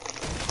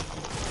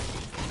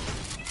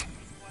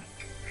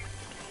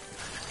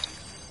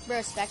 Bro,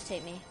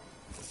 spectate me.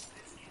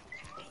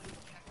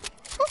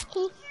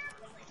 Okay.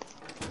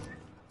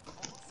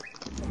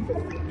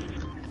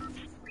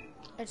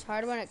 It's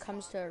hard when it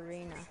comes to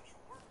arena.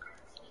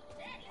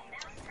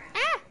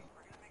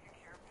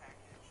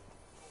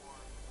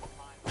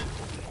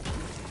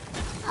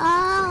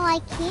 Oh, I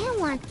can't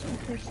watch you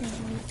for some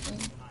reason.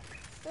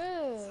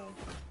 Ooh.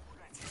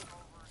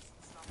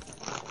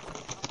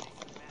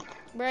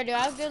 Bro, do I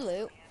have good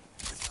loot?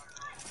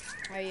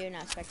 Or are you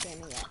not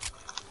spectating me yet?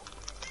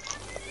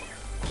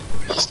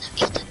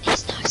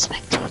 He's not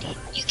spectating.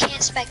 You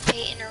can't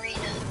spectate in arena.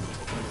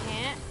 You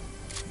can't?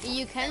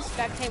 You can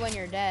spectate when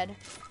you're dead.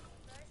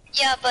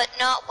 Yeah, but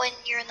not when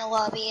you're in the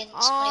lobby and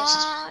somebody else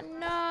is. Oh,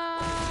 no.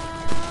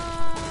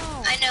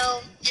 I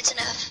know, it's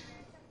enough.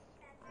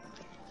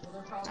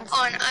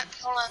 Hold on,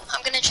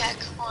 I'm gonna check.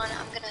 Hold on,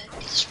 I'm gonna do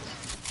this real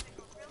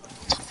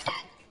quick. Tell my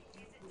dad.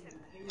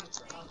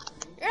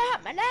 You're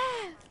at my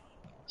dad.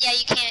 Yeah,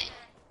 you can't.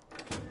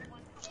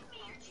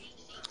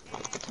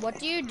 What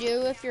do you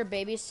do if your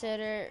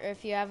babysitter,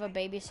 if you have a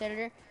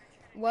babysitter?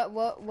 What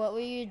will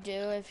you do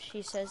if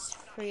she says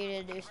for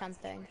you to do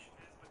something?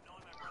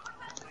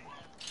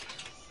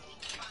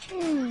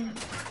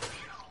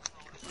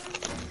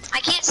 I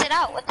can't sit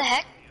out, what the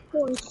heck?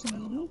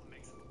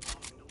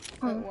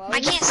 I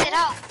can't sit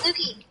out,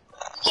 Lukey,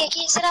 I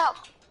can't sit out.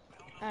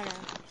 I don't know.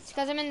 It's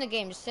because I'm in the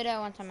game. Just sit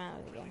out once I'm out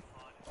of the game.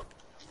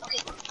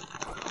 Okay.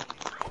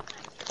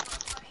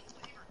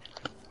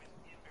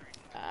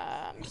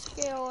 I'm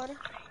scared.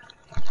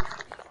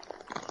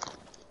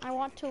 I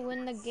want to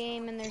win the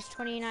game and there's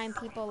 29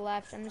 people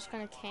left. I'm just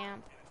gonna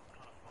camp.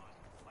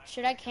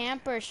 Should I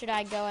camp or should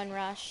I go and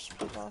rush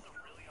people?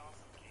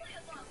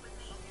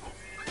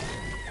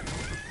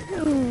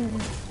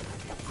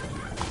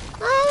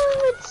 I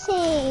would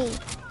say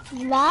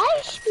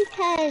rush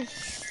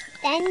because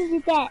then you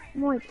get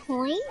more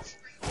points,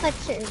 but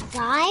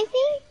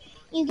surviving,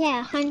 you get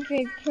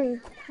 100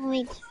 per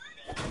points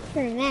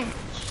per match.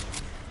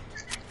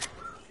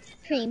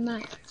 Pretty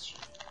much.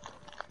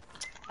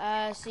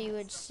 So you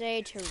would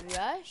say to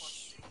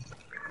rush?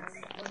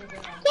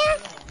 Yeah.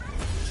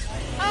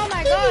 Oh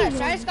my gosh,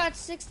 I just got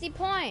 60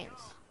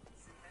 points.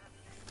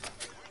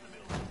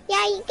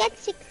 Yeah, you get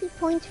 60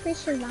 points for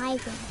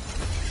surviving.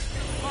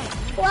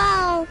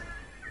 Well,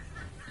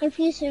 if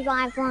you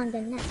survive long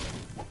enough.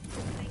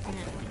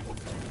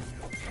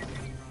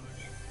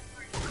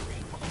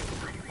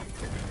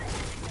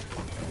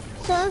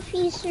 So if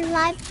you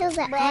survive till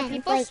the Bro, are end,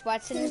 people like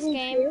sweats in this season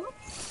game? 2,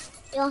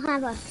 you'll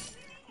have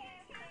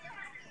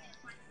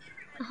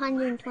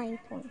 120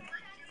 points.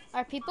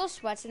 Are people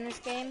sweats in this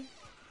game?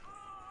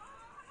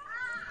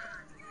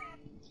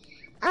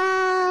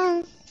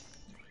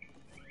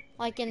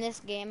 Like in this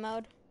game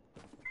mode?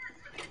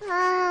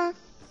 I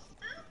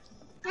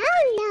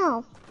don't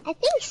know. I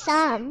think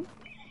some.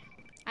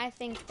 I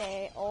think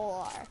they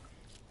all are.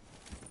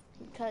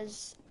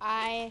 Because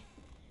I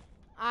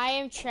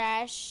am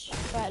trash,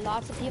 but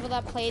lots of people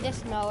that play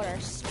this mode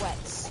are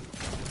sweats.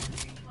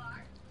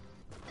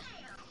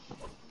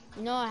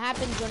 You know what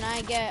happens when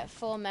I get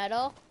full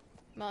metal?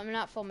 Well, I'm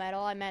not full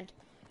metal, I meant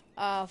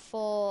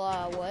full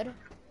wood.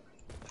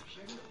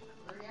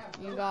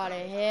 You gotta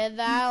hit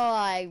that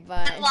like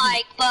button.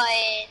 Like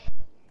button.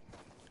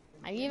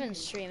 I'm even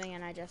streaming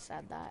and I just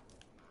said that.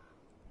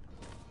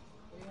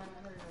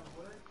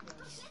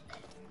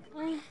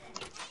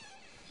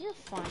 You're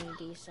funny,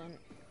 decent.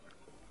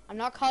 I'm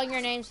not calling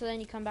your name so then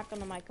you come back on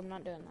the mic. I'm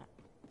not doing that.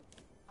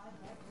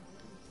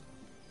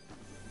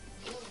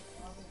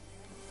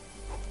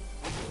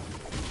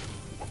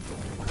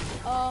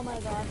 Oh my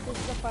gosh, this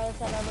is the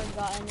farthest I've ever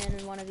gotten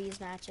in one of these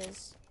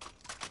matches.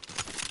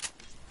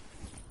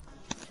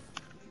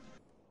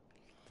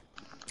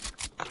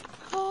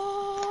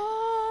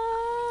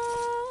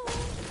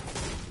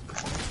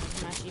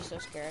 I'm actually so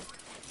scared.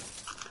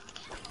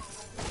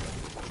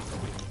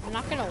 I'm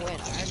not gonna win. I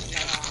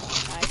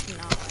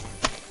cannot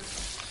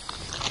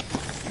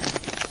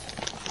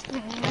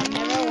win. I've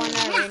never won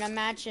an arena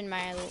match in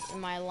my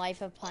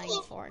life of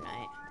playing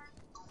Fortnite.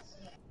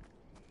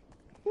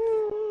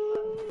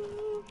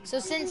 So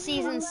since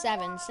season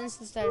 7, since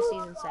the start of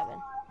season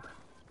 7.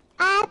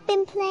 I've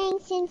been playing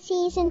since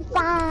season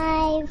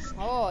 5.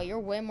 Oh, you're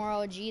way more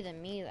OG than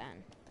me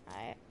then.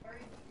 I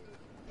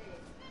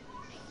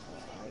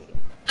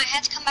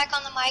had to come back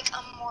on the mic.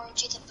 I'm more OG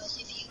than both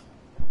of you.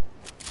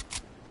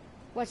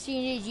 What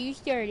season did you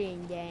start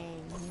in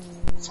then?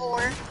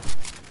 4.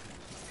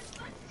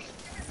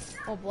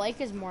 Well, Blake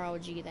is more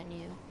OG than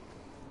you.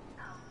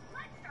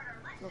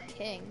 You're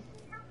king.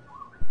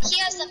 He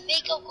has the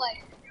makeup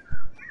player.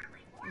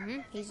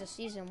 He's a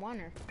season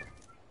 1er.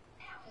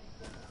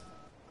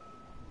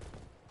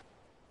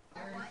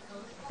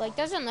 Blake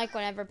doesn't like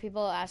whenever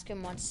people ask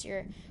him what's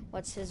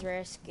his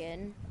rare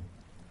skin,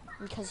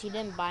 because he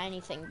didn't buy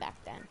anything back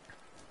then.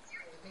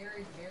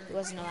 He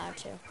wasn't allowed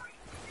to.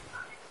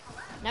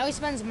 Now he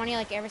spends money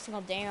like every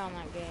single day on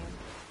that game,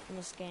 in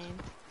this game.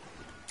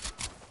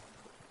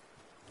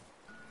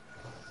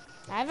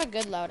 I have a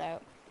good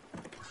loadout.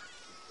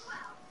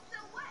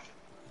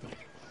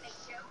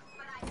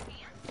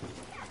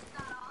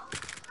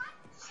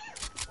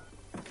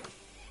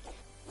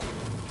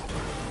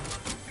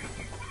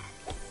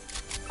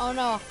 Oh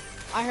no,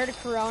 I heard a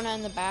Corona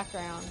in the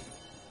background.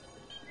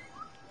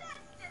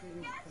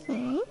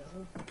 Hmm?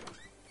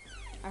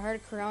 I heard a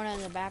Corona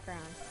in the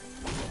background.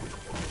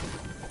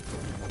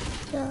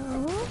 So?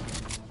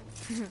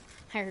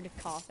 I heard it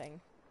coughing.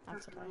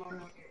 That's what I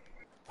heard.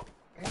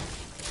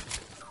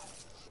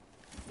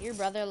 Your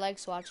brother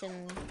likes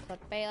watching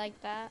clickbait like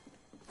that?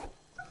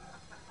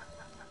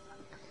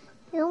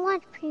 I don't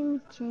watch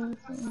premature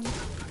things.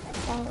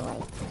 I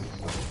like.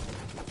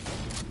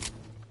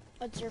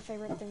 What's your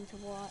favorite thing to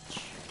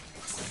watch?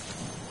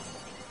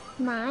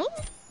 Mine?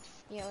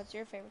 Yeah, what's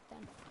your favorite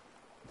thing?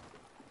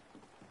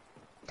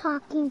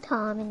 Talking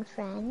Tom and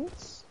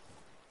Friends.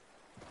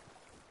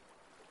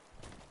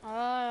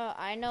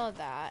 I know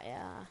that,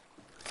 yeah.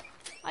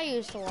 I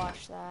used to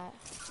watch that.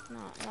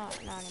 Not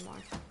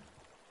anymore.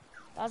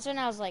 That was when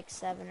I was like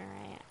 7 or 8.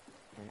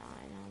 Or 9,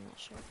 I'm not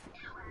sure.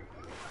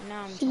 And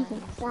now I'm 10.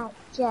 Season 5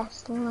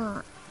 just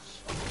launched.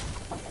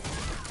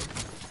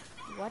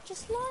 What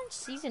just launched?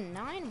 Season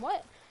 9?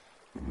 What?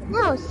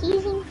 No,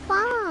 Season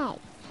 5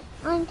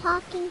 on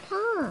Talking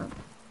Tom.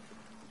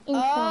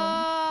 And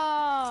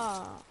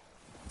Friends.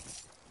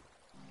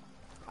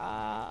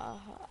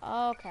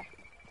 Okay.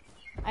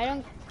 I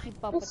don't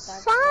keep up with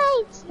that.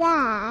 Besides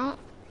that,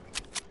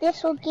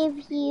 this will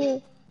give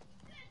you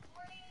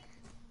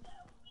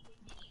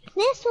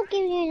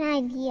an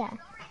idea.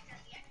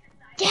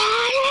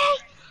 Daddy,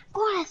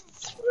 gonna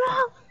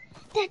throw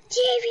the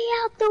TV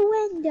out the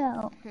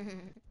window.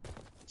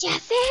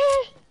 Jeffy?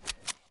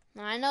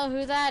 I know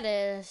who that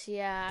is.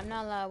 Yeah, I'm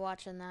not allowed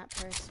watching that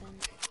person.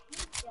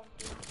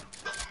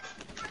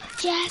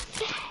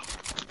 Jeffy?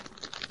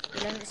 He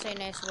doesn't say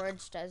nice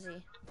words, does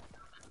he?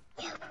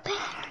 You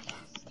better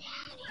stand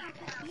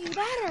here. You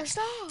better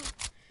stop.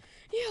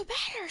 You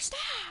better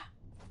stop.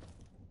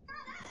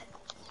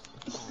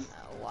 Oh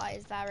no, why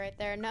is that right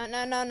there?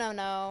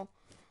 No.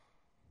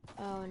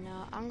 Oh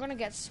no, I'm gonna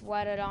get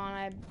sweated on.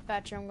 I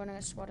bet you I'm gonna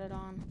get sweated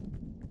on.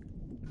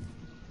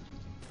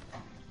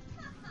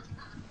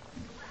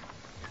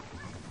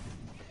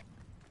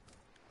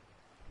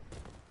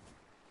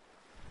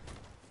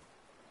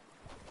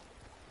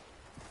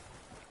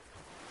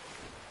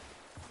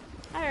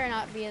 I better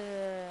not be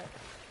the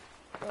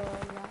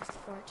last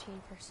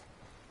 14 person.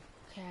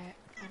 Okay,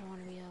 I don't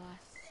want to be the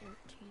last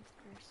 13th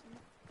person.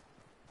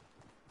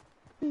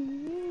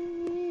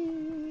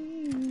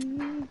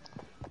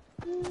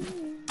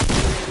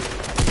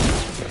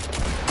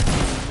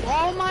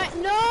 Oh my,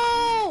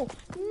 no!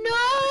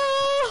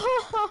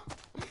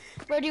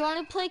 Bro, do you want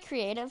to play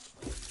creative?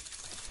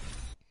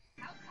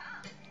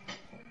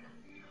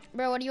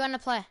 Bro, what do you want to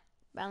play,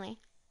 Bentley?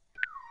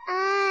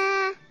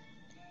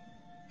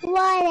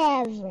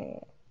 Whatever.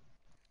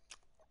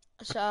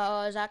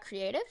 So, is that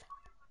creative?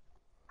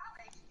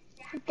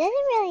 It doesn't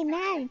really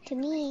matter to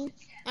me.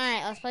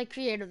 Alright, let's play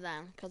creative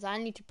then, because I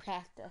need to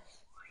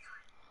practice.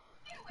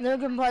 Then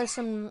we can play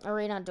some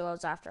arena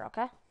duos after,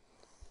 okay?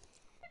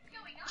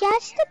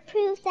 Just to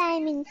prove that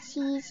I'm in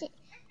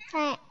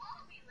that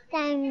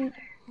I'm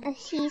a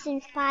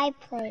season 5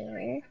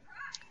 player.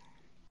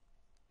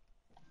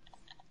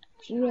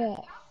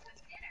 Drift.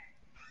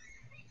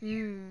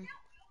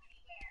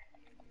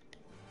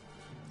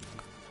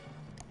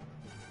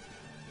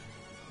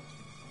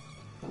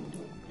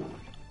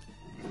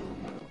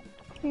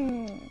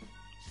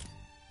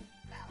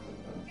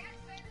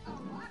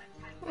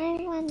 I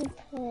want to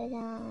put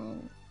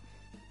on.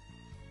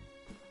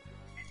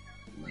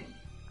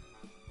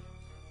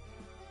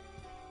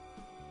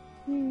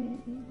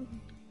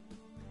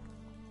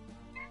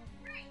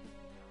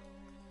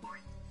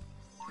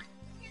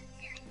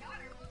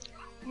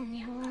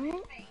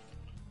 What?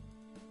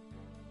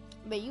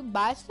 But you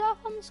buy stuff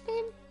on this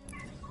game?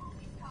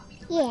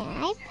 Yeah,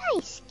 I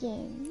buy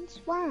skins.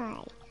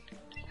 Why?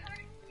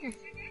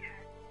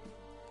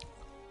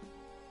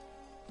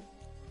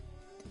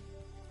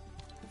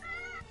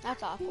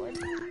 That's awkward.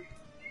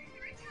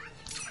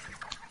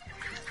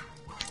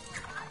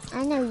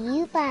 I know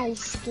you buy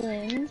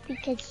skins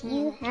because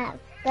you have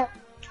the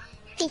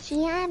fishy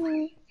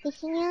yummy. I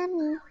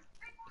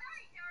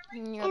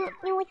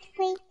don't know which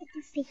way to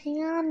do fishy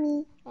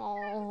yummy.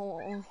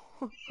 Oh.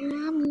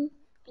 Yummy.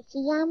 Fishy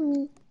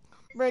yummy.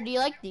 Bro, do you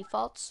like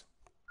defaults?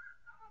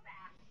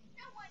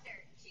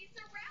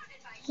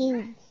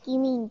 You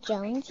mean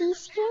Jonesy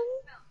skin?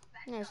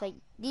 No, it's like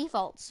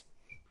defaults.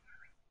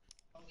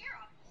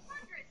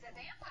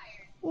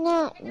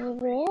 Not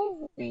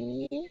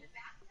really.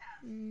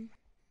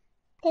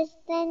 Because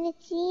then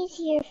it's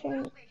easier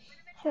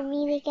for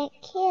me to get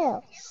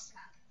kills.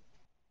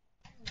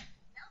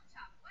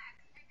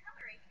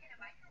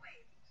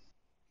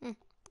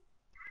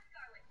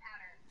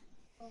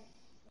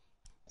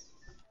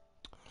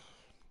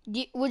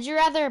 Would you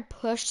rather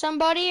push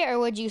somebody or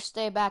would you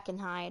stay back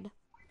and hide?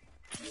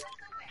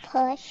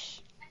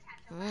 Push.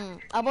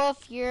 How about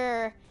if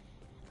you're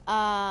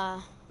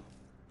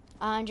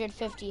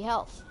 150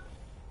 health?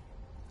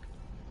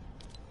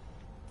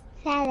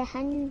 If I had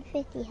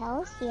 150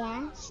 health,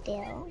 yeah,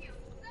 still.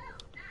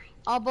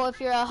 How about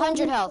if you're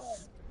 100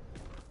 health?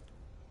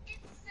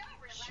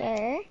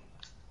 Sure.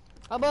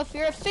 How about if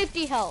you're at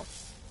 50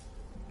 health?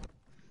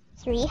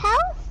 3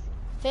 health?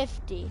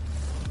 50.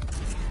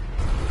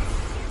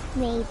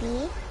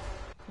 Maybe.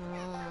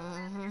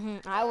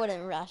 I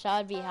wouldn't rush. I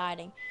would be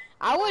hiding.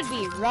 I would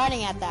be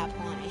running at that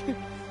point.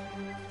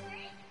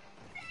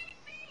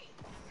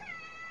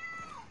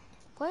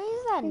 What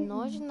is that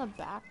noise in the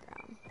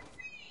background?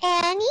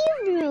 Any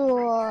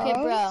rules? Okay,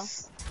 bro.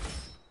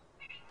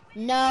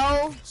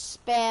 No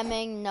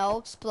spamming, no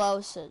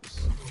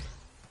explosives,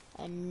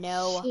 and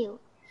no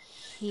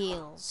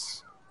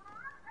heals.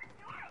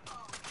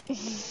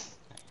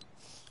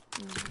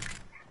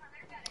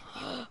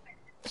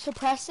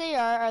 Suppressed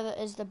AR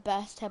is the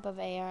best type of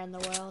AR in the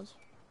world.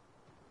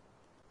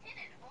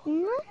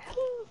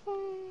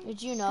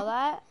 Did you know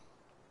that?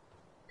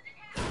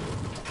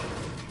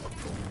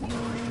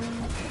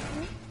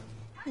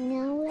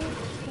 No.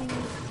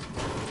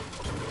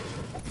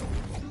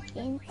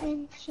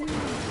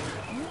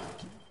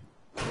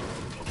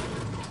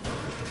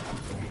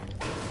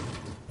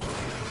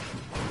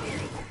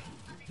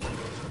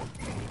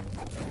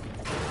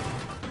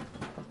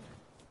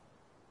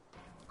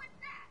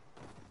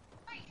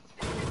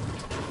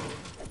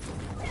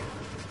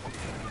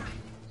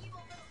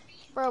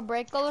 Bro,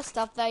 break all the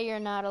stuff that you're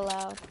not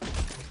allowed.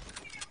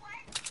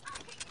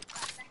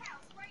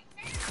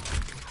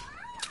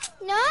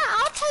 No,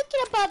 I'll take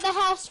it about the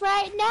house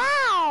right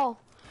now.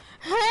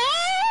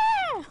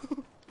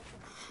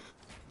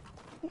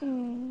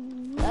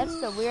 That's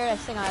the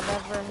weirdest thing I've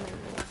ever heard.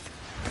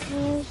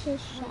 Oh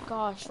my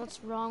gosh,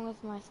 what's wrong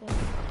with my thing?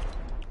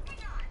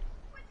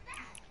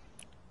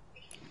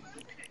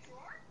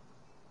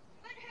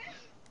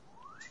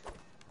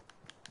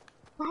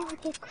 Why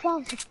would you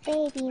close a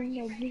baby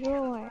in the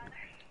drawer?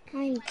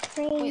 Are you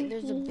crazy? Wait,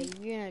 there's a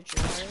baby in a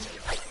drawer.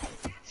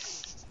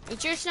 It's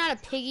just not a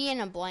piggy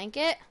in a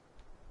blanket.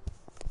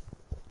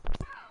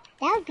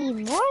 That would be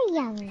more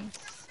yummy.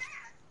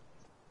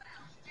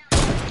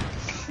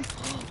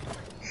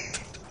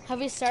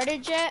 Have you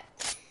started yet?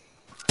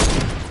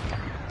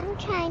 I'm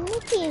trying to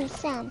do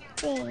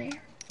something.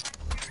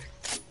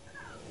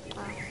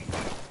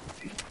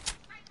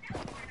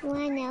 You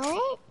wanna know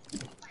it?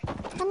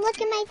 Come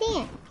look at my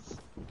dance.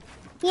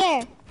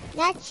 Here,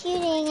 not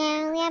shooting.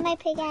 I only have my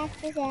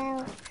pickaxes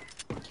out.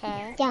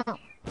 Okay. Don't.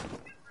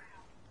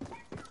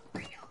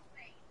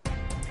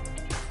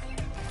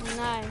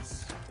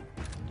 Nice.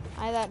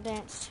 I that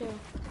dance too.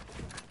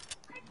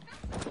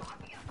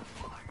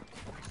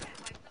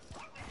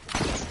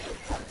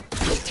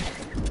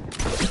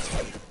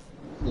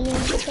 You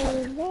didn't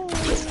say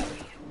that.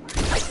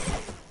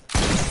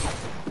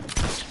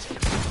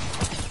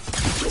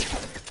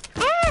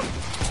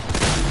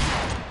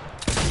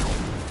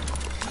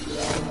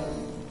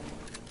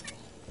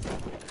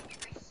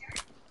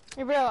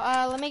 Hey bro,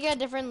 let me get a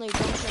different loot.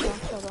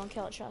 Don't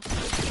kill it, trust me.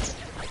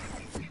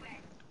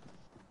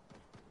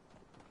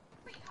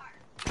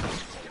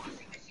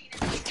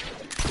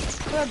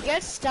 Bro,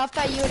 get stuff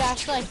that you would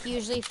actually like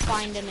usually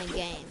find in a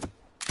game.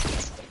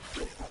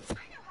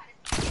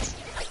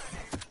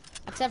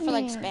 Except for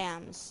like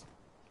spams.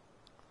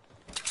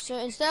 So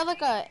instead of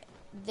like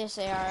this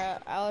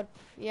AR, I would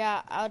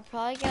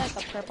probably get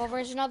like a purple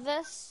version of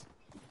this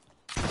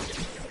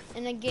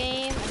in the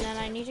game, and then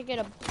I need to get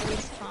a blue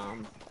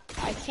pump.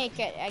 You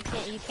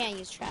can't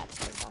use traps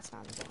because that's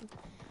not in the game.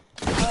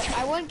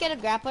 I wouldn't get a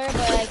grappler,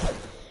 but like,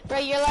 bro,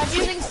 you're allowed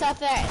using stuff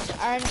that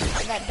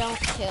don't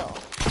kill.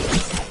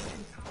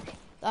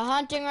 The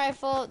hunting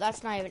rifle,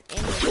 that's not even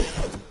in the game.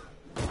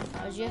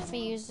 You have to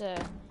use the.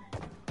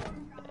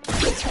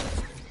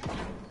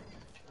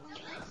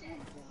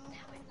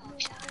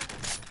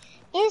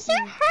 Is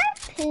there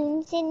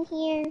harpoons in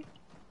here?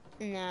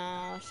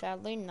 No,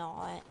 sadly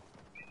not.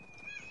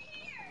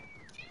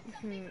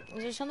 Is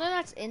there something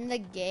that's in the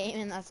game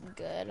and that's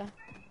good?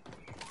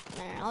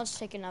 Alright, I'll just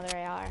take another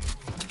AR.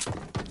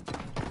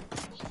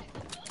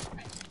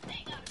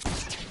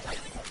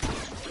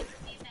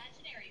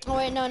 Oh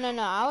wait, no.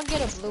 I would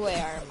get a blue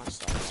AR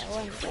most likely. I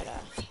wouldn't get a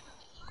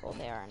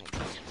gold AR in a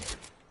game.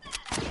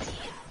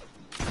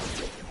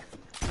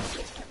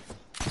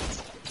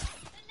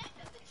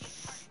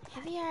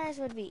 Heavy ARs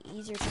would be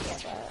easier to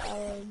get, but I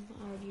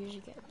would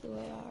usually get blue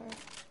AR.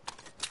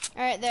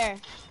 Alright,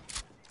 there.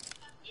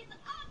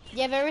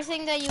 You have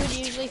everything that you would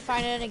usually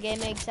find in a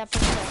game except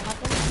for the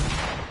weapons.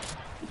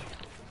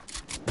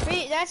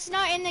 Wait, that's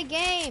not in the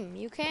game.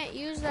 You can't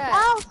use that.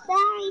 Oh,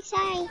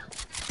 sorry.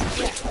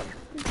 Yeah.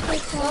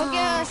 Go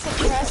get a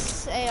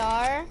suppressed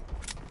AR,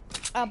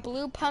 a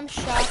blue pump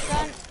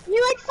shotgun.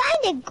 You would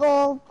find a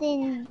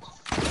golden,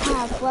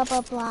 blah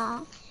blah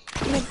blah.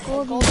 And a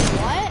golden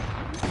what?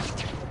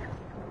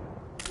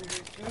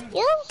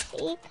 You'll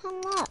see.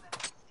 Come up.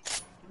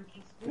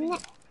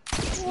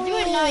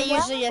 would not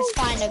usually just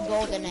find a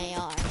golden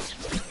AR.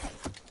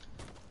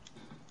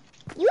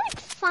 You would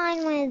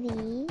find one of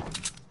these.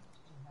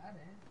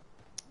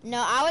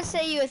 No, I would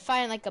say you would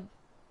find like a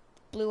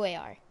blue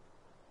AR.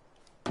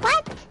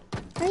 What?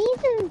 Are you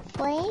even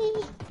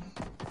playing?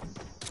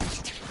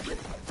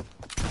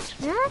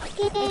 Not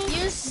kidding. If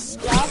you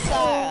stuff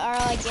that are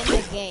like in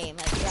the game,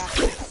 like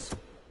graphics.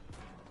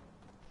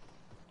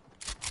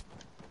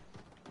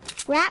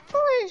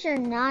 Grapplers are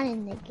not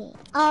in the game.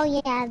 Oh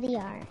yeah, they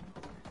are.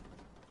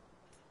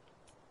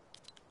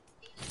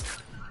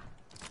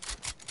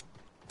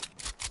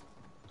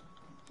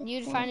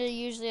 You'd find it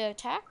usually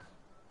attack?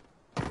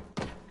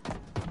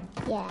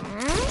 Yeah.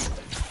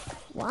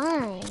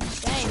 Why?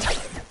 Same.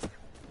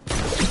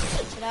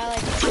 But I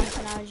like the pumps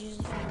and I was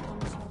usually finding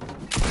pumps.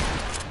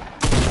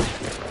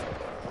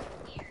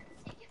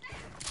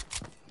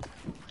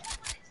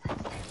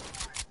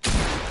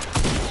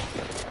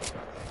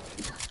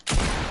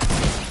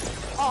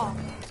 Oh.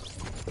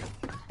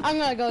 I'm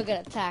gonna go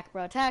get attack,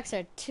 bro. Attacks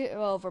are too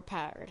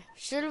overpowered.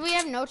 Should we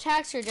have no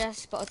attacks or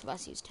just both of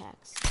us use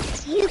attacks?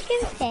 You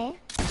can pick.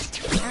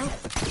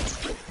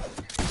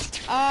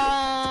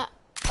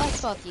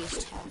 Let's both use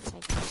attacks, I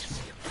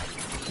guess.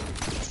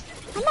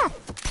 Come on.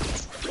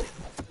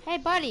 Hey,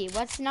 buddy,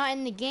 what's not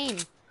in the game?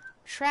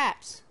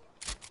 Traps.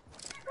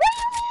 What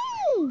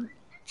do you mean?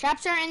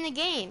 Traps aren't in the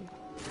game.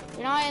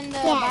 They're not in the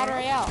Battle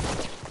Royale.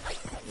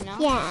 You know?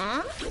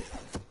 Yeah.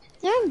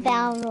 They're in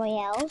Battle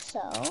Royale,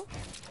 so.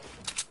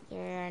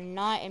 They're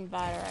not in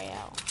Battle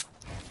Royale.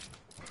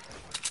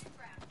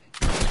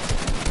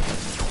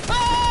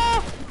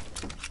 Ah!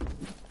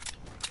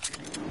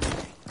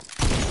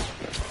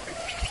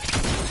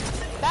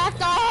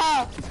 Back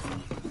off!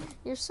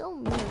 You're so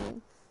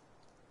mean.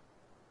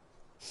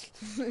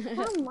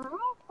 Not my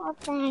fault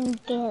that I'm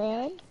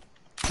good.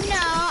 No,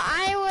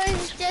 I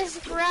was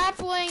just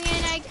grappling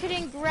and I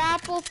couldn't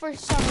grapple for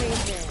some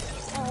reason.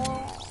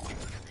 Oh.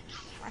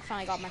 I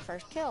finally got my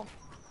first kill.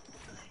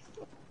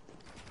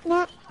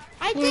 No.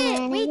 I did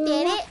it! We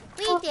did it!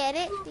 We did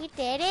it! We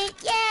did it!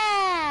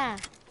 Yeah!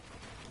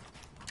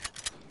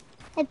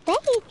 I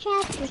bet you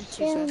traps are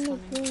still in the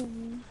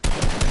game.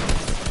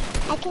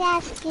 I could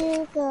ask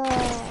Google.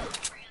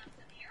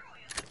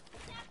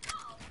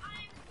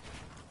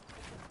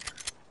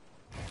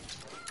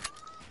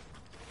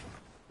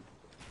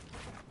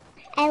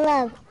 I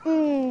love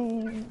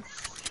You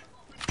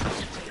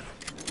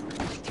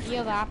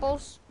have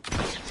apples?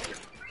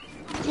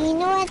 Do you know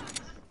what?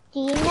 Do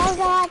you know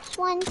God's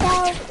one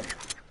though?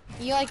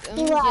 You like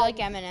do you like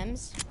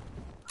M&Ms?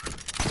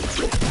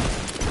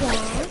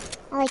 Yeah.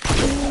 I like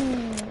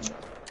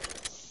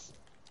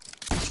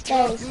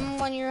those.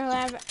 When you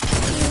have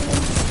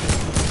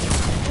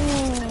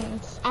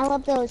I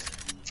love those.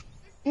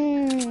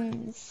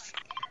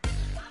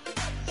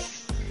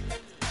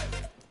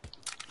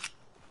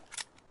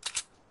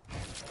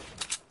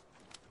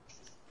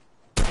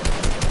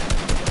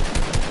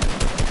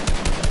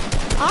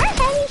 Are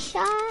heavy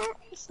shot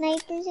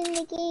snipers in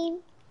the game?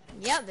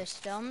 Yep, they're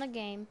still in the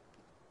game.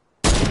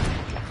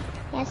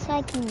 Yes, so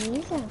I can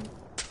use them.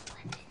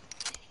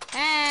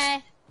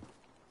 Hey!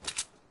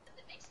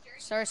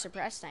 Sorry,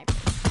 suppressed sniper.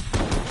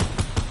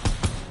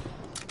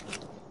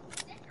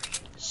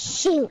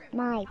 Shoot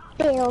my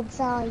builds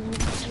all you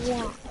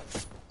want.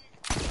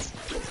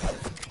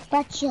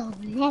 But you'll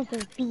never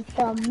beat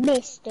the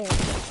Mr.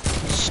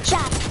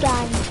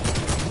 Shotgun.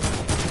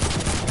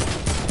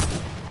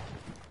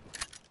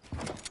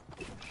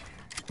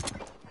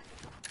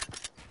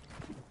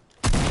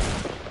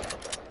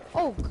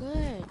 Oh,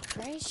 good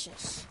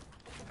gracious.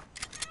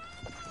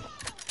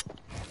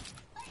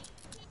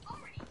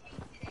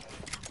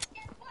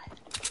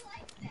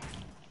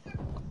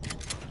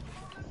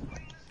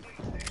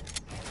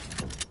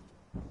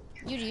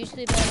 You'd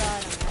usually build on a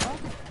metal?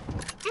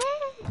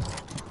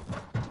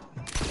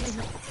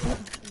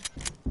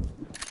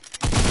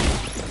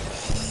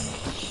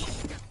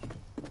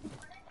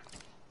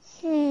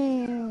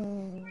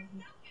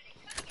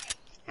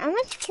 How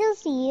much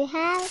kills do you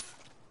have?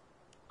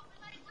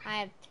 I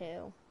have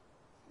 2.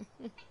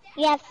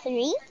 You have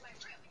 3?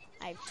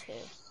 I have 2.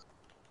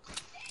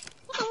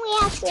 And we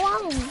have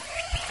 1.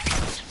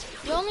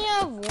 You only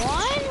have 1?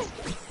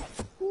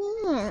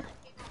 Yeah.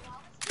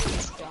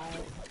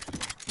 Don't.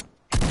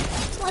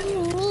 What do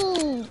you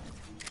mean?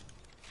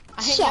 I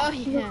know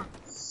you.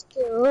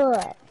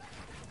 Good.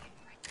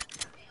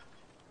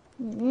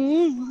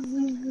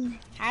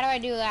 How do I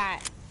do that?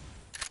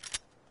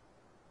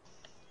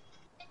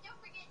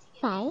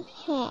 By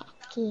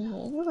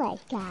hacking like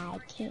I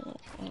can.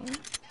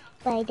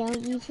 But I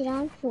don't use it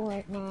on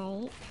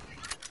Fortnite.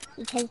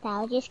 Because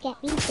that'll just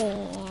get me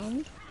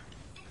banned.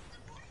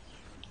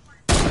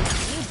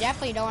 You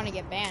definitely don't want to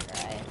get banned,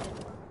 right?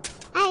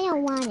 I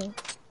don't want to.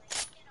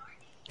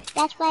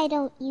 That's why I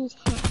don't use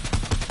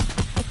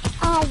hacks. Like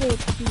other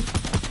people.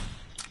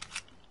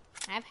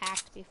 I've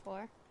hacked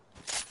before.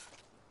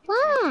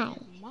 Why?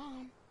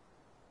 Mom.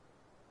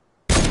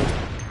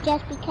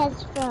 Just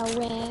because for a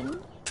win?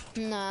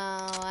 No,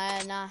 I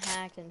have not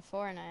hacked in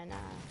Fortnite, no.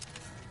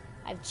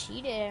 I've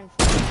cheated in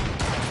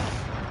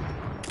Fortnite.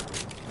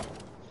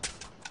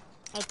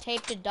 I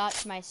taped a dot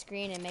to my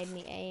screen and made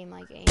me aim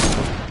like aim.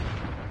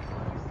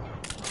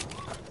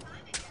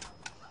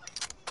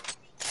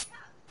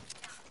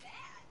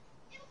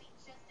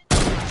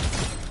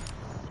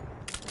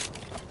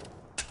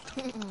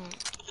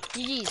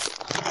 GG's.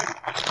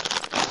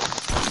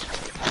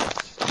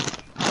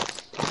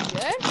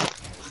 Good?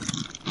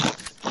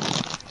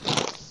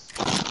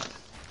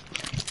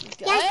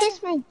 Good? Yeah,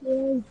 just my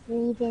daily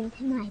breathe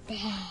into my bed.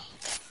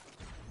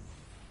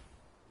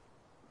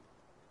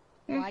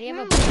 Why do you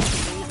have a big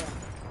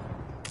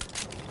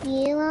breather?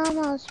 You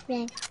almost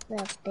wrecked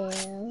the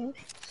build.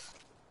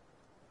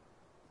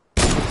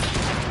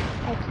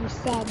 Like you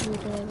said you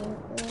did it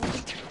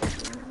would.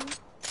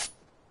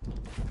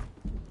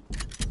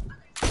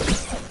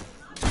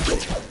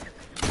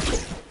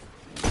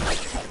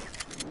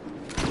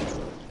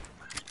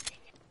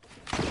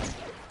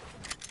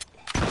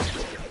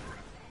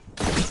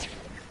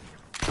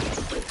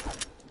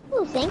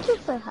 Oh, thank you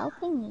for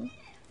helping me.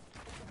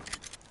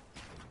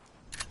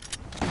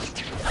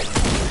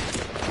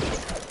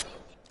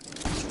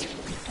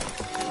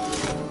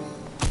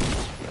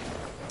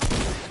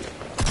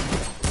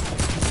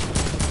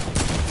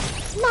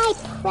 My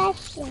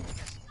precious.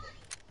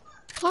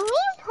 Can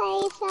we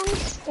play some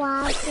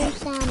squads or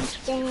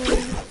something?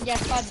 Yeah,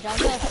 squads, don't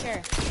go,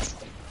 sure.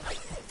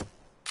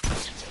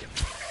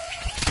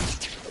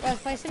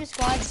 Let's play some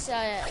squads,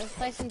 let's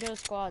play some duo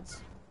squads.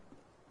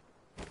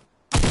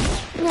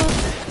 No,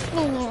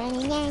 no, no,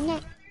 no, no,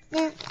 no,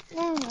 no,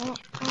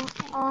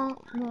 no,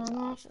 no,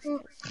 no.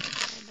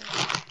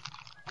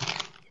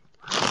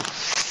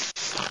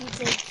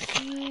 Pizza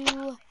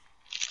Q.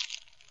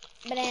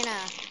 Banana.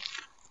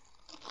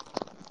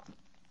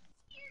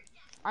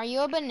 Are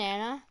you a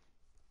banana?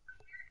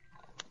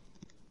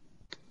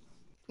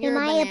 You're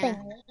Am a I a banana.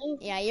 banana?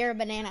 Yeah, you're a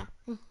banana.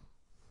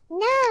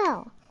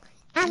 No,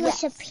 I'm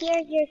Yes. a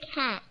superior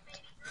cat.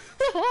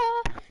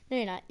 No,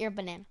 you're not. You're a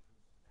banana.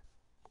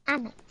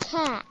 I'm a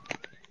cat.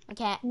 A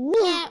cat. Meow.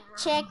 Yeah,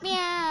 check me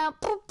out.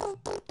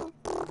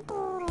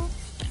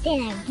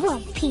 Then I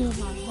won't pee in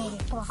my little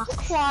box.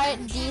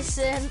 Quiet,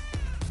 decent.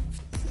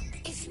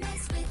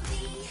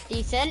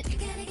 Decent.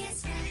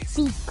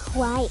 Be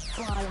quiet,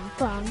 bottom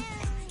bunk.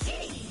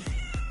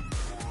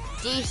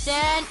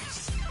 Decent.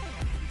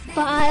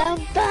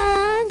 Bottom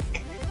bunk.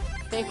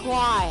 Be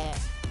quiet.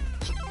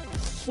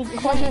 Be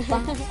quiet,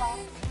 bottom bunk.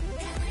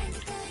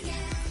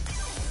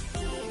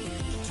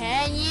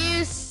 Can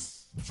you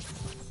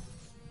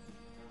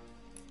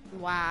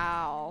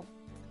Wow.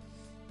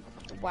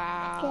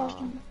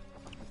 Wow.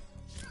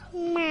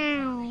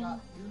 Meow.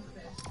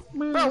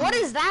 Bro, what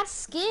is that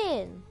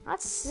skin?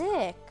 That's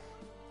sick.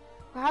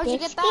 How'd you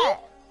This get that?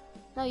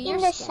 No, In your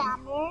the skin.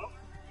 summer,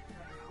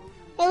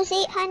 it was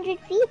 800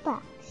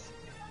 V-Bucks.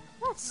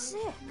 That's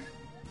sick.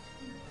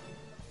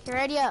 Get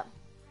ready up.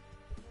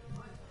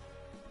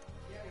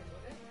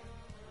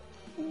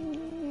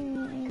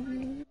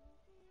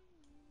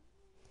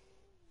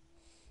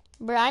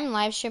 Bro, I'm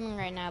live streaming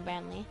right now,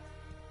 Bentley.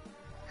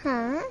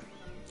 Huh?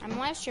 I'm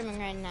live streaming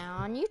right now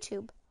on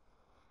YouTube.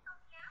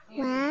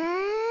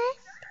 What?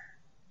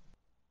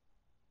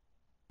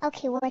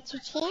 Okay, what's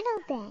your channel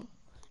then?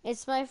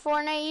 It's my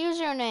Fortnite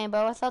username,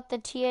 but without the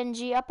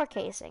TNG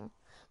uppercasing.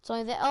 It's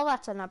only the L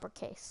that's an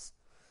uppercase.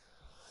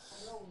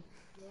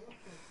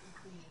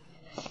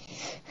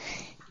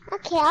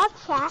 Okay, I'll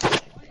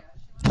check.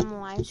 I'm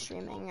live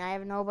streaming. I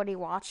have nobody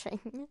watching.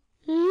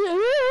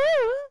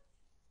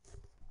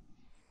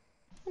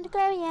 And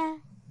go, yeah.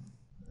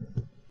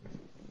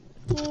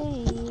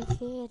 Kitty,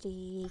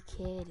 kitty,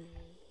 kitty.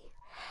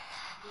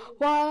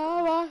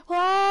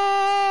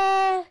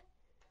 Wah.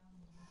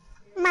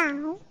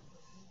 Meow.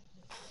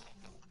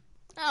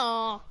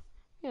 Oh,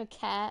 you're a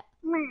cat.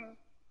 Meow.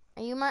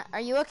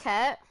 Are you a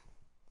cat?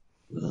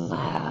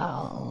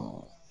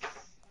 Meow.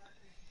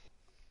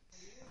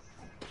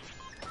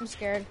 I'm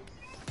scared.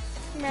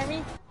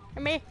 Mommy.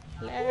 Mommy.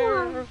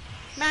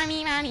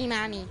 Mommy, mommy,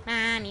 mommy, mommy,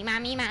 mommy,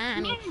 mommy,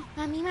 mommy,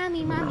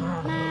 mommy, mommy,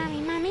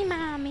 mommy, mommy,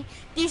 mommy.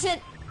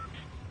 Decent.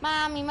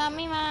 Mommy,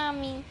 mommy,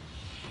 mommy.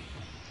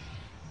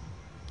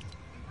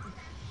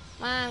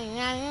 Mommy,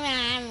 mommy,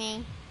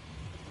 mommy.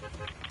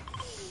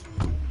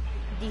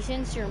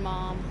 Decent's your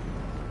mom.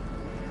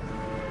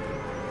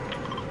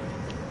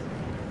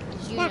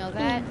 Did you know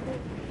that?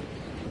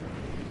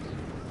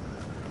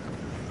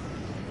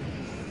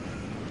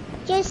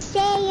 Just say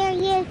your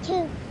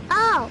YouTube.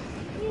 Oh,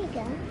 here you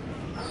go.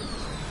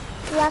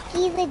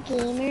 Lucky the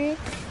Gamer.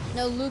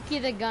 No,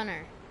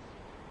 LukyTheGunner.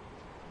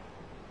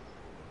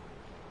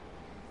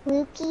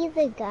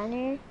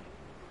 LukyTheGunner.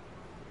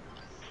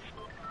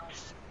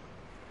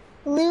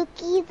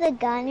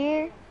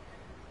 LukyTheGunner.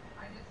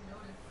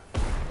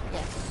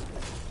 Yes.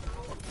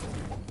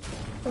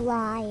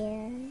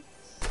 Liar.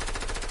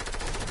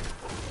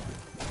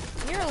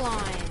 You're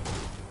lying.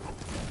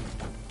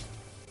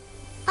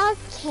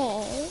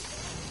 Okay.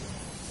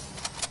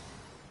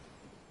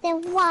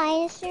 Then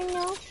why is there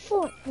no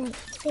Fortnite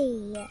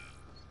video?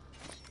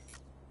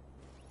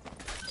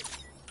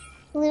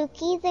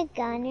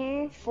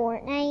 LukyTheGunner,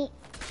 Fortnite.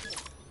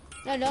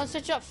 No, don't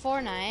search up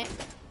Fortnite.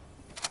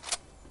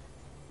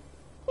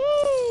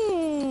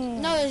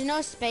 No, there's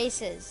no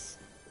spaces.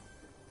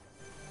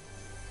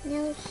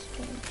 No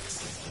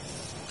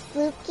space.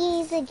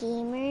 Lukey the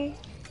gamer.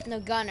 No,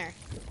 Gunner.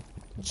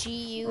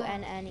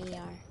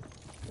 Gunner.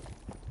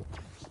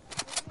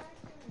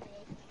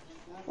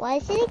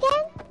 What is it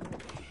again?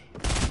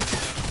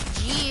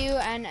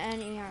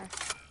 Gunner.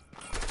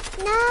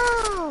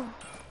 No.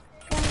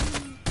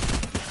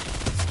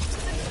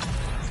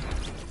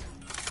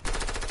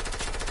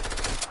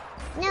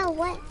 No,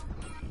 what?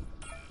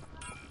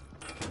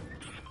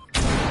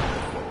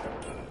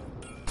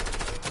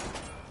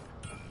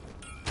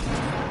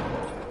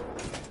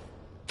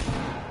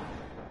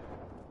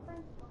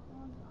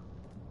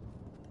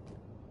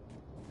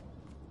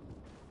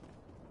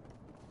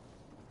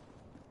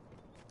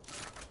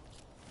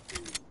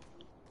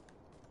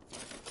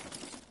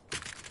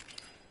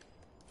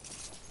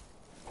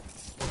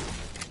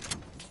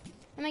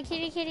 I'm a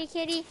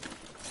kitty.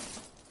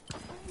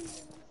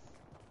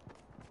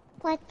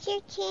 What's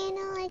your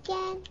channel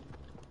again?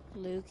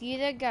 Lukey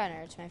the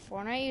Gunner. It's my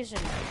Fortnite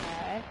username,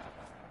 okay?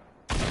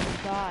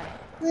 Got it.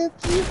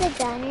 Lukey the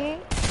Gunner.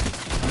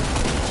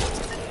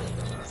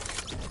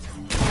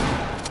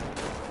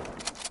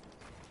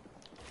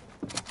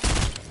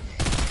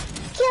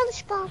 Kill the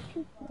skull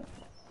trooper.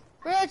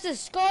 Bro, it's a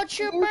skull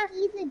trooper?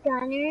 Lukey the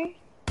Gunner.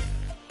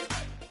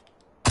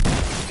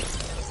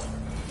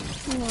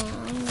 No,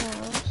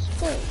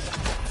 space.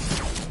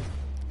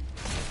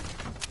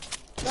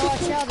 No,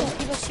 watch out, there's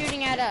people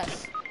shooting at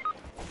us.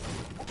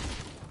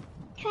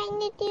 Trying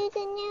to do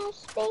the no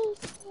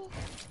space.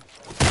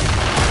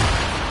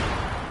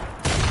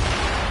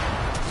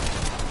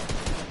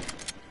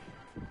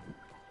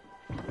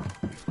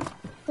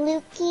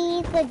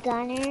 Lukey the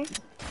Gunner.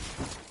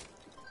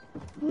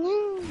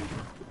 No.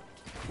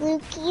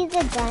 Lukey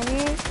the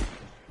Gunner.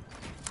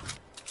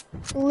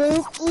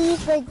 Lukey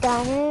the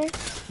Gunner.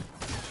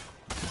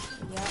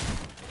 Yep.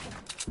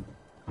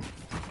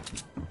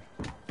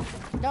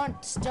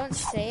 Don't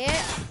say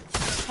it.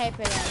 Type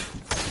it in.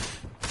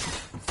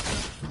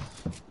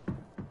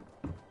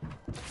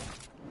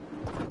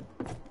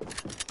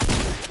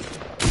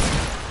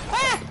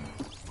 Ah!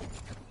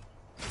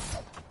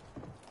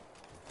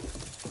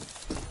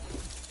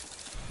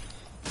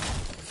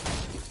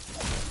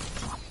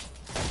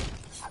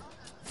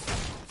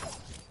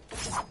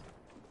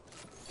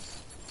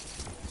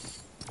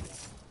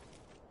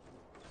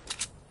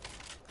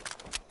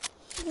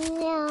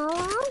 No,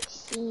 I'll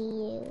see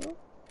you.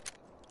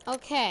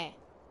 Okay.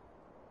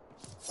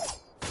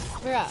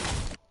 Bruh.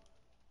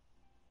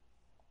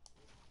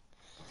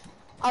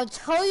 I'll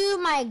tell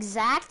you my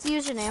exact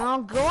username.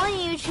 I'll go on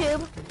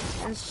YouTube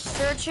and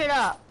search it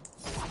up.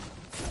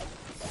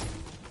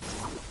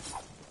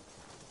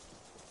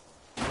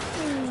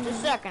 Just a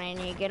second, I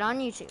need to get on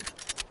YouTube.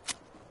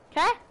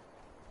 Okay?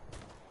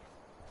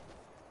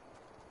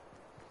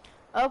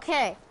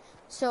 Okay.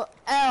 So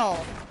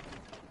L.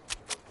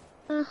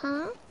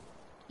 Uh-huh.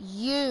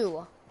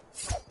 U.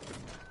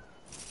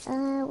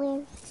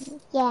 Where?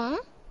 Yeah.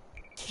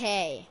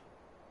 K.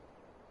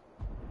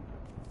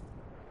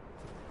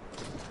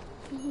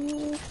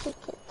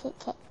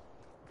 Okay.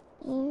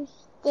 Here's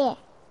there.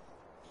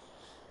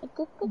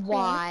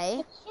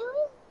 Y.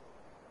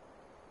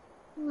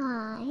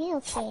 Y,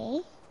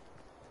 okay.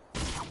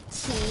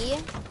 T.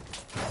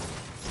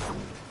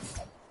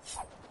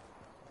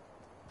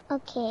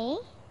 Okay.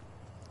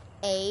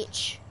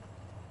 H.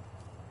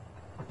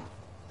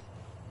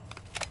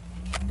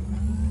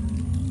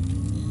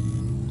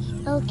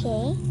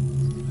 Okay.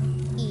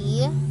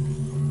 E.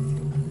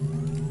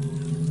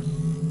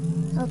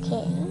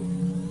 Okay.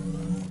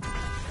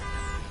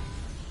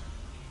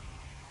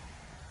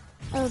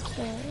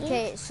 Okay.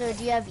 Okay, so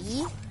do you have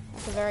E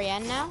at the very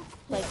end now?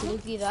 Like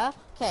Lukey the?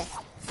 Okay.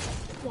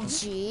 Yeah.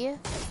 G.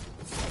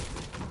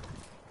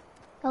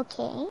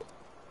 Okay.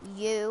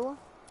 U.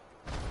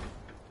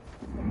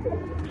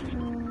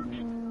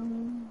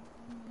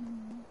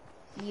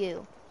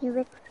 U. You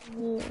look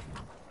you.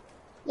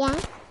 Yeah,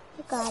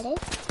 you got it.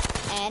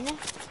 N.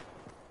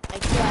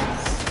 Like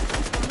friends.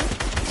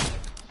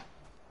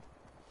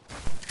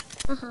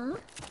 Uh-huh.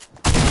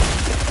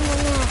 And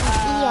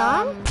then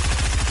ER?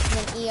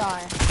 Then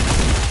ER.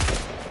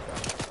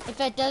 If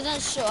it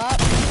doesn't show up,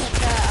 hit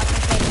the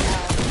uppercase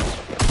L.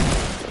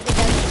 If it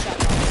doesn't show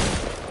up.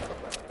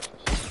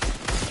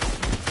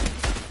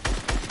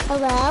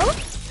 Hello?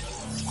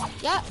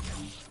 Yep.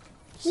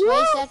 Just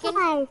wait a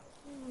second.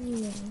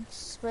 Yes.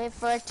 Just wait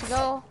for it to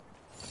go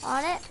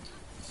on it.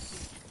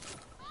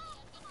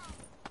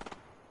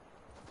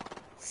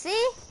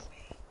 See?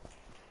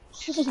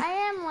 I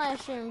am live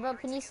streaming, bro.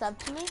 Can you sub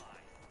to me?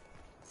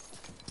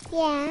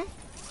 Yeah.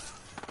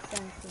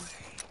 Thank you.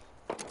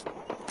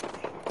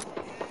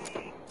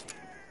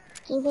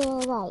 Give it a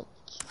like.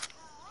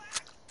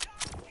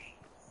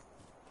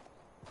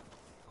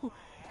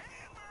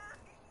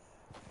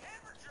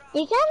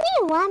 There's only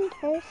one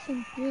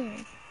person here.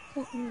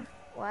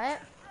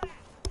 What?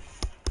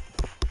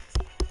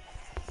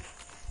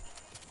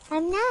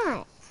 I'm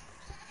not.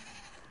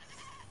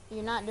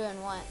 You're not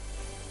doing what?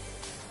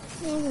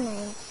 Never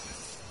mind.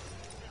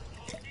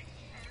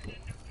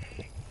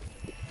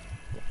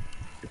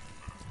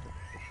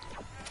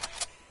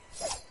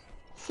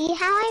 See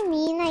how I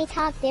mean I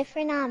talk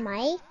different on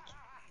mic?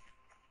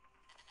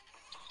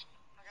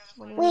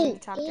 What do you mean you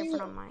talk Wait,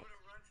 different on mic?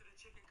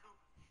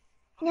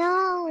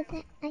 no,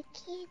 that I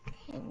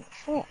can't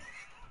control.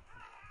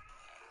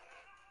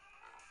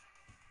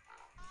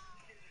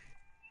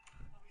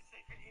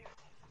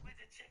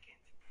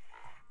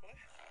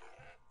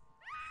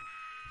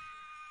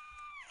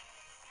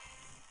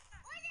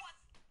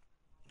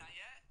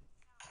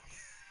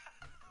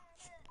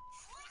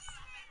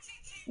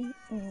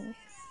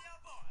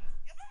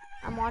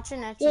 I'm watching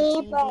Yeah,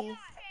 but TV.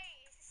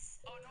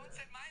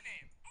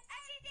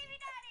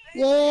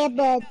 yeah,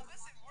 but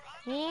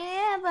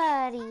Yeah,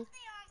 buddy.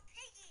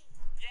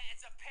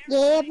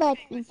 yeah, but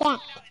be back.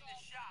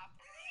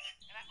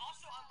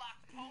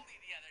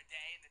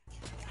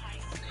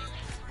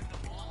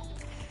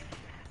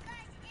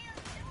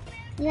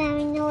 You let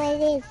me know what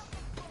it is.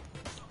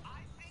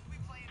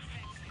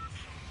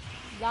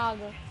 Dog.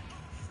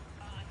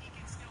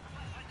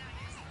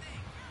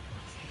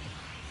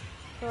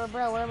 So,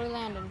 bro, where are we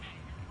landing?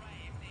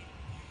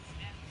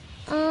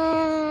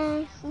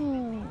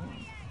 Hmm.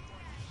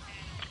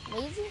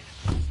 Lazy?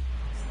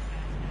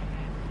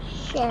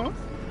 Sure.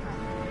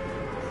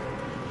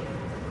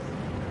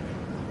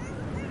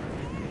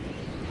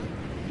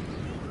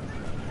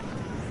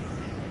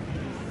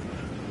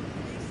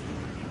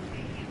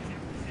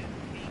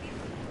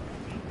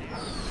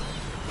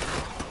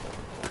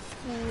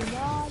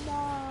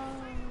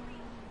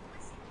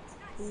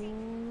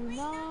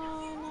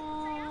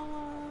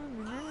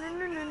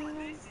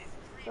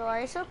 Bro, why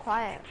are you so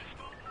quiet?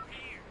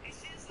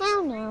 I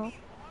don't know.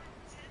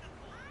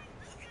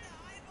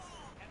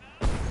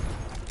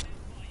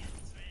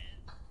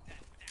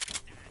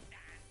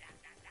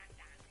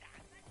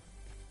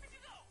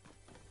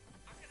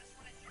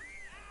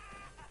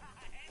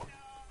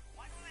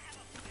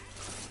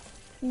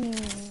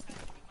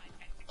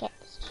 Get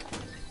this check.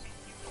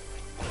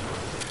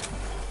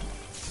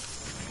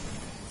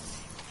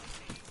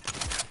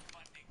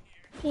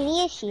 You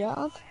need a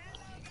shield?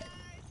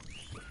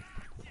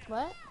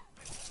 What?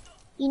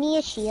 You need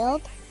a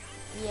shield?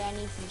 Yeah, I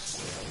need some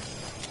shit.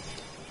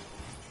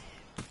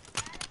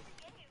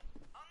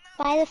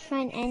 By the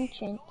front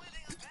entrance.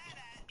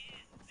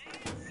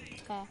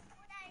 Okay.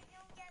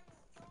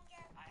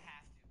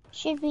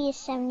 Should be a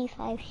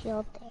 75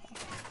 shield there.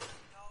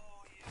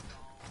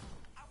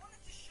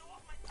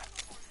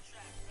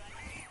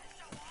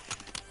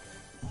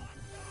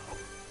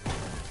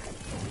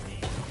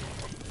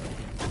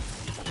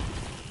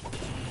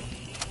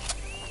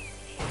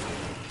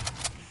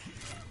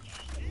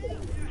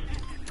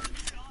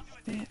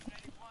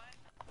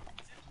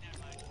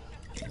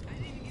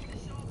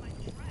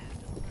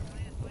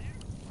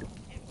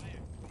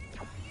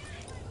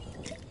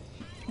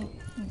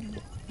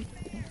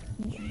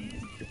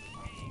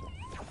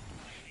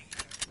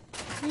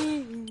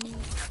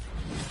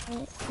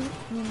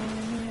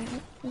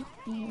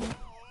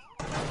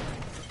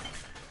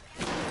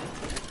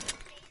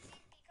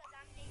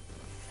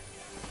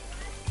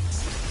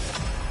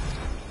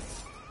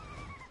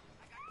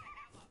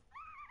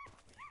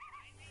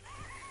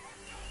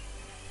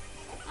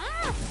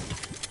 Ah!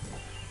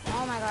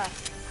 Oh my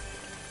gosh.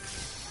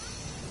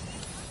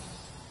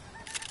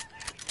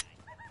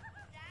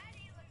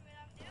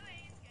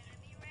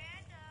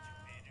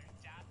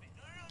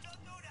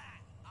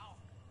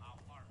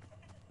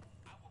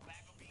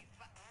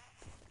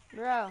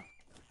 Bro,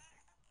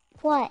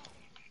 What?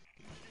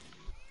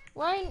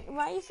 why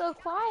are you so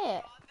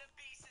quiet?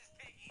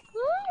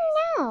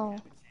 I don't know.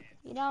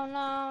 You don't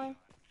know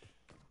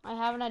I'm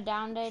having a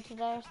down day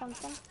today or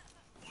something?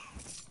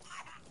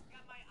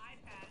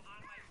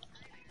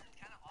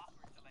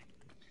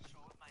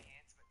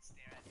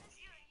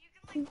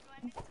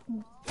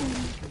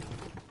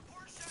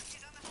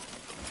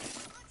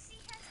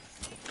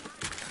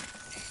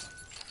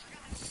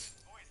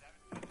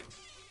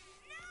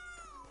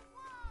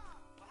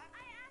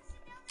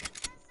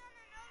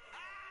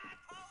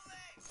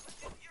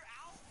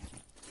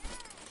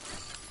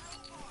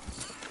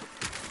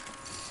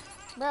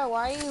 Bro,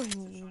 why are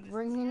you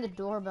ringing the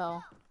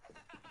doorbell?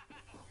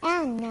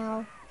 I don't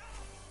know.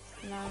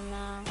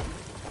 No.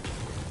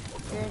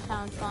 Yours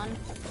sounds fun.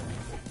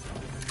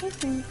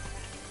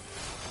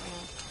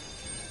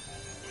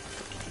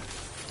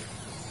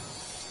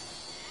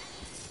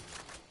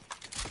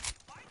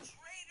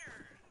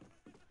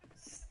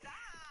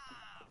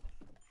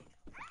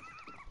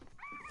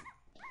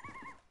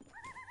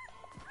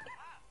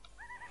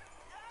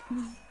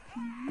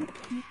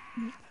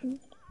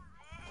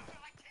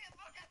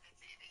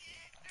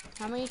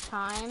 How many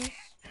times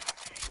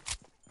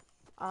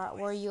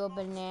were you a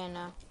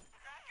banana?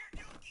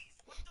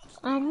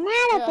 I'm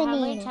not a Bro, how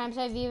many banana. times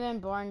have you been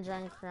born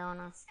during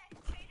Corona?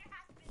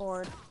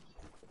 Bored.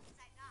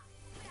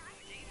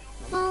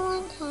 How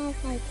long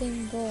have I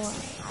been born?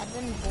 I've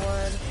been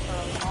bored for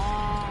a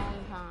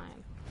long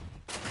time.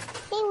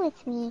 Stay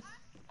with me.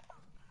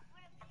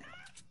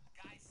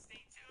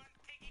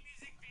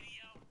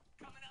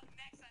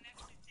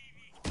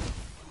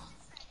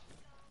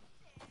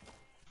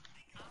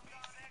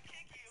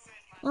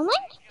 How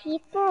much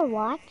people are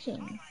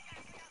watching?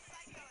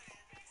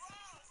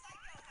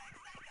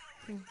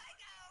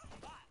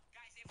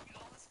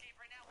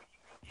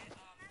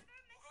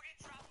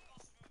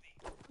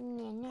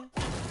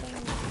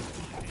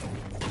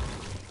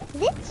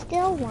 Is it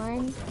still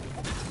one?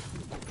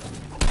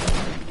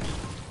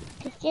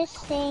 It's just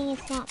saying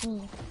it's not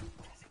me.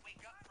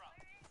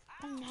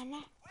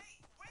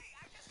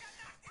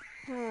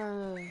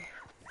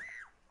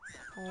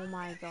 Oh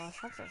my gosh,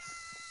 that's a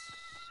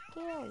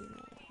scary man.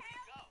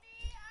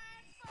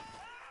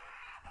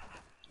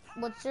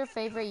 What's your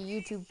favorite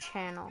YouTube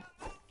channel?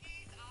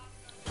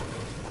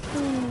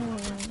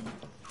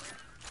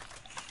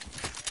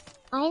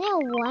 I know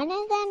one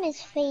of them is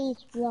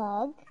FaZe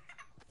Rug.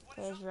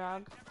 FaZe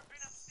Rug.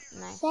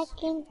 Nice.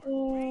 Second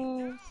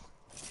is,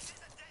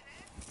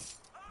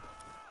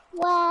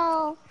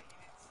 well,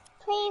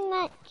 pretty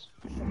much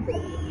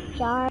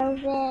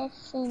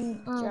Jarvis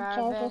and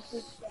Jarvis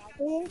is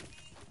brother.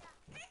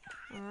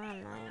 Oh,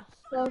 nice.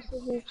 Both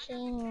of their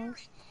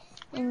channels.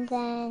 And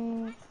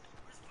then,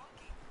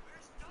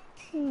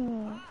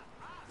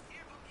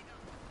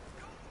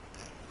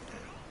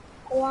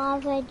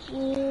 Guava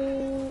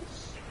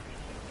Juice.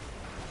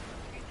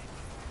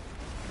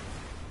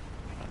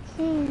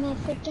 I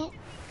forget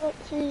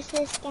who's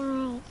this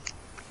guy.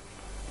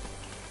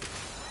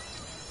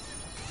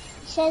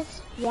 It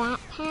says Rat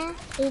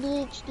Path,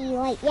 ADHD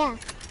Light, yeah.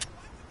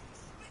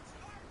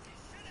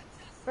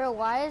 Bro,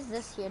 why is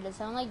this here? Did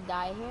someone like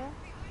die here?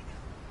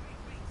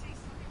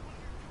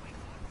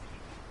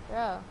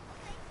 Bro.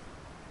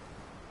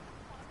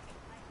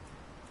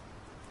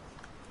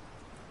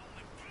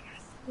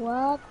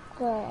 What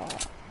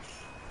the?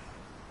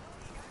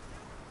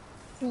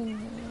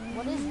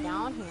 What is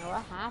down here?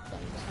 What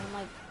happened?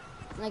 Someone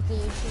like the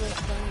YouTuber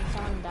thing,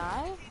 someone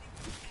died?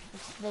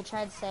 They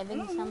tried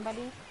saving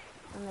somebody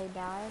and they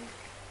died.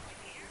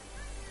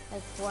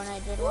 Like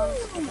Fortnite did one,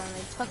 and then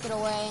they took it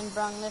away and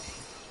brought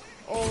this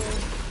old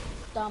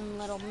dumb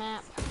little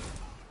map.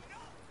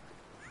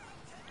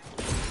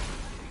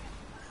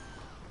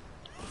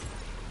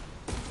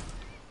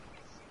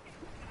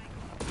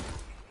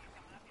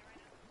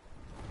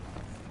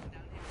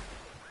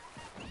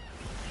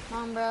 Come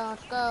on, bro,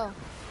 let's go.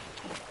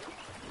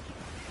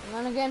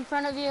 I'm gonna get in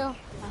front of you.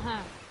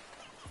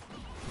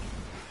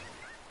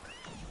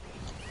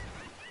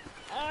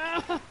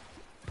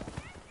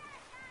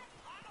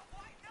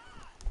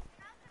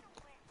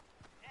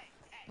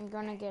 I'm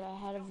gonna get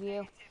ahead of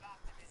you.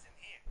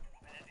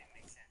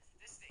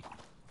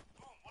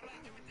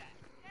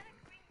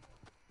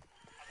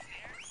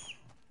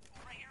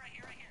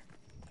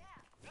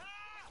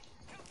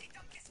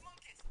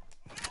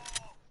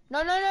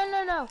 No, no, no,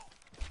 no, no.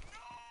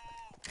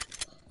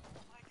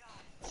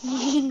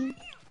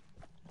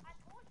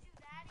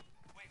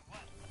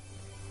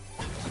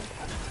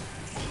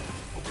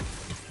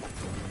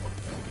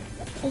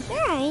 Is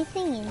there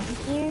anything in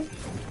here?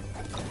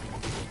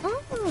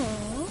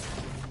 Oh.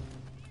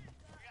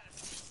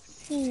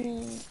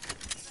 See.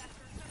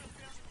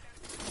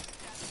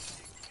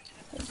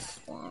 What's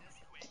that?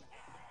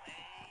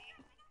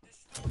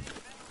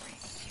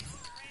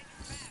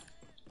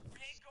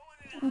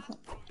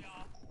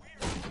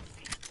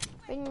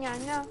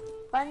 Banana,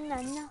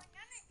 banana.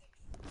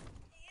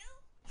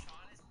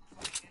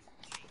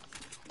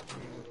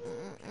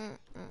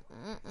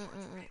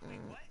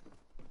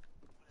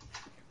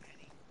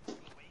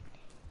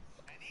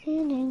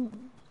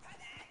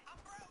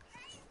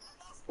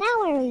 Now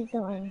where are we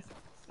going?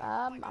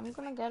 I'm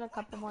gonna get a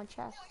couple more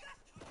chests.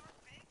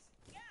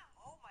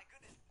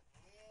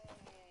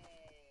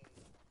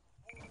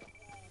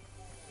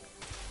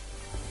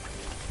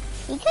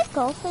 We could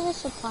go for the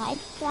supply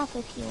drop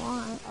if you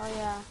want. Oh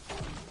yeah.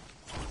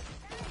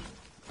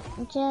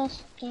 I'm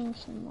just getting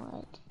some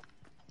wood.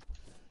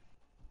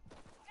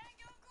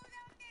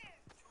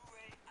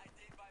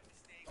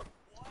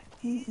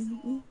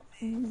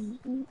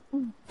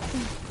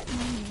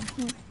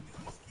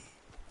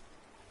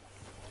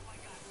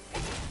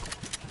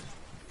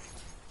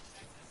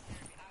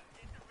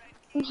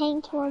 I'm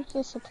heading towards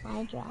the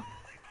supply drop.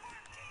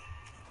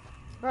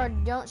 Bro,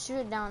 don't shoot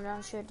it down,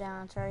 don't shoot it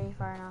down. It's already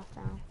far enough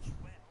down.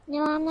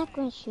 No, I'm not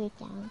going to shoot it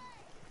down.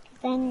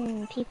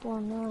 Then people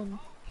will know and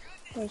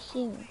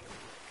pursue.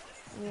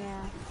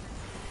 Yeah.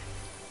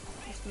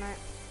 That's smart.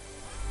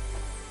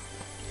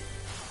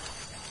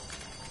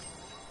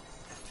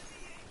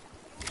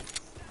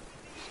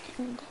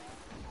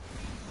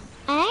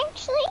 I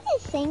actually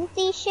think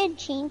they should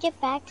change it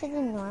back to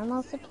the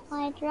normal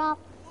supply drop.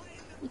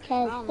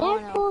 Because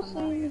their full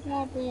servers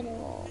are a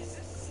little...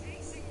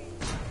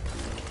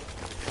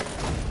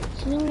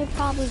 I mean, you're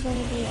probably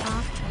going to be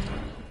off.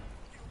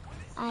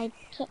 I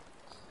took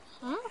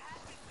half.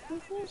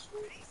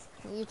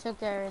 You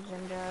took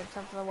everything, bro,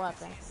 except for the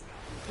weapon.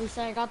 You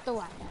said I got the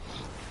weapon.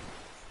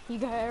 You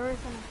got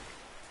everything.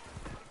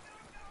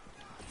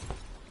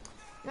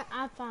 No,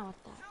 I'm fine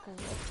with that,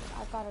 because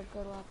I got a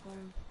good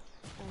weapon,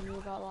 and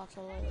you got lots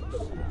of loot.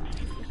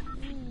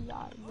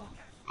 Yeah.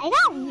 I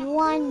got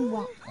one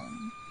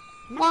weapon.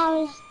 That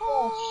was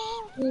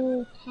the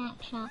blue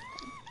pack shotgun.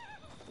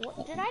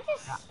 What did I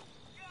just?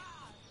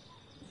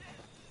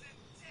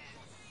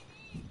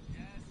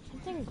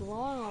 Something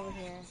glowing over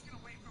here.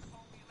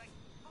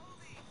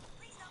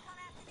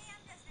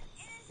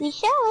 We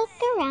should look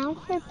around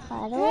for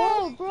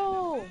puddles.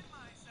 Bro!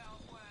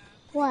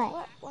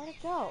 What? Where'd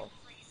it go?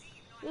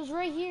 It was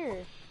right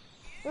here.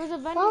 There was a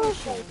vending What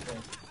was machine.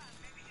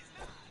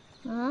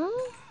 Huh?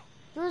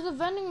 There was a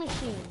vending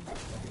machine.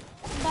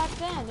 Back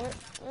then, there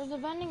was a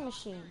vending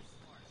machine.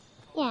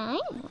 Yeah, I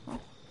know.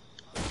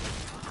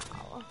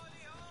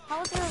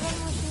 How is there a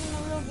vending machine in the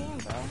real game,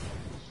 bro?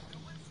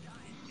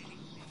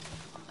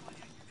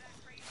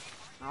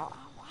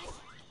 What?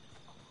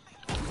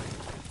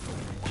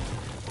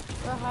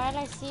 Bro, how did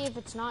I see if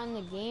it's not in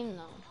the game,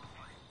 though?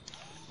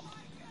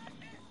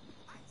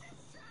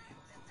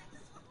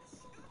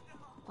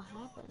 What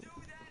happened?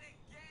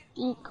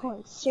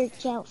 Decoy,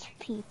 search out for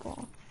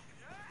people.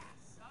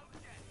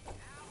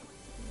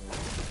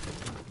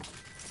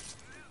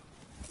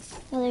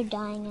 Oh, they're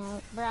dying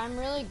out. Bro, I'm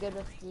really good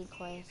with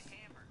decoys.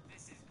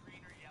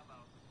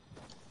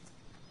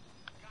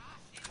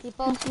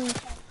 People.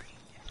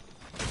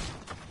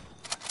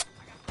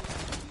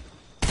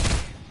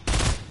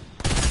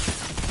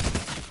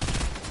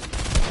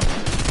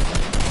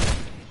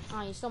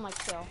 Oh, you stole my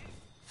kill.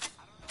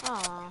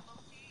 Aw.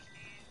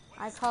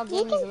 I call You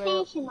games can loot.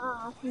 finish him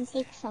off and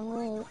take some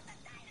loot.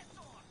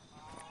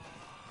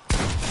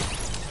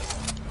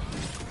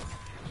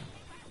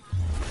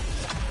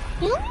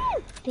 You know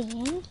what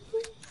band?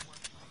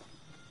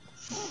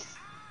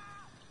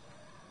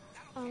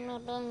 I'm a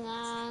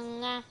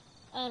banana.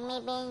 I'm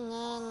a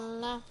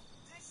banana.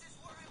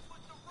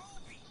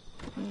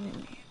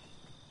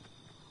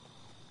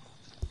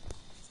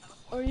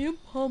 Are you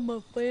part of my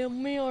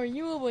family? Are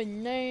you a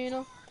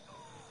banana?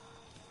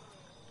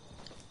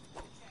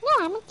 No,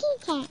 I'm a kitty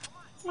cat.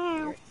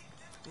 Meow.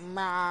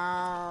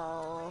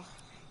 Meow.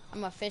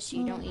 I'm a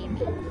fishy, don't eat me.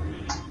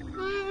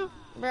 Meow.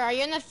 Bro, are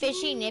you in the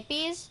fishy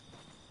nippies?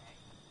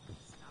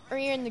 Or are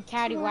you in the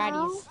catty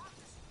waddies?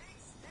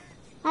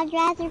 I'd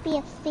rather be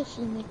a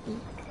fishy nippy.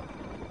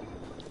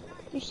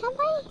 There's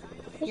somebody?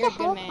 You're a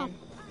good man.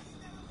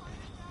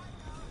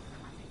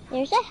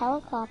 There's a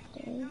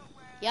helicopter.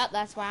 Yep,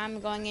 that's why I'm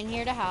going in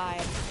here to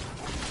hide.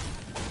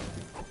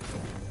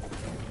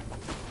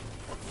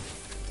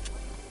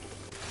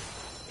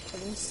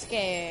 I'm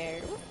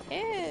scared.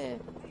 Ew.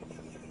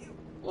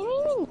 Where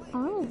even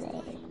are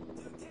they?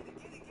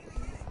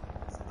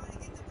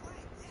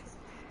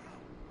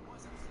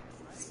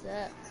 What's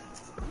up?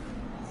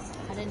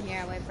 I didn't hear.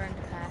 I wait for him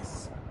to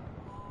pass.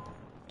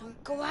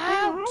 Don't go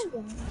out!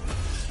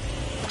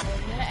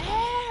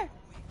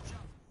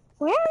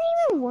 Where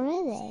even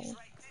were they?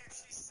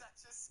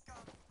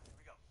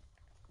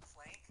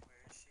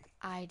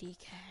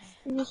 IDK.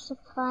 The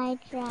supply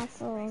drop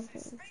over.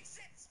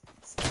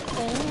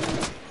 Okay.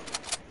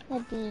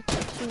 That'd be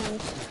two.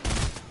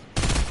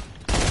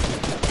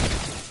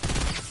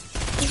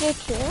 Is there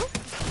two?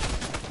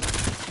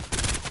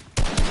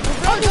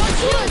 Bro, don't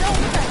shoot! Don't,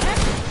 what the heck?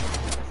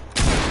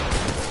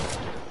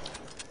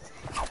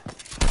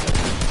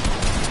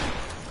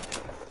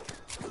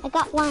 I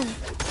got one.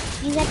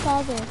 You got the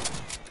other.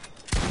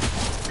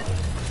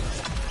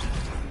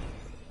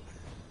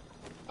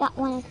 Got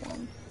one of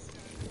them.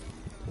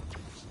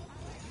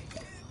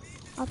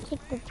 I'll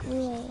take the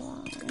blue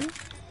one.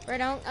 Bro,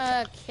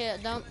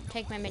 don't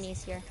take my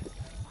minis here.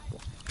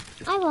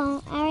 I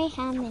won't. I already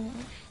have many.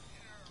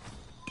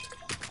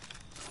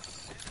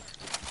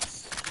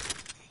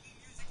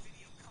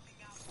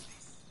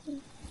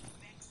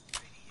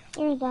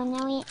 There we go.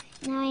 Now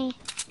I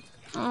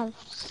have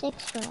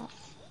 6 left.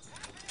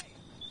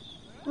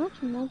 How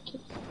much more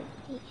kids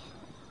could be?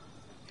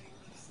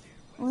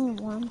 Only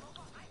one.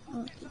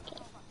 Oh, okay.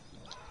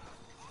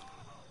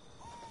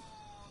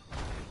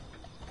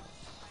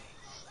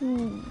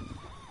 Oh,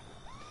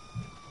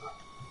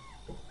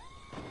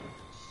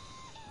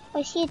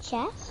 I see a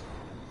chest.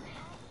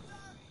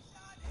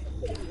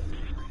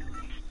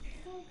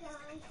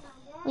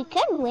 We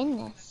could win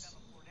this.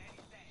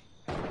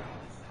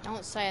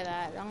 Don't say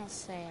that. Don't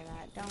say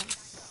that. Don't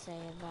say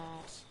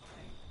that.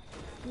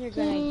 You're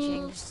gonna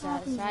jinx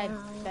us. I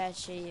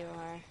bet you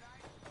are.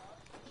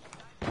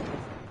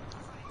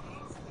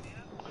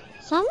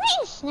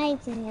 Somebody's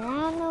sniping me. I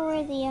don't know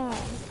where they are.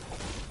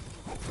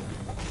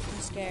 I'm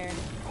scared.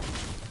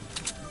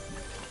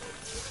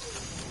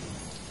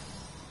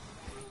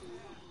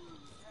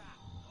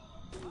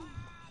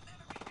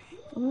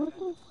 I'm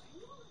looking.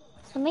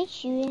 Somebody's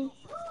shooting.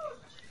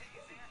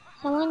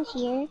 Someone's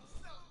here.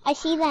 I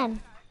see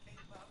them.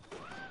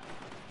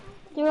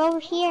 They're over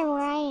here where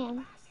I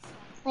am.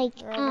 Like,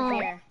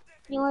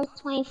 north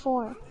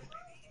 24.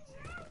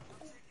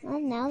 Oh,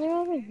 now they're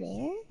over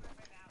there?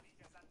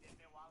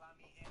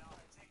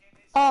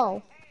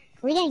 Oh,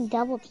 we're getting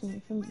double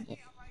teamed from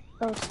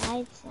both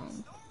sides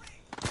then.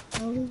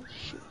 Oh,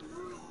 shoot.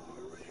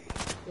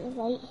 The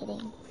light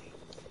hitting.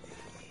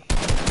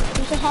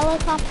 There's a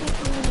helicopter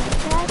coming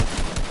after us.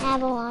 I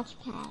have a launch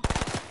pad.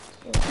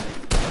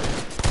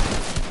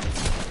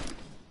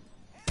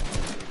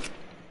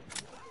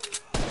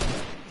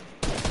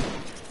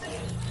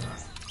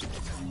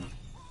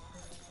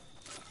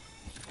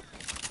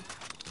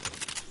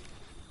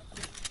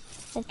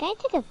 The guy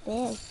took a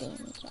bit of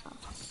damage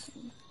off.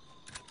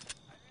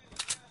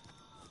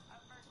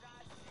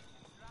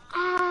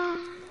 Ah.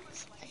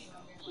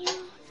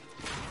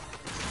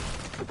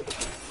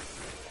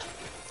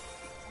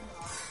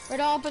 Wait,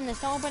 don't open this.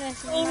 Don't open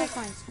this. This is my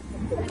coins.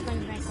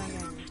 My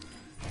coins.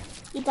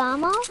 You got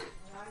 'em all?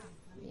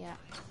 Yeah.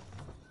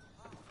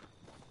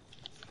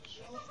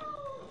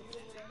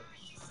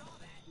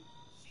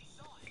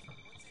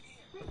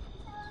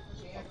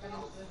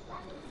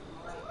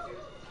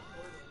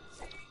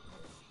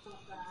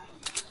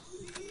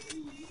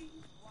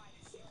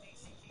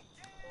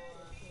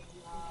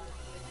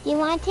 Do you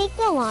want to take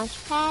the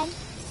launch pad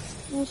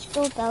and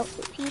scope out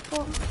for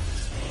people?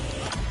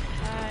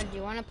 Do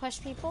you want to push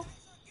people?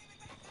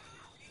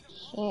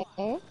 Sure.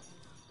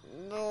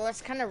 Oh,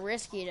 that's kind of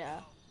risky,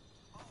 though.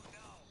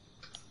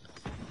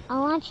 I'll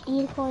launch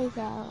decoys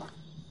out.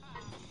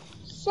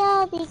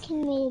 So they can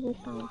maybe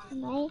find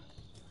somebody.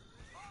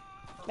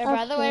 But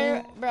by the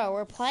way, bro,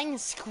 we're playing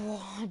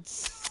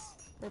squads.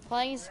 We're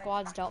playing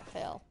squads, don't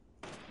fail.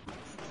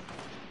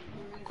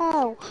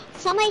 Oh,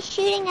 somebody's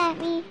shooting at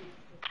me.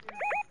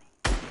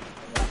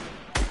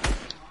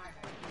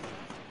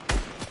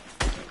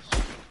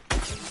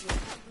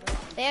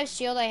 They have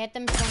shield, I hit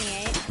them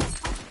 28.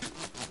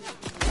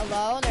 They're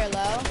low, they're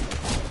low.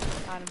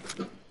 Got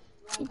him.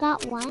 You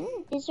got one?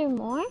 Is there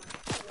more?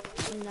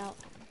 No.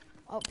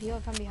 Oh, people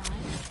from behind.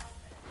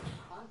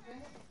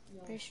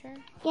 Pretty sure?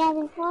 Yeah,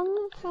 there's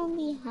one from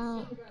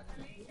behind.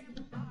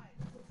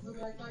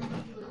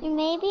 There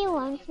may be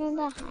one from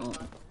behind.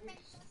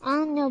 I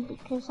don't know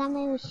because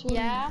somebody was shooting.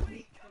 Yeah?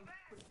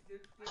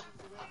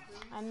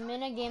 I'm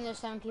in a game, there's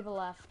 7 people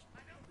left.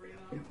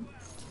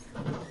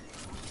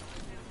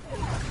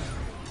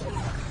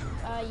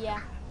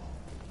 Yeah.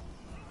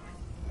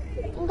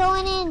 I'm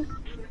going in.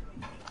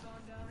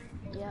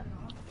 Yep.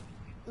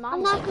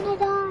 I'm not gonna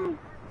die.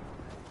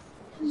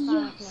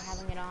 Yes. Me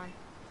having it on.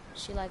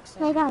 She likes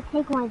it. I gotta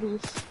take one of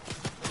these.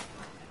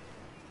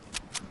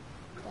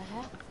 The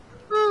heck?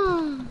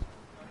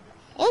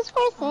 It was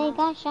worth it. I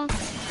got shot.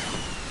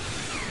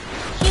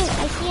 Shoot!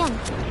 I see him.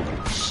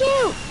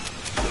 Shoot!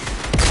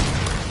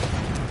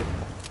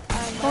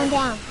 Going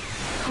down.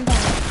 I'm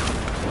down.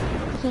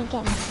 You can't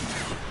get me.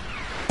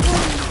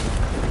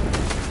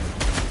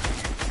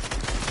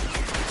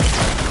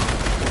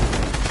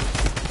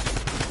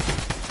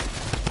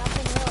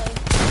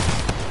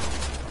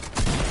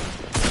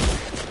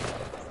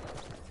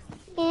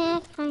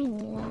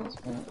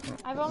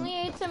 I've only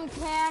ate some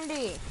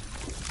candy.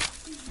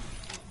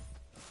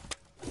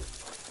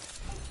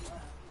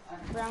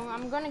 Bro,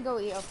 I'm gonna go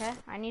eat, okay?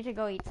 I need to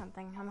go eat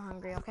something. I'm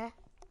hungry, okay?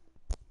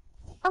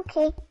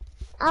 Okay.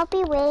 I'll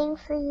be waiting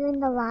for you in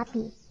the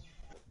lobby.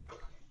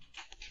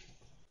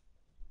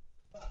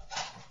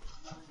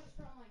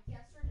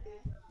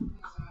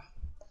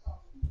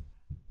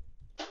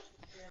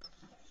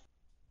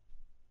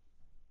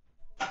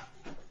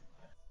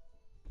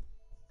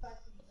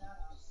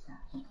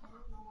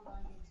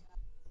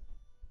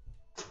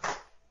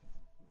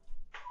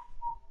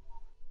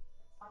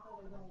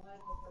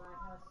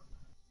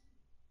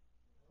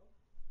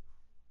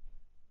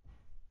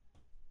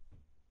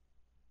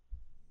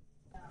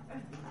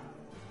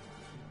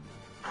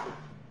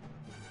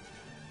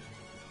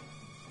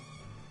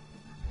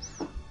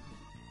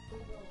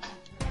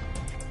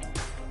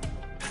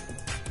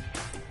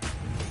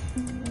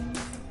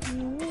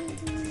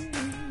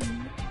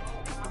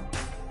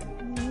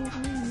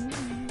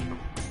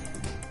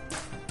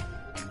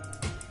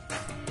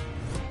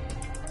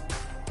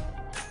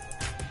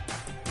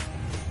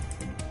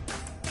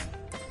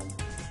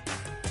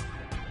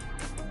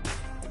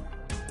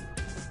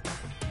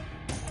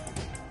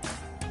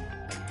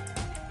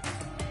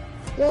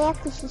 Yeah,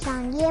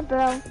 Kushi-san. Yeah,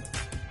 bro.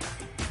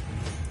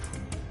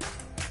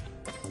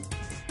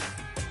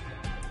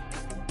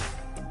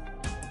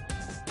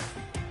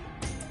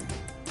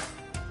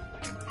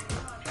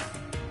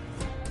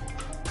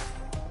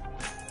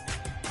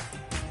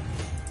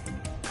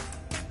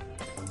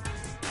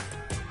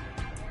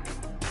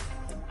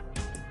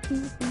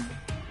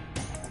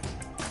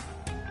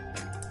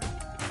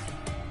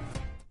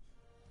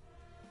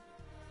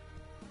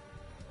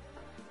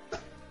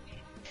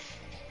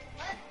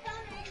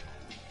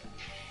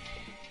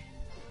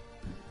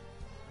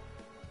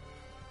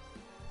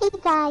 Hey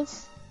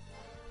guys.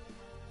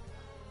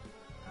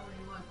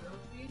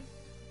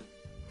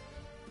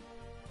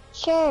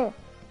 Sure.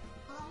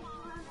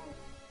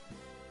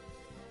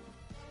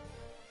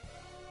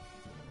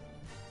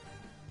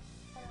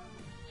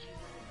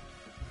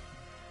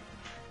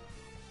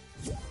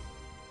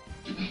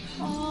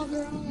 Oh,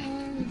 girl.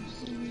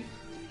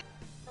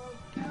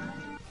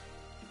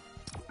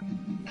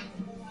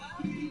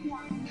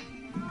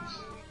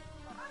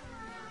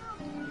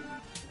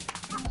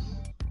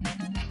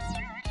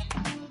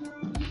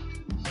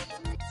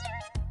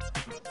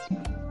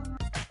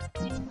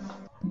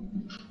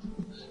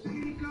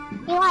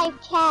 You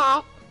like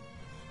cat?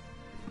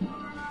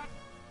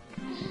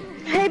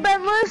 Hey,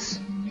 Benless.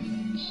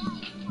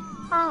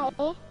 Hi.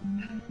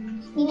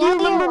 You know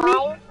you're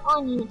live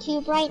on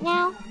YouTube right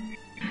now?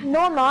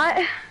 No, I'm not.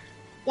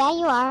 Yeah,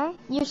 you are.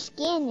 Your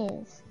skin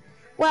is.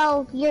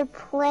 Well, you're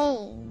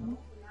playing.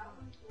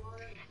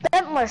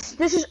 Bentless,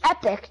 this is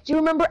Epic. Do you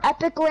remember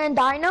Epic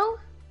Landino?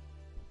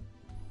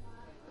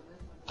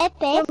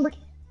 Epic? Remember?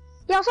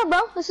 Yeah, what's up,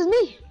 bro? This is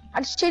me.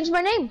 I just changed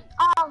my name.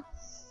 Oh.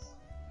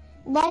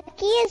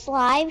 Lucky is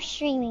live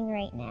streaming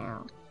right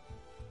now.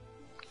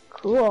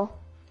 Cool.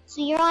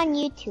 So you're on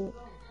YouTube.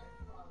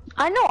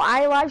 I know,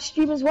 I live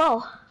stream as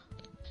well.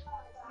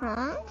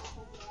 Huh?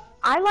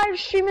 I live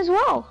stream as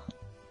well.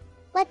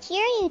 What's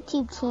your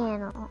YouTube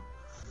channel?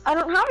 I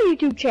don't have a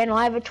YouTube channel,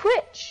 I have a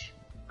Twitch.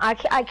 I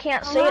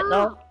can't say it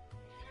though.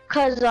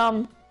 Cause,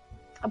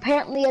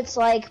 apparently it's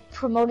like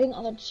promoting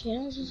other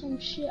channels or some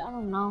shit, I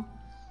don't know.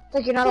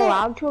 Like you're not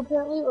allowed to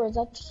apparently, or is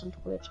that just on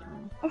Twitch? I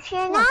don't know. If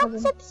you're not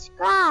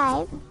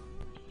subscribed,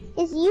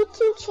 his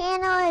YouTube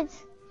channel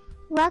is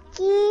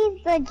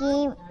Lucky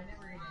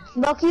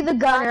the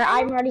Gunner,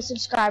 I'm already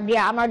subscribed.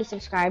 Yeah, I'm already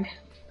subscribed.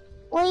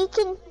 Well, you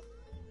can...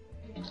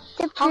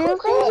 How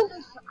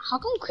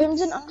come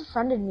Crimson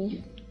unfriended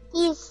me?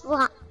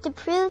 To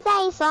prove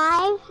that he's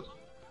live,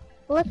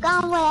 look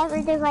on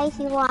whatever device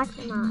you watch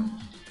him on.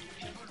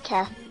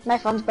 Okay, my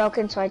phone's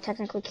broken, so I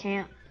technically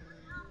can't.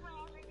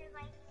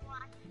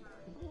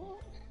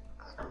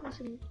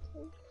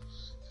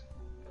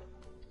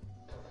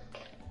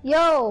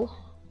 Yo,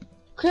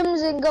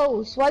 Crimson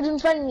Ghost, why'd you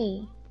unfriend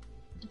me?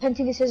 Depends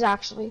who this is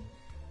actually.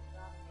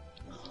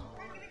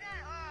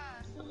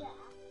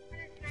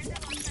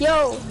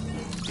 Yo.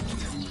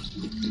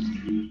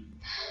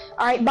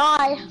 Alright,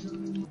 bye.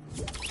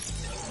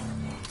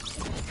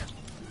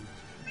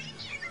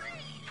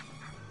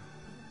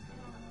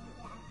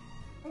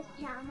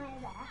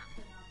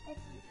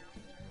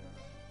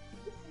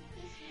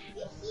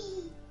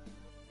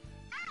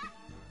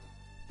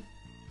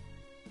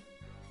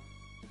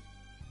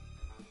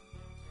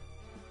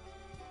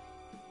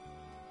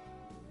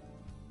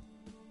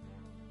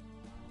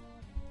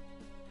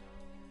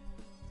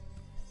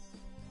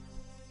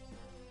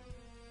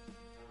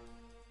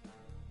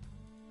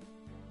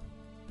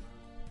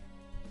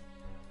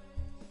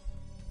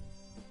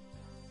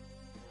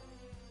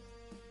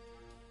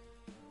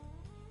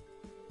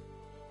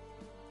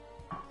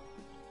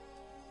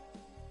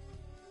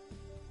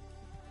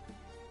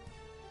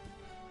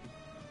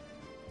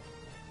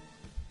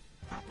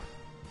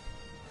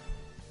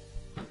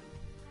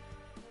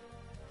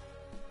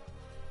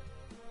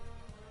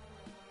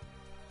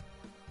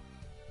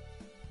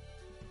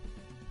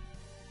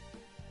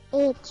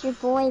 It's your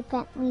boy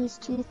Bentley's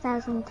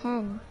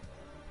 2010.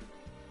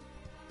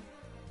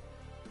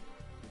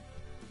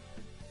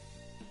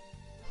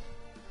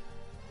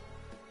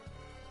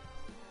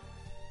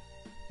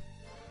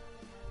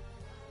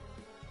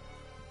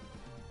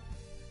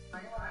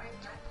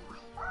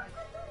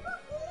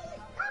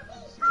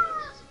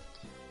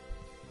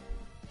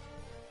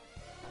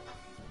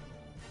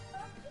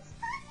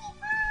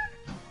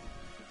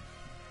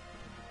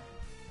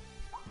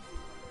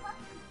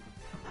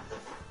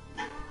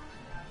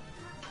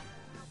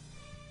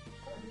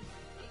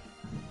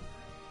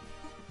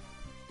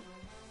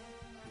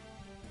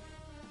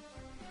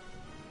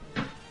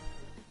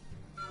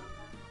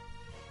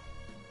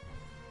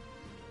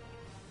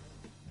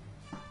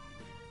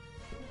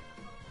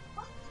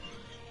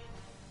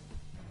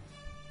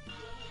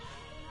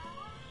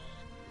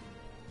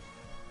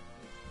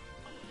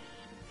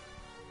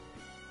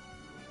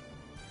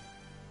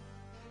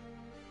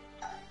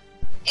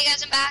 Hey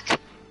guys, I'm back.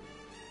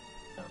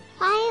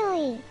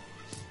 Finally!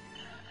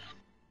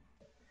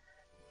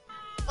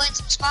 Playing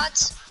some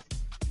squads.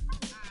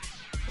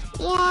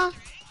 Yeah.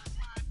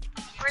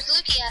 Where's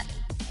Lukey at?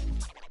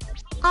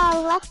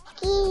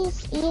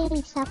 Lucky's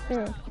eating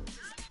supper.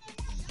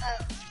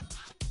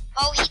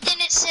 Oh, he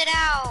didn't sit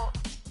out.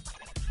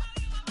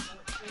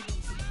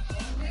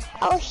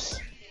 Oh,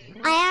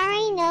 I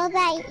already know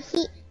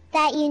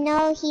that you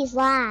know he's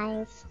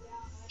live.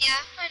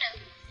 Yeah, I know.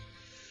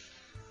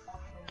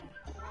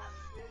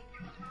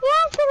 Yeah,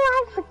 I've been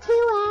live for 2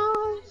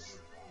 hours.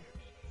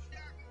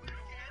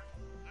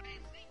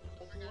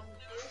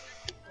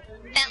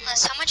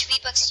 Bentless, how much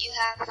V-Bucks do you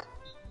have?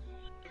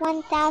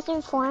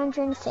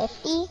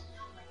 1,450.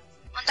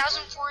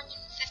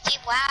 1,450?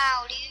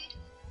 Wow, dude.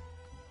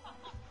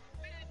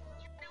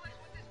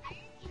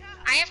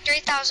 I have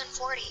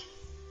 3,040.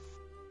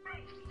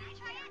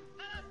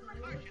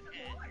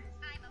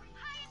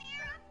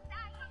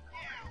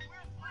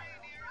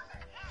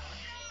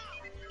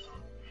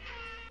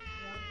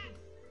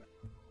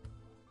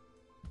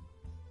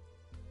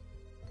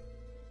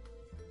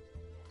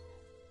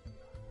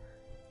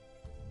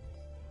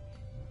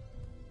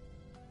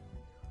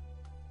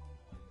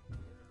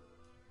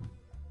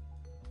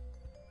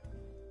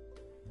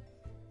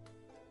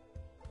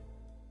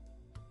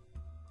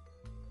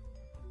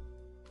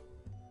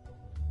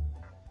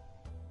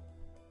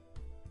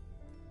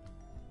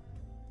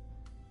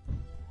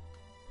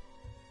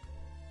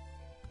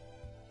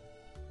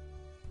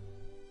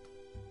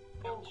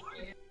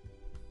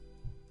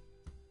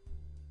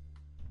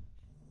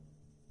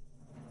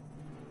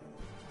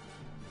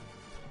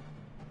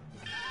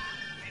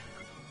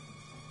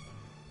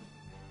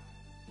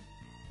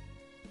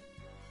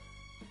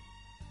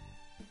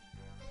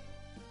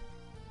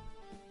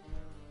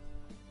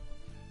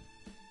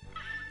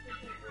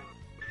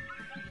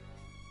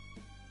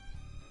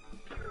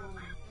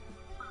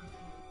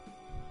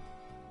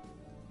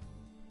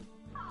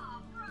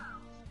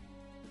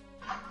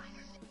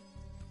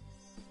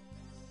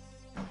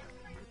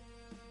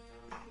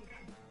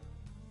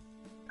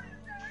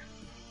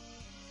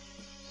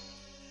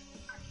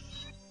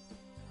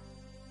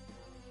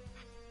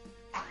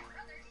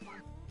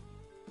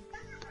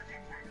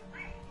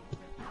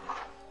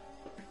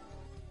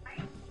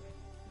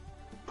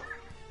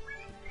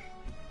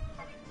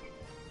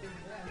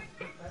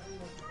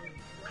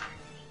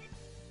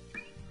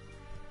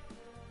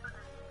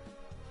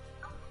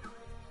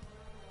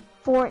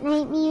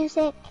 Fortnite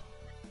music.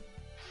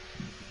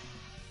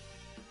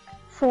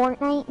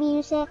 Fortnite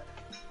music.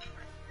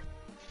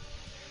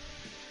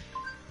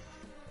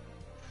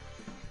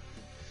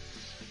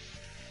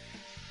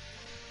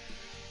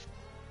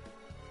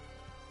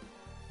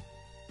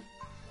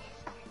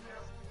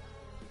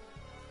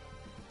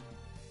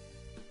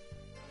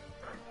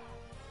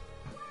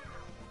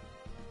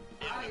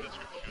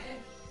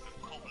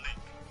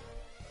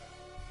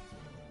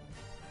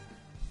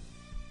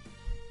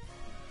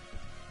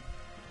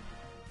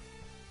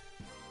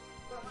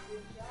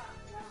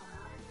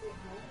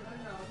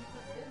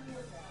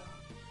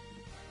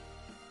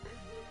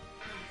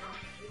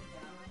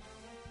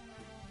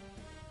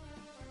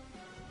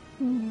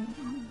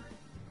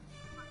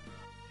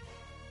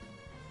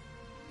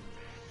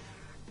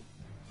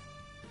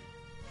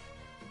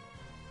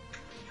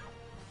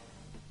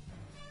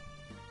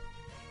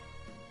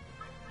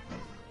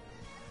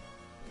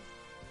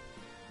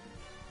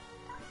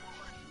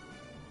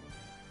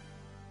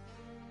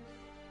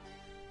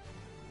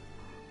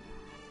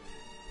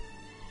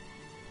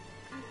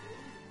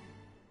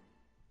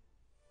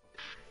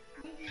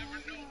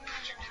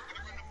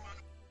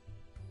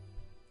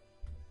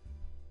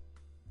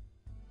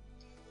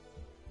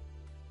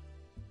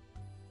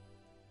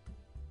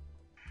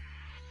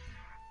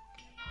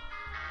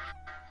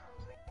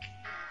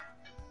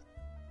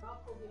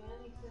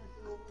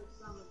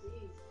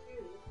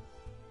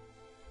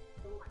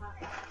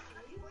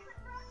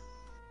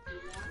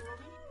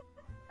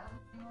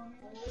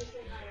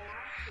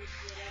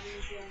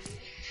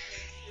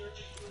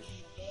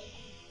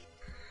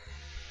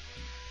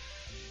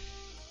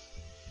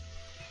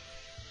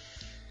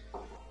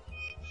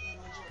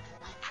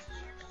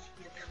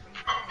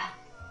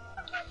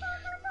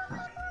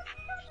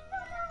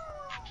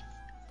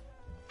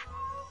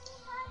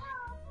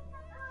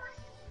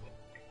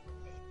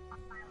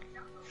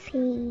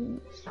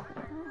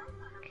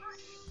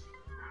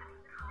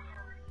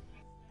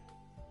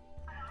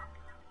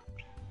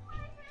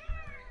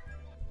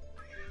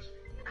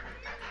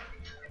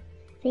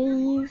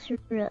 Phase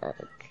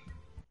rug.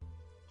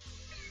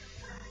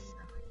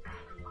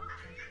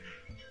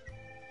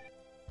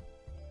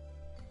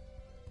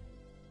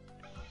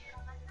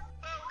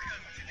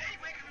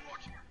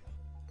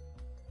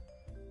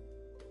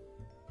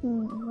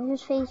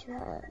 Where's Phase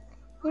rug?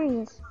 There he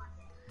is.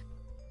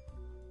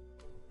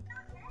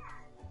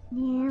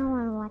 Yeah, I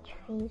wanna watch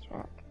Phase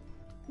rug.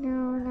 No,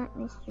 not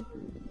Mr.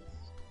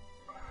 Beast.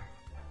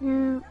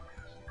 No.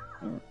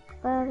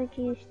 Bubba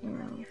Juice,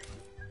 no.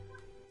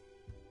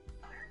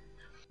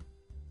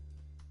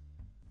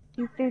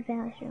 Super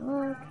Bowser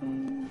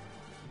Logan.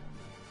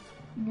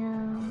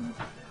 No.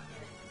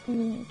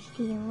 ADHD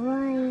and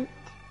White.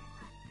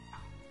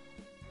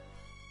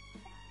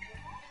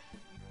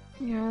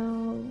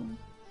 No.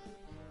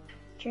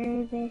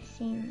 Jervis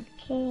and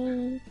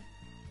Kay.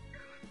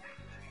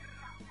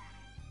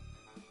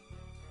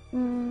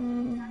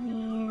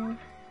 Yeah.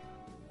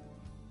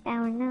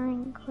 Power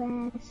 9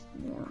 class,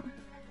 no.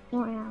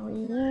 More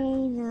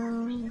LEA,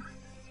 no.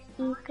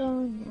 Eco,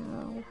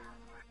 no.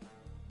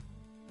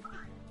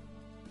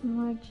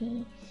 More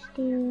J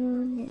Stu,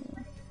 no.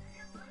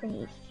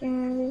 Free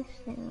service,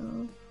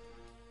 no.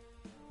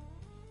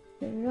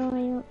 The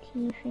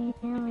royalty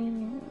family,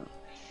 no.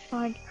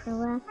 Hard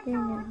collector,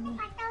 no.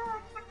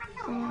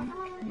 Zach,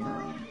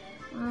 no.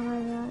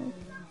 Oliver,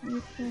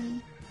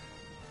 Ethan,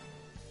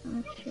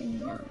 Archer,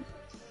 no.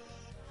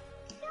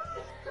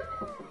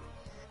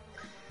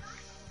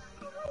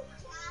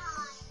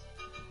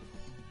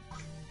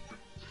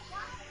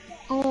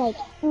 I like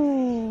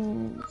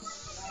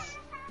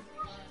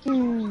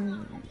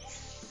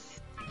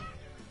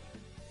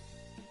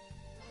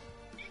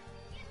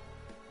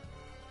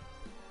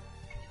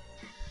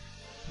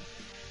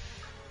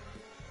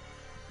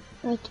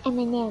like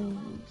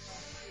M&M's.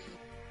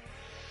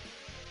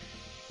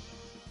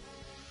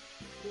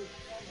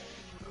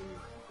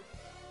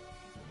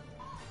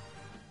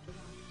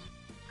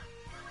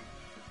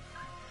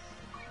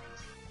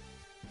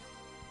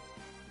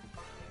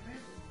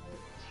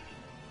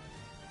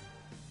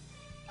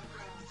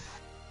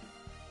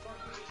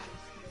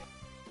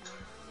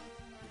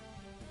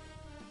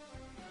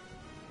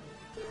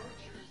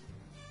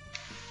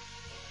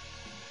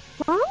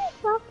 Why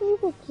exactly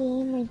the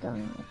game we're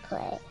going to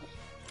play?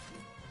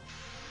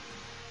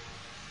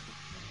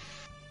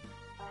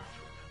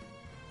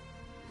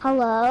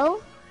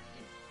 Hello?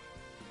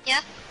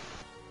 Yeah?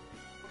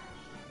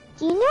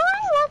 Do you know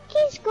what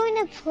Lucky's going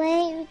to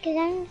play? Because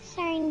I'm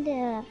starting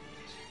to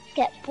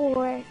get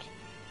bored.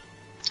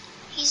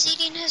 He's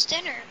eating his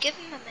dinner. Give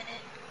him a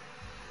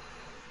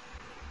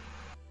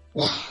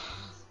minute.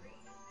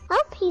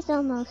 Hope he's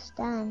almost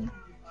done.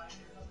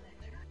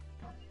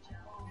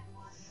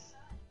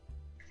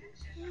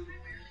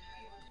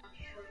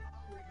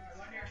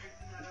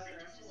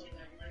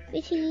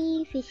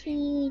 Fishy,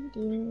 fishy,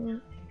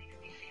 do.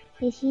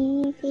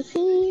 Fishy,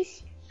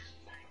 fishies.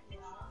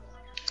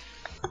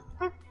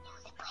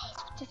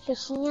 The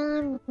fishy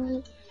on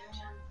me.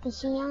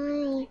 Fishy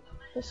on me.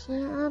 Fishy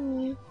on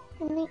me.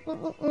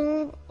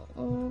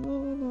 You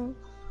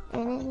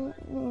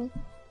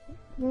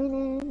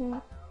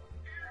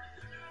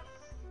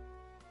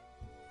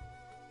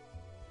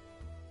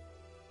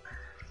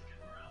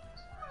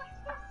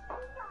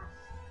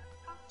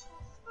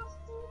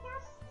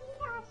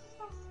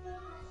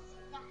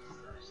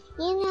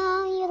know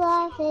you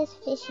love this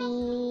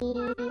fishy,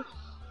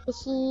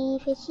 fishy,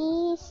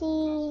 fishy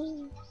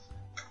sea.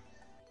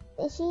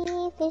 Fishy,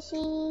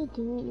 fishy,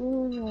 do you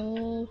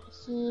know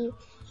fishy,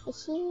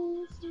 fishy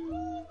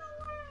sea.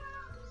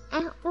 I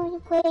don't know the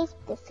place,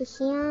 but the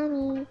fishy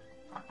on me,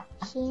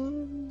 fishy on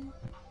me,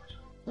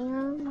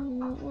 on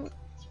me.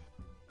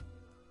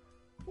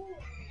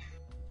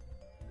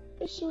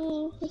 Fishy,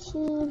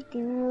 fishy, do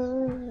you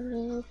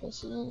know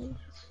fishy,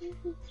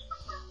 fishy.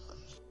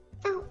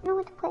 I don't know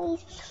the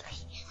place, but the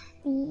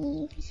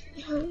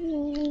fishy on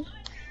me,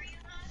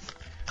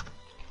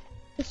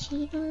 fishy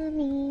on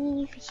me,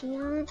 fishy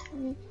on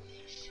me.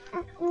 I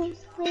don't know the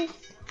place,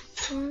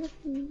 fishy on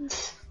me,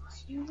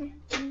 fishy on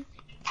me.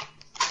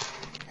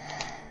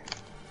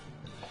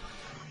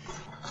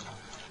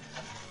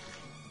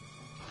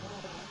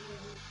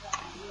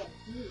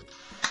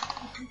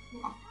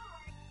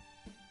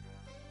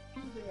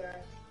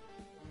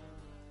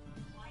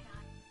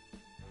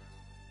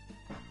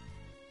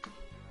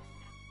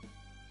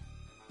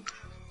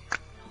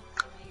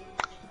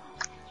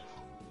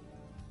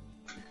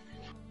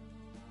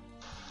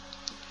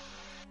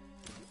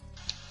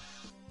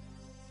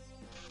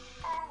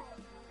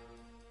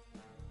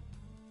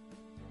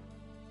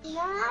 You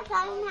know that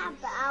doesn't have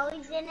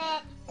brownies in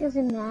it?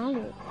 Doesn't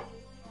matter.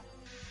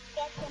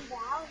 Get some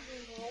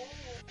brownies in it.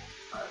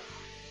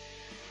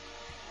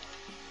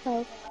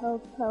 Poke,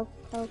 poke, poke,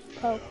 poke,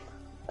 poke,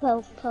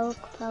 poke,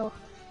 poke, poke.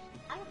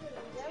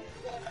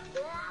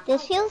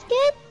 This feels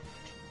good?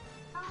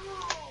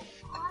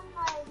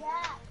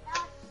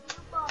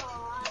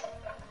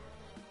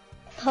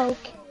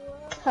 Poke,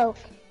 poke,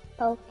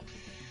 poke.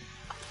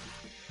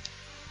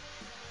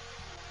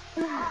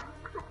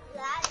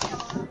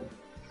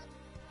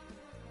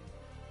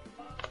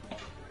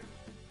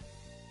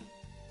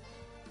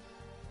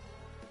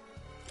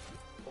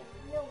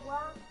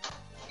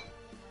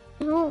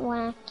 I don't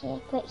whack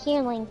it, but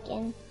here,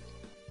 Lincoln.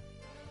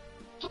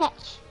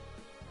 Catch.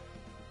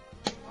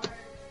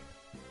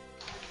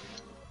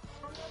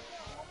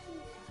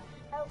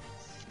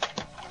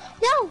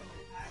 No!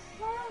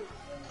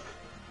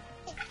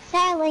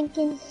 Sorry,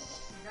 Lincoln.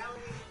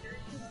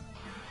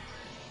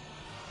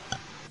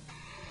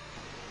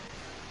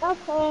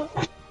 Okay.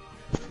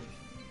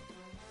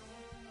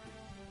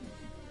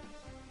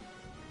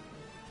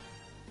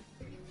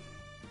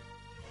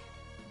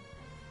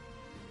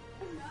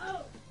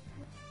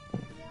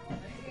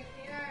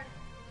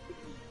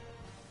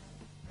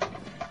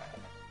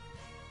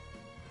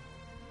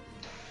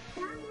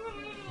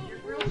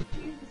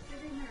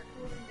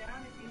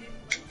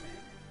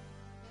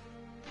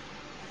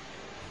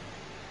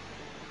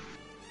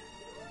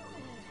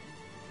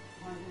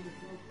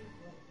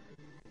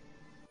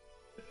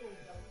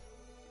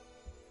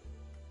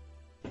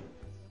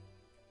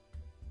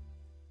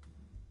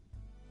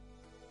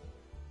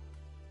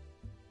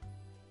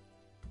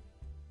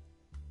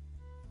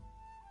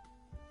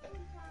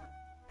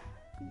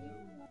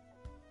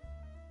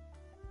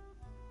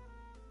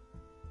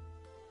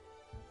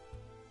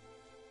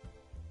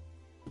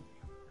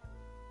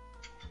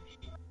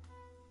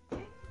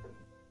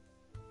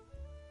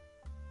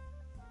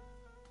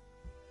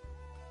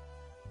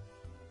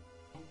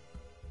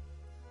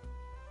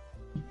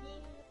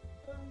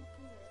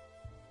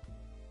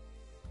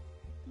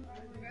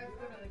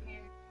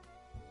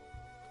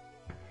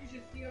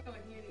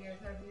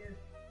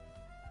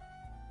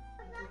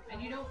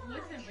 And you don't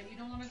listen, but you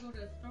don't want to go to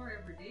the store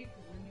every day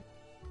because when you.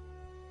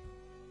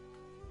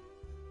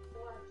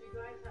 What you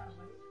guys have,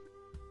 like?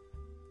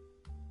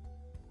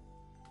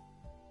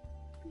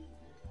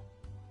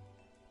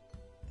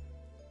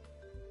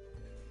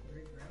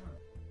 Great grandma.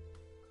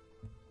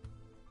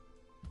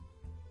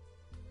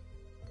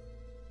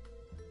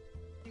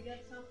 You got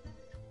something?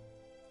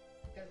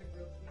 Got a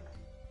grilled cheese.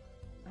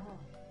 Oh.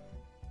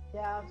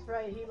 Yeah, that's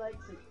right. He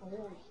likes it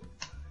cold.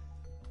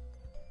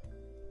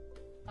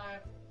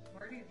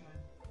 Marty's one.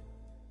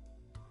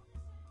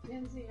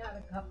 Lindsay had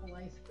a couple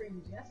ice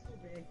creams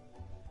yesterday.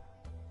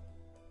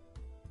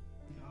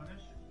 Donna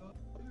should go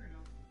or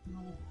no?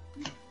 No.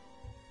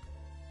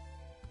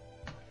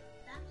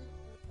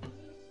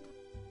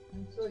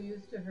 I'm so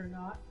used to her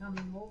not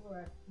coming over,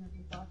 I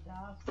never thought to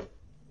ask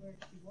where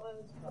she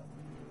was, but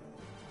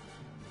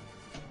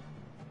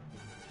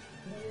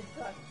Lily's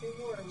got 2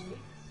 more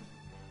weeks.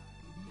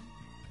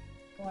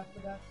 Oh, I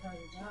forgot to tell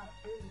you that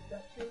too. We've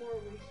got 2 more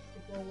weeks to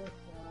go with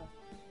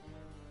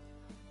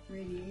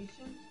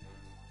radiation,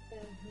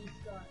 and he's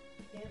got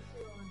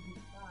cancer on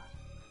his back.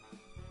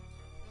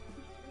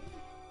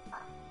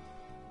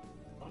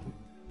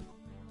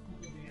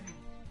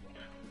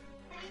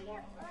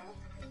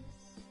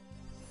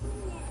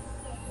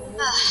 I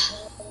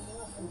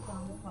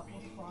found a couple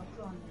spots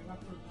on the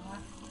upper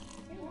back.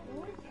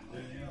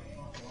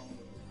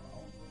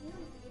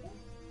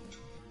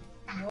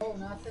 No,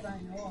 not Not that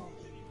I know of.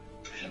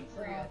 It's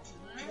pancreatic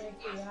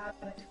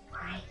cancer.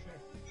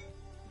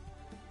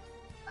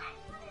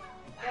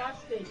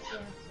 Prostate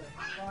cancer.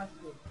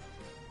 Prostate.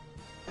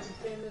 The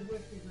same as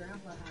what your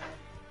grandpa had.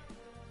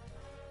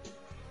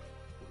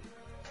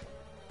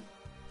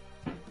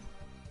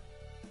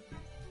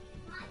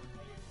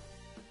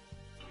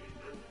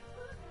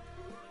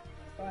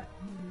 But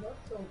he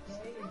looks okay.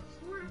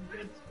 He's in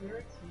good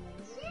spirits and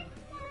everything.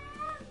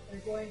 They're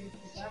going to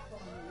Quebec on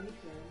the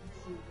weekend to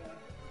see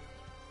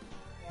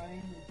Ryan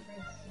and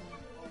Chris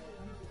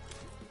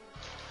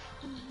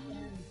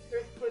and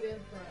Chris put in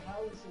for a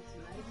house. It's a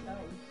nice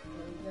house,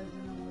 but he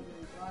doesn't know whether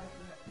he got it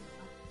yet.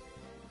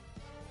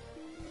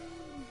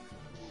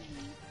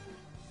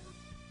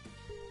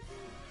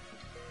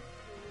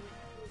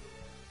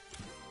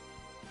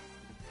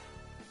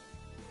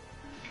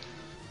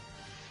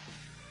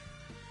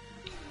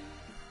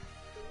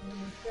 And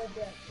he said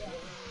that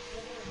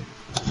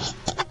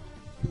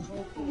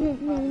hopefully we'll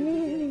probably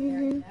get it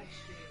there next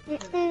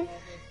year.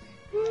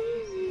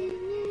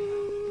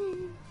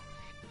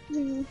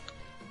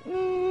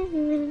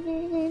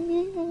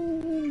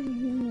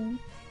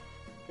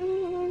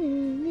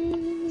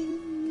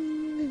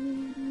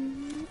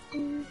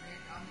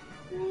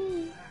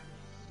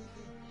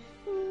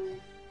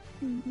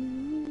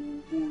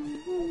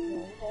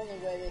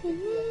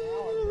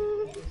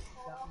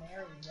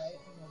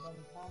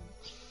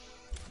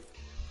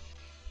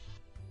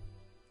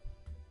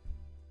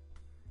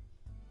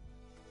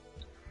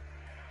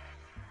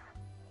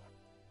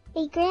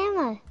 Hey,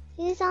 Grandma,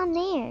 who's on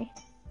there?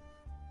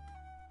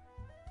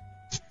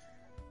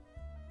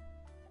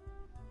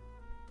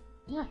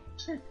 Yeah.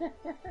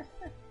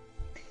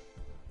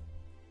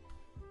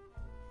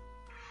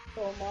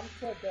 So Mom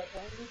said that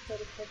Wendy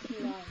put a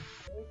picture on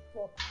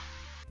Facebook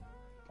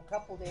a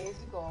couple days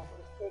ago.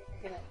 It was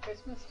taken at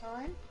Christmas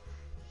time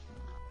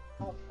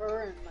of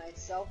her and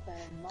myself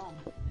and Mom.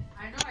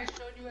 I know, I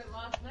showed you it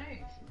last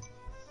night.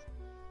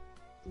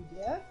 You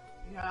did?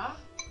 Yeah.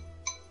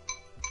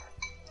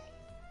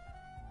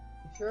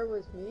 You sure it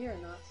was me or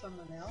not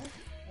someone else?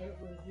 It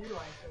was you,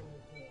 I showed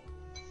it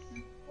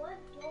to. What?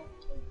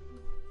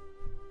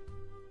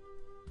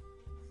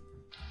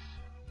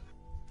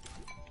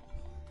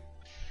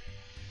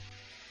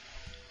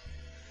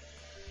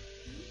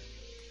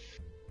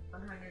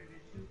 100 to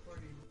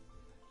 240.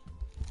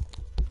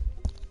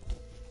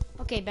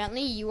 Okay,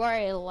 Bentley, you are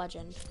a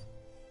legend.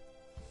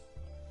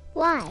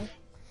 Why?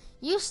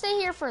 You stay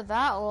here for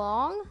that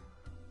long?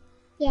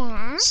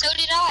 Yeah. So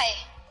did I.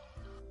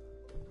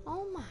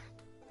 Oh my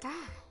gosh.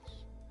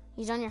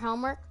 You done your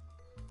homework?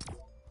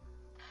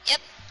 Yep.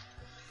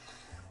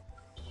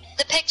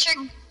 The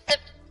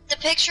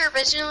picture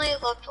originally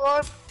looked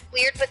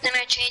weird, but then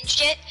I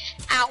changed it.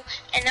 Ow.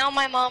 And now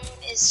my mom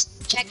is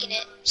checking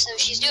it, so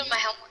she's doing my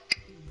homework.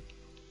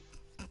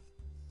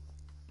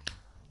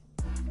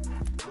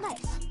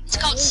 Nice. It's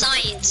called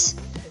science.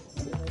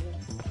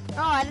 Oh,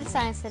 I did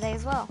science today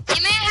as well.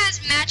 Teammate has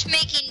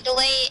matchmaking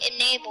delay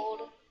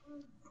enabled.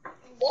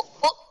 Whoop,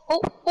 whoop,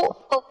 whoop, whoop,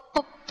 whoop,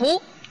 whoop,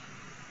 whoop.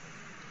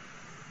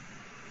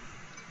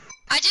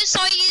 I just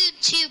saw you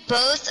two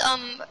both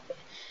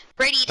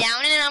ready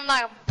down, and I'm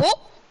like whoop,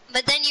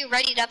 but then you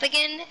readied up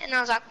again, and I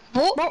was like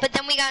whoop, but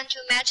then we got into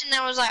a match, and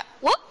then I was like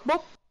whoop,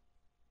 whoop,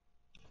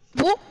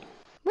 whoop,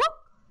 whoop,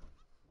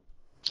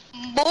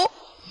 whoop.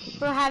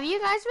 Bro, have you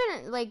guys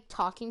been like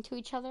talking to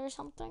each other or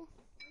something?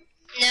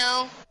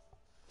 No.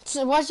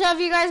 So what have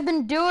you guys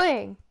been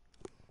doing?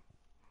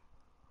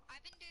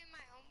 I've been doing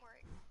my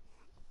homework.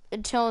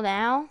 Until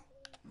now?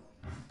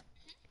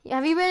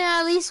 Have you been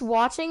at least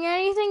watching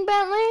anything,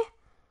 Bentley?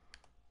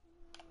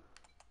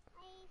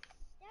 I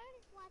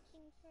started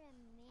watching for a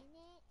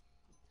minute,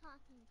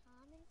 talking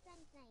Tom and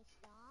friends, and I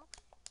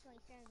stopped, so I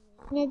started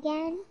reading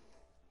again.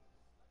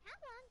 How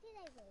long did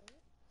I wait?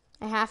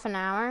 A half an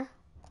hour.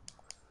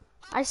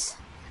 I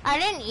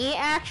didn't eat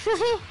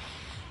actually.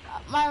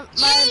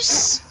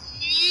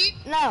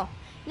 No,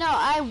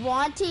 I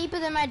want to eat, but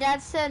then my dad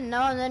said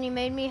no, and then he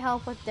made me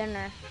help with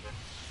dinner.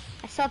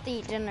 I still have to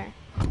eat dinner.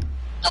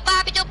 Do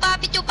Bobby, do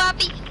Bobby, do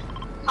Bobby.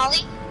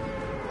 Holly?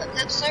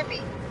 That's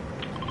Slurpee.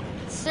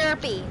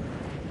 Slurpee.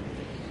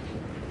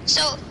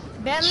 So,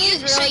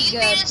 Bentley's really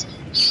good.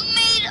 You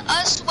made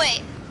us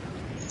wait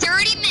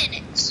 30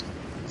 minutes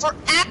for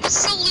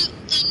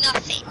absolutely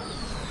nothing.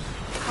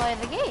 Play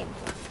the game.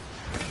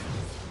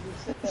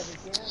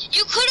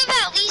 You could have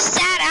at least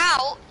sat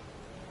out.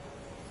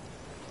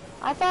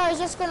 I thought I was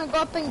just gonna go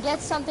up and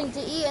get something to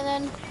eat, and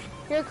then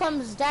here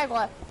comes Dad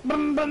going,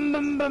 bum bum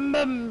bum bum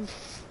bum.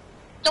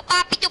 Do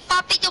Bobby, do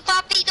Bobby, do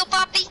Bobby, do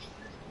Bobby.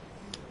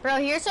 Bro,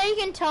 here's how you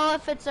can tell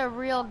if it's a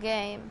real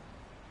game.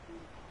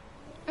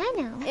 I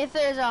know. If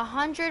there's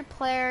 100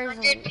 players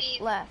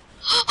left.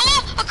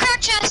 Oh, a crack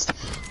chest!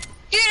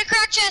 You got a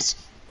crack chest!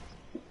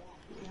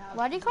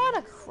 Why do you call it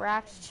a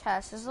cracked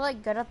chest? Is it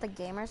like good at the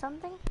game or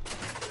something?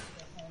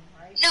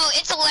 No,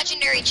 it's a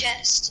legendary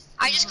chest.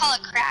 I just call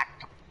it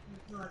cracked.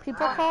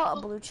 People call it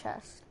a blue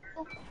chest.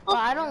 Well,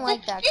 I don't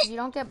like that because you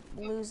don't get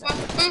blues in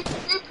it.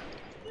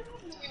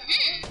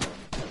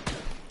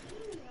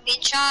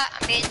 Bitch. shot.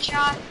 I'm being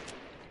shot.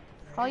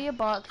 Call your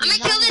bot. I'm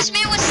gonna kill this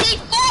man with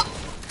C4.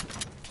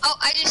 Oh,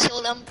 I just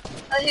killed him.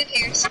 Oh, who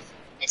cares?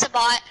 It's a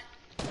bot.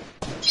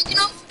 Shooting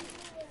him.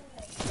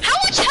 How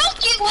much health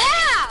do you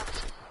have?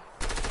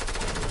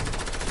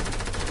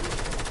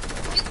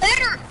 You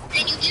better.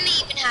 And you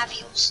didn't even have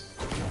heals.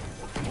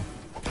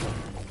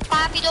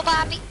 Papi do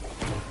papi.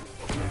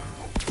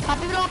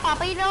 Papi do,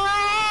 papi do,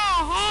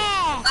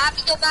 hey.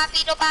 Papi do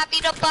papi do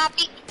papi do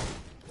papi.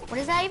 What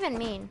does that even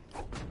mean? I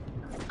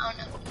don't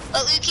know.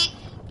 But Lukey,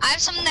 I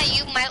have something that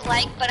you might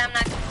like, but I'm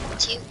not going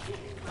to.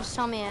 Just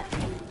tell me it.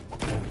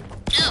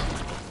 No.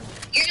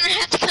 You're gonna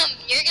have to come.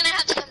 You're gonna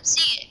have to come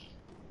see it.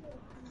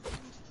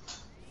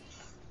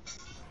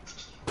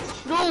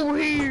 Get over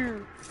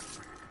here.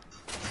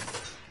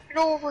 Get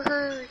over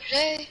here,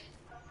 Jay.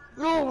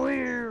 Get over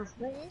here.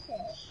 What is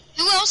it?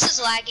 Who else is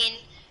lagging?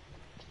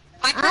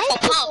 My purple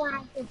pump.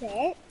 lagged a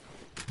bit.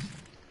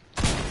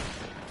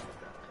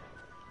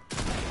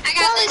 I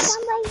got this.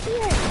 Come right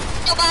here.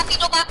 No boppy,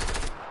 no bop.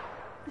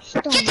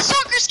 Get the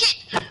soccer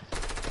skin.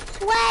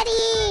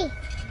 Sweaty!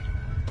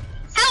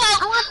 Hello.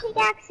 I want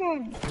Jackson.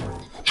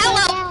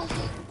 Hello.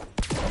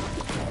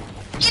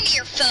 Give me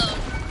your phone.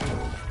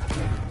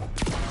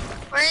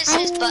 Where is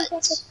his butt?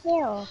 Get the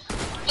kill.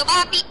 No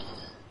boppy.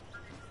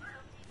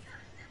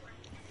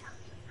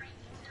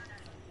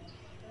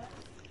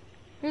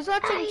 Who's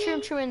watching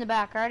Choo Choo in the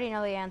back? I already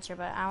know the answer,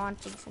 but I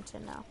want Jason to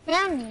know.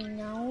 I don't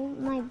know.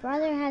 My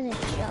brother has a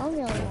show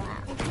real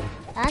loud.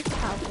 That's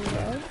probably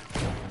good.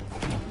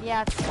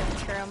 Yeah, it's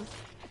true.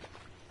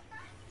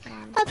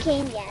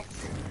 Okay, yes.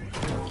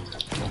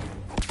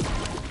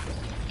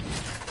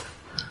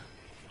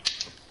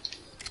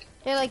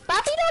 They're like,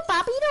 Papido,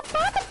 Papido,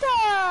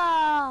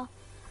 Papido!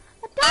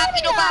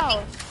 Papido,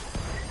 Papi.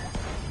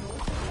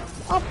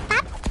 Oh,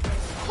 Pap.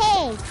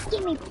 Hey,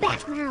 give me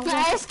back now.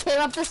 Guys came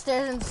up the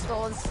stairs and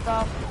stole his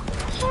stuff.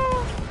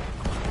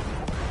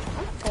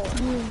 I'm full.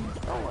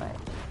 Go away.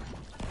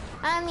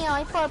 I'm the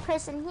only full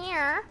person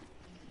here.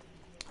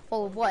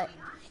 Full of what?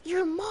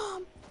 Your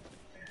mom.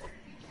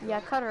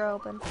 Yeah, cut her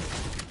open.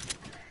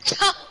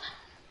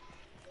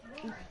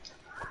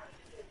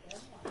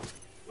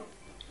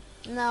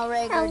 No,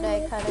 regular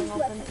day cutting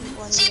open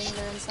people and eating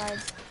their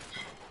insides.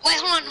 Wait,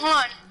 hold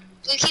on.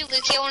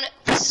 Lukey, I wanna,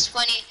 this is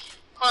funny.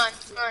 Hold on.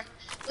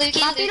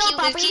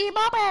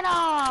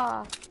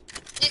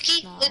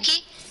 Lukey.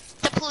 Lukey,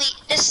 the police,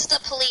 this is the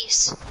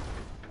police.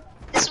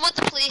 This is what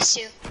the police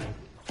do.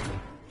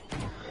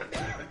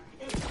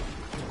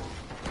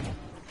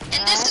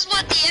 And this is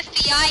what the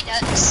FBI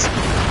does.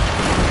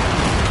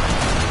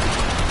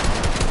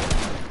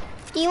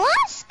 Do you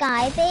want a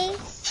sky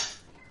base?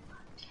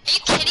 Are you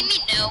kidding me?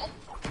 No.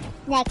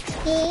 Next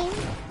game?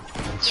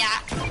 Yeah.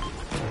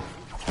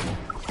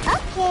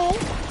 Okay.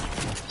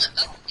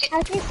 I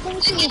was just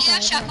thinking Lukey, do you have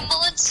about shotgun it.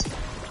 bullets?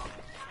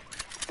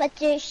 But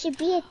there should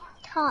be a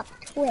top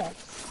twist.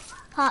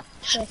 Top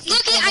twist.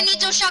 Lukey, I need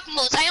those shotgun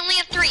bullets. I only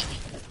have 3.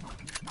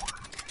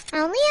 I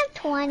only have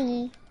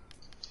 20.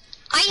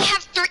 I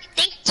have 3.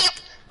 Thank you.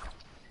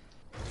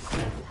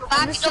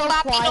 I'm so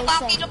quiet.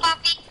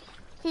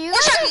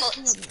 More shotgun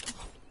bullets.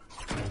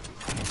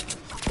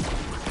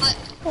 What?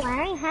 Oh, I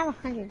already have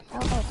 100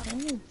 health. What am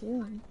I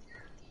doing?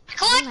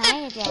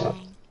 Collect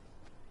them.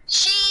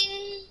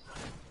 Ching.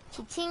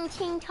 Ching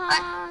ching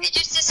tong. It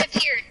just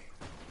disappeared.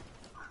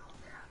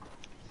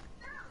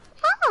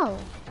 Oh.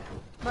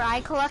 Where I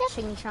collect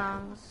ching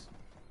chongs.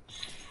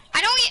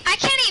 I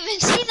can't even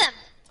see them.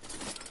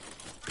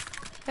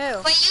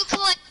 Who? Wait,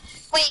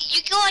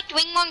 you collect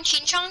wing wong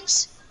chin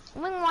chongs?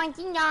 Wing wong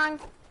ching chong.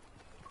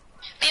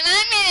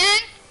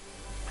 Man.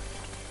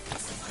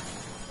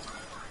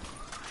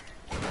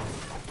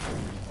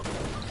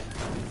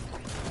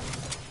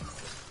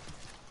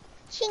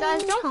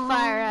 Guys, don't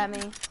fire at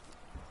me.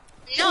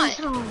 Not.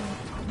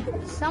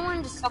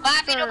 Someone just. No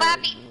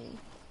bappy.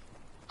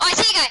 Oh, I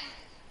see a guy.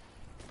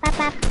 Bap,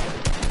 bap.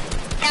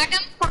 Tag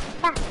him. Bap,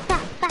 bap,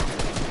 bap, bap.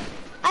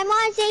 I'm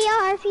on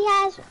ZR if he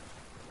has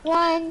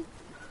one.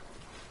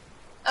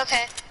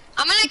 Okay.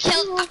 I'm gonna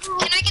kill.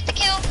 Can I get the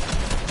kill?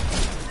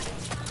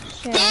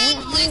 Sure.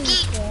 Dang,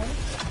 Lukey.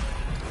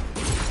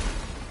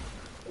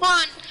 Come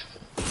on.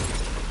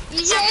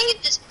 It's time to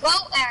get this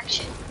bow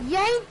action.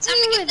 Yank It's time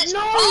to get this bow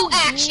no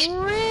action.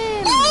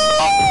 grim.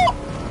 Oh!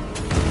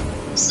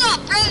 What's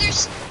up,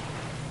 brothers?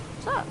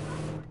 What's up?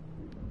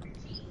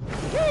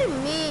 You're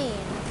mean.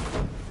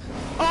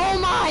 Oh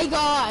my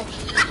gosh.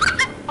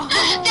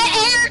 The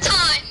air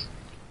time.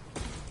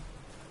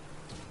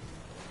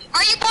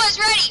 Are you boys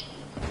ready?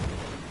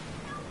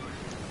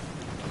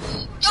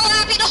 Don't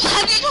happy.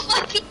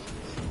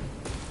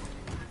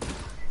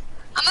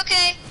 I'm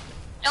okay.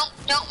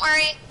 Don't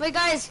worry. Wait,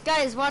 guys,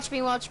 watch me.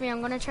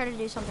 I'm gonna try to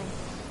do something.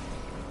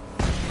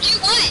 Do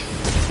what?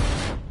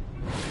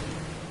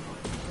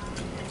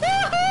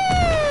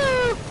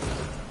 Woohoo!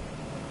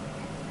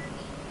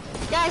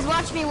 Guys,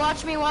 watch me,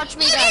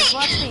 guys.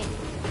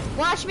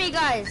 Watch me,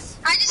 guys.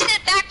 I just did a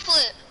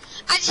backflip.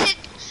 I just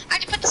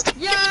put the stick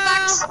in the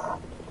box.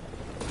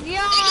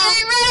 Yeah. Are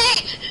you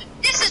ready?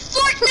 This is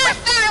Fortnite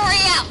Battle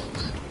Royale.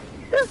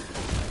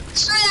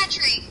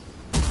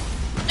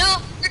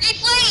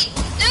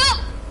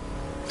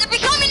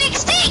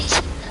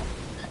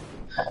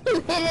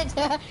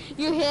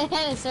 You hit it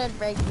and it started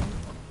breaking.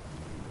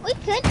 We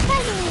could try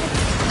to.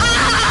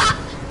 Ah!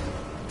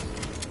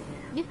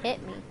 You hit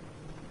me.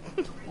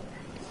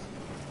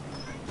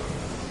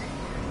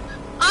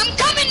 I'm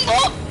coming,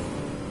 boy!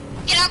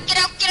 Get out, get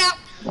out, get out!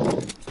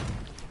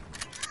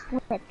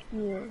 Flip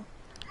you.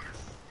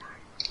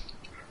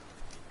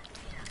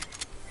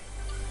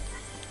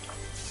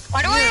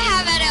 Why do I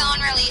have it on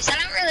release? I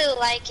don't really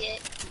like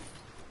it.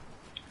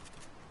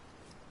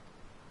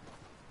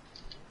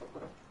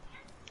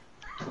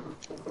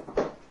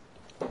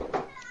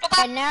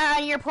 And now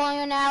you're pulling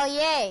an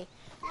LEA.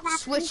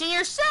 Switching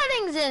your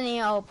settings in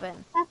the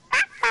open.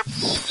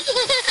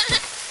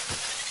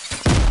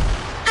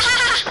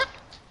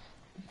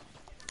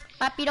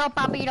 Papido,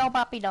 papido,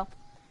 papido.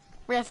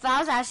 If that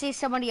was actually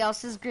somebody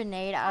else's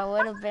grenade, I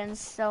would have been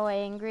so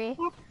angry.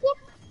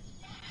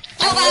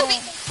 FBI,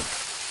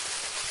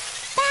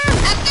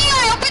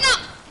 open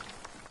up!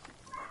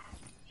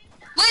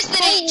 Where's the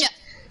danger?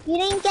 You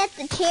didn't get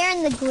the chair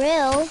and the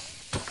grill.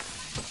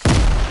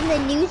 And the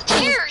newspaper.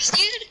 Cheers,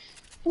 dude!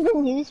 The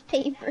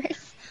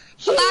newspapers.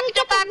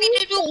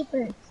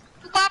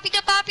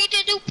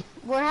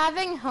 We're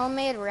having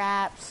homemade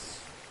wraps.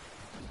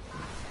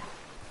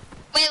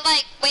 Wait,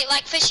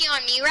 like fishy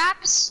on me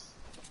wraps?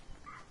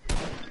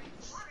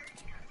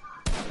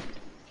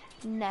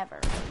 Never.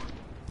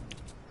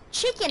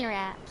 Chicken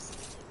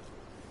wraps.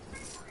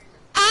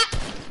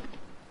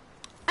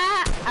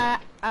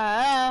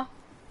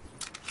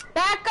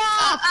 Back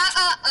off!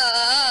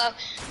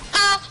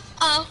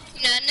 Oh,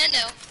 no.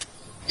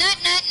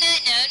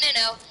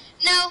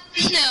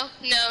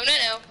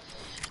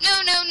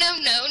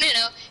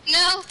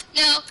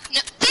 No.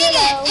 Dang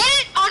it! Hit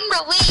it on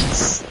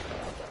release!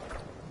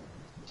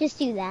 Just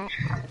do that.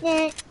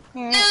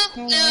 No.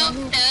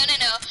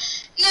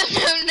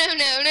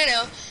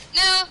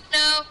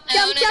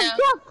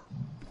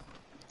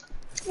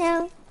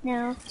 Jump.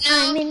 No.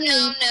 I'm in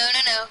lead.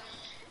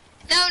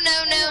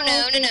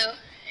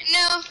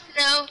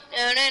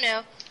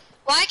 No.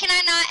 Why can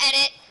I not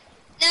edit?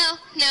 No.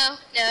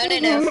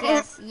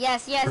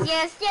 Yes. I'm gonna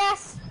get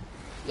this.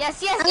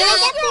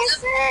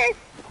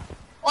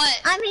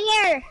 What? I'm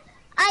here.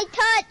 I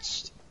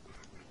touched.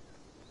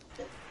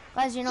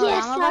 Guys, you know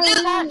Yes, what I'm about to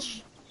I'm-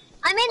 touch?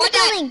 I'm in the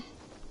building.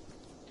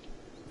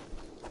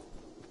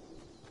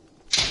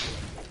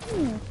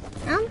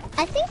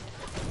 I think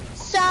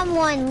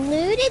someone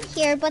looted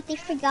here, but they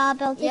forgot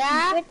about the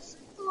secret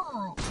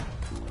spot.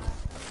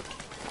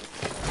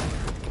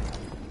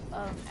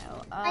 Oh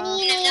no. I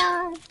need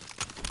a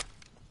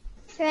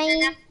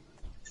train.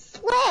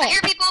 I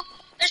hear people.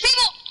 There's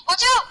people.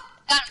 Watch out.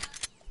 Got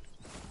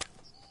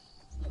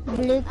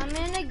him. I'm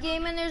in a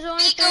game and there's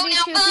only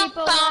 32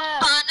 people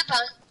left.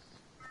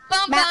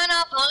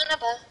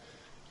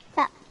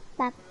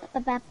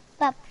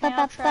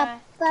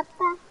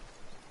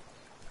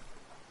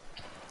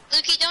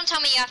 Lukey, don't tell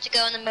me you have to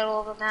go in the middle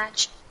of a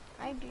match.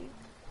 I do.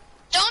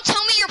 Don't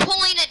tell me you're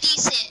pulling a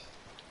decent.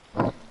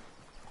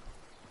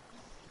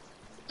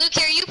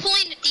 Lukey, are you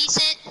pulling a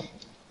decent?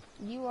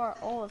 You are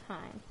all the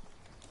time.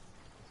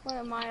 What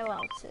am I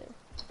allowed to?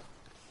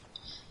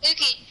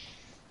 Lukey,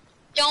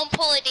 don't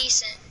pull a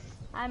decent.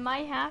 I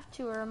might have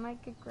to or I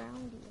might get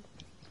grounded.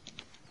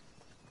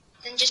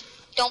 Then just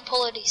don't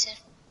pull a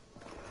decent.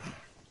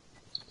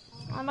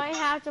 I might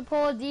have to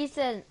pull a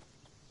decent.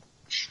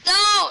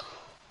 Don't!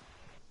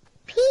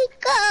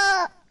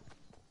 Pika!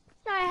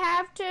 I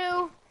have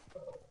to.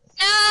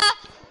 No!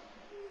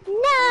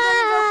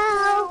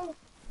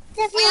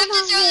 We have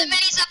to throw the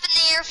minis up in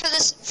the air for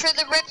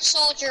the ripped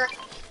soldier.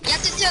 You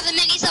have to throw the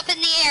minis up in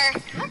the air.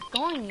 Not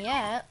going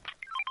yet.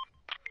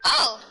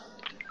 Oh.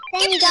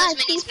 Then Give me you those gotta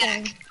minis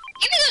back.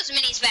 Give me those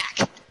minis back.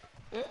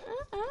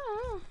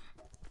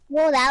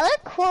 Whoa, that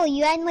looked cool.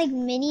 You had like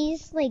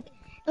minis, like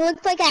it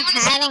looked like a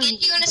hat on you.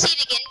 Do you want to see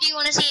it again? Do you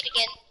want to see it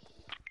again?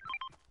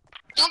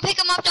 Don't pick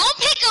them up. Don't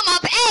pick them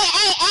up.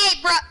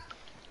 Hey, bro.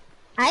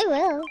 I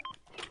will.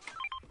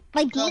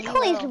 My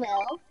decoys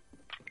will.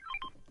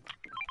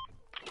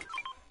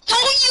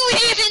 Don't you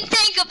even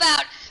think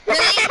about it.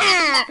 Really?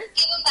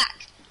 Give them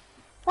back.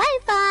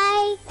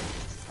 Bye-bye.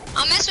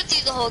 I'll mess with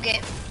you the whole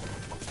game.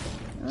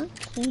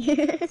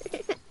 Okay.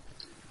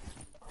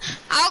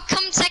 I'll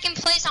come second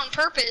place on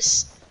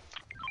purpose.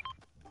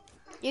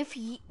 If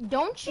you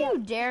don't you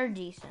dare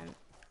decent.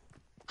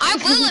 I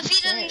will if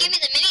he doesn't give me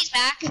the minis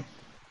back.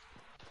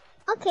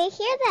 Okay,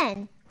 here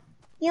then.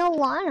 You don't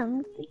want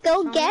them.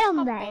 Go get them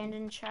then.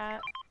 Abandoned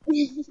chat.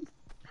 Give me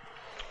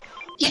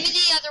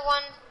the other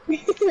one.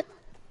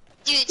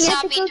 Dude, You have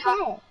stop to being go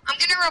tough. I'm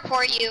gonna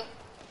report you.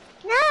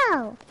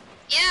 No.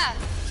 Yeah.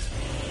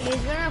 He's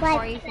gonna What,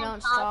 report you if you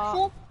don't stop.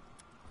 toxic?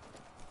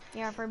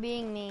 Yeah, for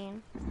being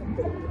mean.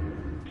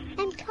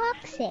 I'm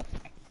toxic.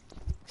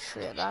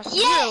 Shit, that's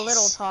Yes! you're a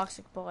little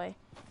toxic boy.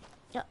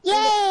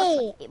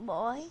 Yay! Hey,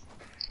 boy.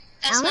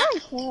 That's I not.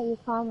 don't care what you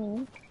call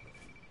me.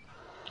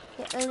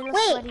 You're a little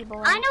Wait, sweaty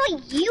boy. I know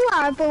what you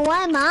are, but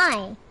what am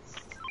I?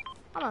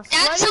 I'm a That's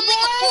sweaty something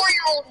boy. a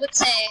 4-year-old would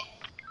say.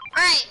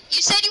 Alright,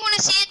 you said you want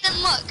to see it, then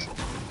look.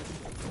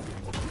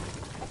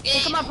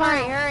 Pick him up,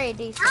 hurry,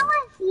 DC. I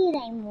want to see it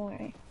anymore.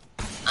 I'm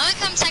gonna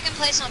come second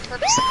place on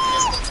purpose.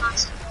 This is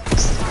awesome.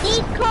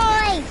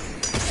 Decoys!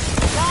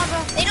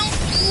 They don't do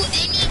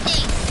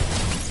anything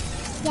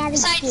Yeah, they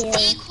besides do.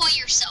 decoy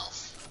yourself.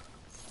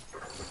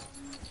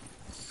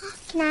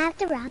 Can I have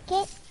the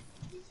rocket?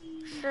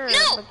 Sure.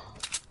 No!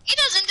 He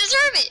doesn't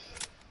deserve it.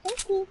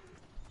 Thank you.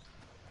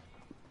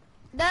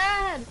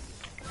 Dad!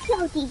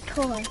 Go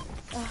decoy.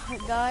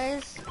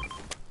 Guys,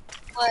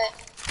 What?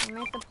 I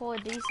make the pool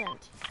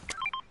decent.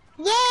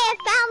 Yeah, I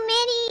found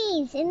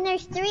minis, and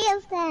there's 3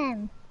 of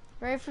them.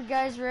 Ready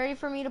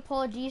for me to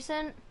pull a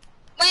decent?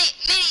 Wait,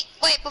 mini.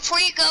 Wait, before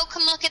you go,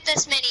 come look at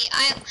this mini.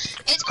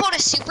 It's called a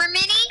super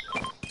mini,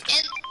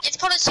 and it's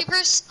called a super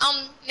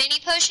mini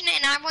potion,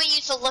 and I want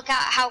you to look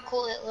at how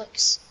cool it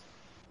looks.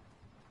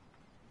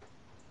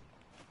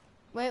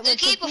 Wait,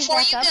 Lukey, before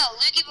you go, I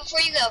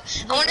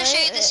want to show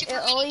you the super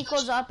it all mini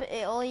equals potion. up.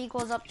 It all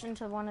equals up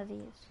into one of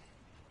these.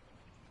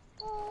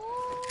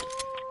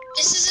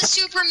 This is a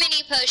super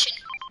mini potion.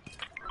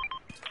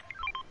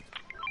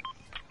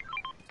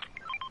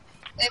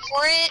 Wait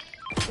for it.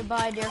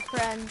 Goodbye, dear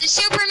friend. The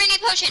super mini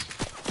potion.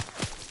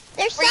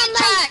 There's We're getting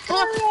somebody tracked.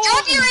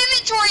 Drop your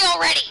inventory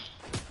already.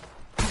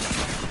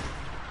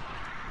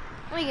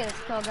 Let me get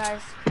this kill,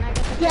 guys. Can I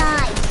get the kill?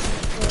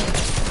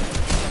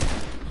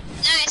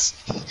 Nice.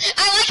 I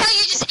like how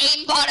you just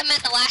aimbot him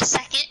at the last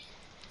second.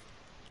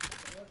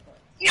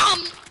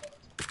 Yum.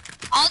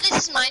 All this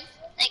is mine.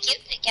 Thank you.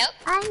 Thank you.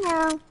 I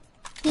know.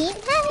 He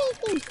didn't have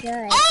anything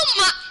good. Oh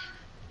my.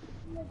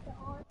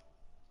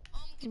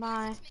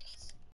 Bye.